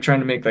just like trying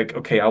to make like,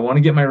 okay, I want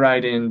to get my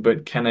ride in,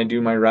 but can I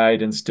do my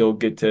ride and still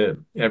get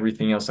to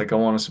everything else? Like I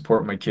want to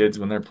support my kids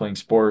when they're playing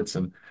sports,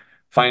 and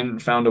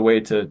found a way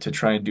to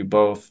try and do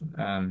both.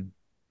 And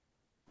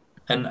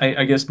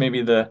I guess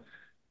maybe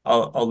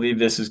I'll leave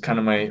this as kind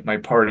of my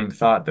parting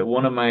thought, that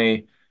one of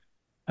my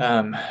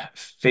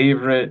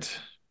favorite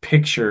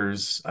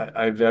pictures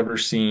I've ever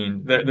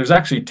seen. There's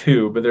actually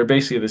two, but they're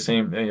basically the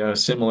same,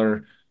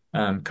 similar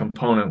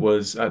component.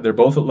 Was they're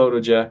both at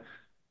Lotoja.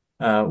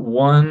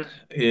 One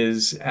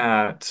is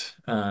at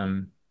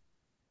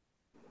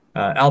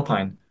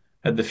Alpine,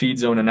 at the feed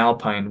zone in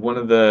Alpine. One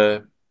of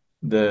the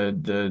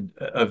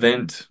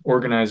event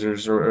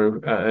organizers or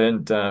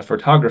event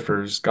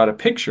photographers got a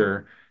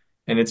picture,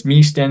 and it's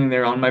me standing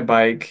there on my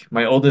bike.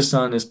 My oldest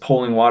son is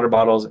pulling water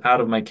bottles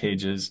out of my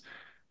cages.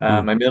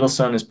 Hmm. My middle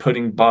son is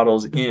putting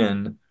bottles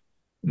in.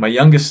 My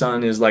youngest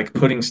son is like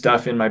putting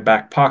stuff in my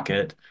back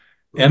pocket.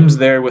 M's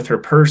there with her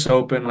purse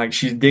open, like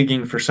she's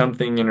digging for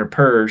something in her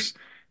purse.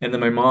 And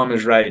then my mom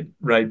is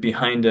right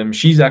behind him.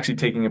 She's actually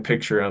taking a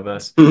picture of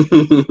us.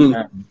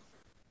 Um,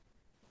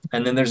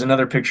 and then there's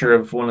another picture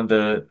of one of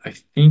I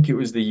think it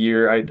was the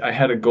year I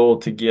had a goal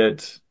to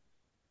get.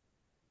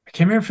 I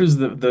can't remember if it was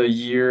the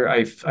year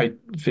I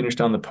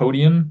finished on the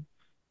podium,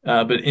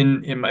 but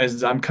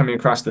as I'm coming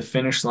across the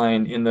finish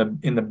line in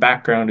the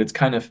background, it's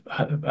kind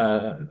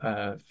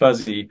of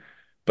fuzzy,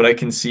 but I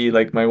can see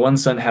like my one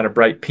son had a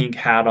bright pink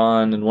hat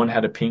on and one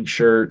had a pink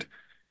shirt,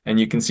 and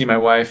you can see my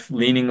wife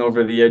leaning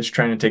over the edge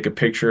trying to take a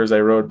picture as I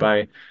rode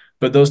by.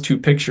 But those two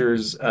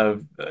pictures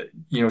of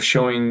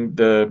showing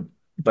the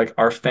like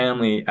our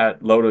family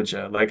at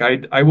Lotoja, like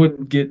I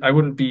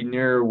wouldn't be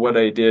near what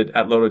I did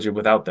at Lotoja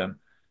without them.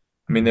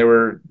 I mean, there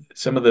were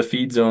some of the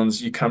feed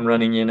zones you come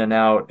running in and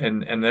out,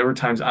 and there were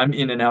times I'm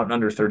in and out in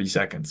under 30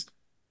 seconds.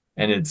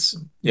 And it's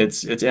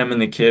Em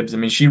and the Kibbs. I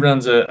mean, she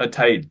runs a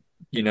tight,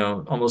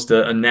 almost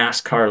a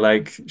NASCAR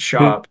like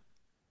shop.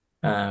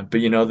 But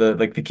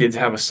the kids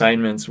have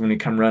assignments when you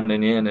come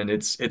running in, and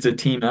it's a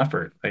team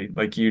effort.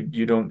 Like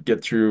you don't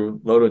get through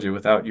Lotoja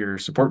without your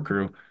support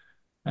crew.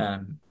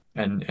 And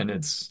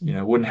it's,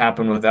 wouldn't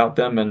happen without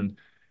them.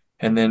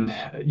 And then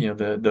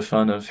the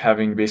fun of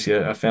having basically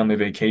a family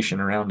vacation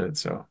around it.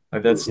 So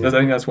like I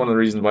think that's one of the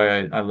reasons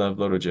why I love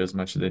Lotoja as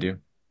much as I do.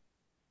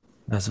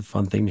 That's a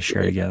fun thing to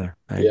share Right. together.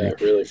 I Yeah,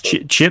 agree. really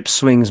fun. Chip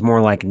swings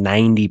more like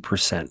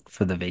 90%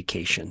 for the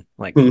vacation,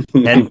 like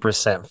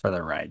 10% for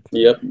the ride.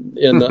 Yep.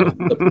 And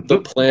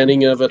the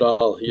planning of it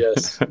all.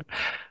 Yes.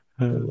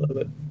 I love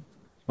it.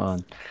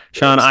 Fun.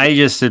 Shawn, I Excellent.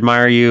 just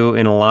admire you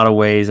in a lot of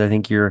ways. I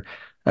think you're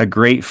a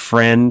great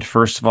friend.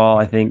 First of all,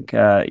 I think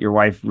your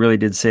wife really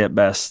did say it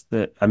best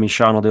that, I mean,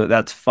 Shawn will do it.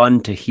 That's fun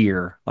to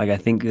hear. Like, I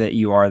think that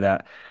you are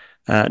that.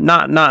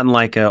 Not in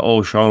like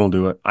oh, Shawn will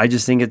do it. I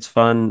just think it's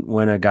fun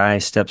when a guy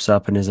steps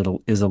up and is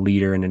a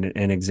leader and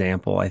an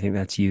example. I think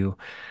that's you.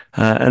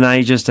 And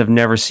I just have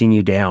never seen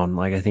you down.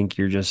 Like, I think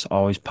you're just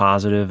always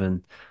positive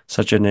and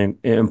such an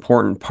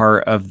important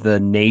part of the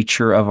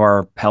nature of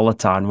our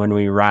peloton when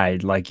we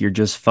ride. Like, you're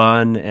just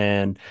fun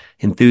and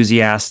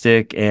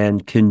enthusiastic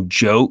and can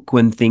joke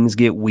when things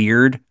get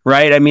weird,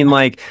 right? I mean,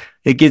 like,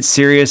 it gets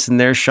serious and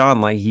there's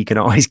Shawn, like he can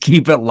always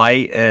keep it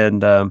light.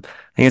 And I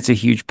think it's a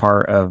huge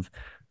part of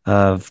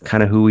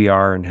kind of who we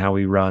are and how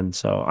we run.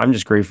 So I'm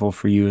just grateful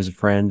for you as a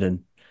friend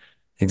and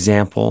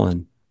example.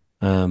 And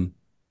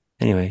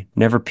anyway,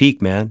 never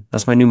peak, man.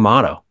 That's my new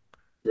motto.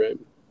 Right.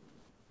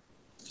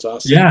 It's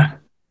awesome. Yeah.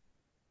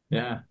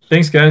 Yeah.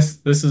 Thanks,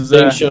 guys. This is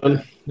Thanks, Shawn.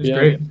 this is Yeah,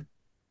 great.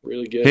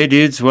 really Hey, good.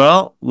 dudes.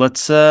 Well,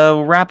 let's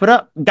wrap it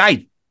up.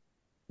 Guy,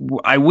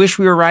 I wish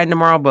we were riding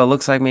tomorrow, but it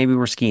looks like maybe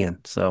we're skiing.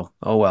 So,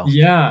 oh well.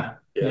 Yeah.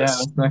 Yeah,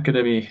 Yes. it's not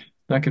gonna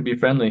be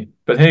friendly.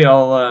 But hey,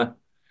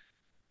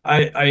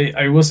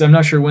 I will say I'm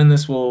not sure when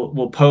this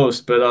will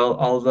post, but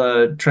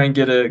I'll try and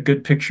get a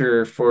good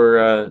picture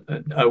for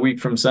a week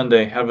from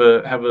Sunday. Have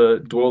a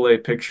Duole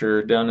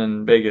picture down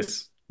in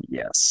Vegas.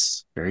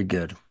 Yes. Very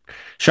good.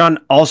 Shawn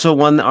also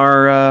won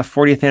our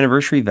 40th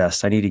anniversary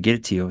vest. I need to get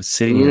it to you. It's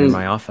sitting here in Mm,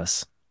 my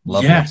office.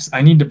 Lovely. Yes,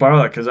 I need to borrow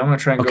that because I'm gonna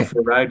try and go Okay. for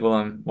a ride while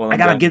I I'm gotta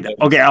down in get,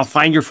 Vegas. okay, I'll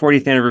find your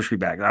 40th anniversary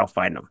bag. I'll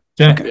find them.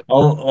 Okay. Okay,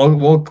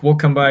 we'll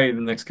come by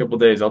the next couple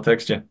days. I'll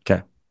text you.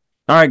 Okay.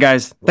 All right,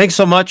 guys. Thanks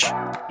so much.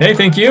 Hey,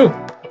 thank you.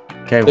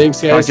 Okay.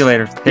 Thanks, Talk guys. to you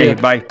later. Hey, Yeah.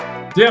 bye.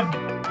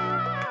 Yeah.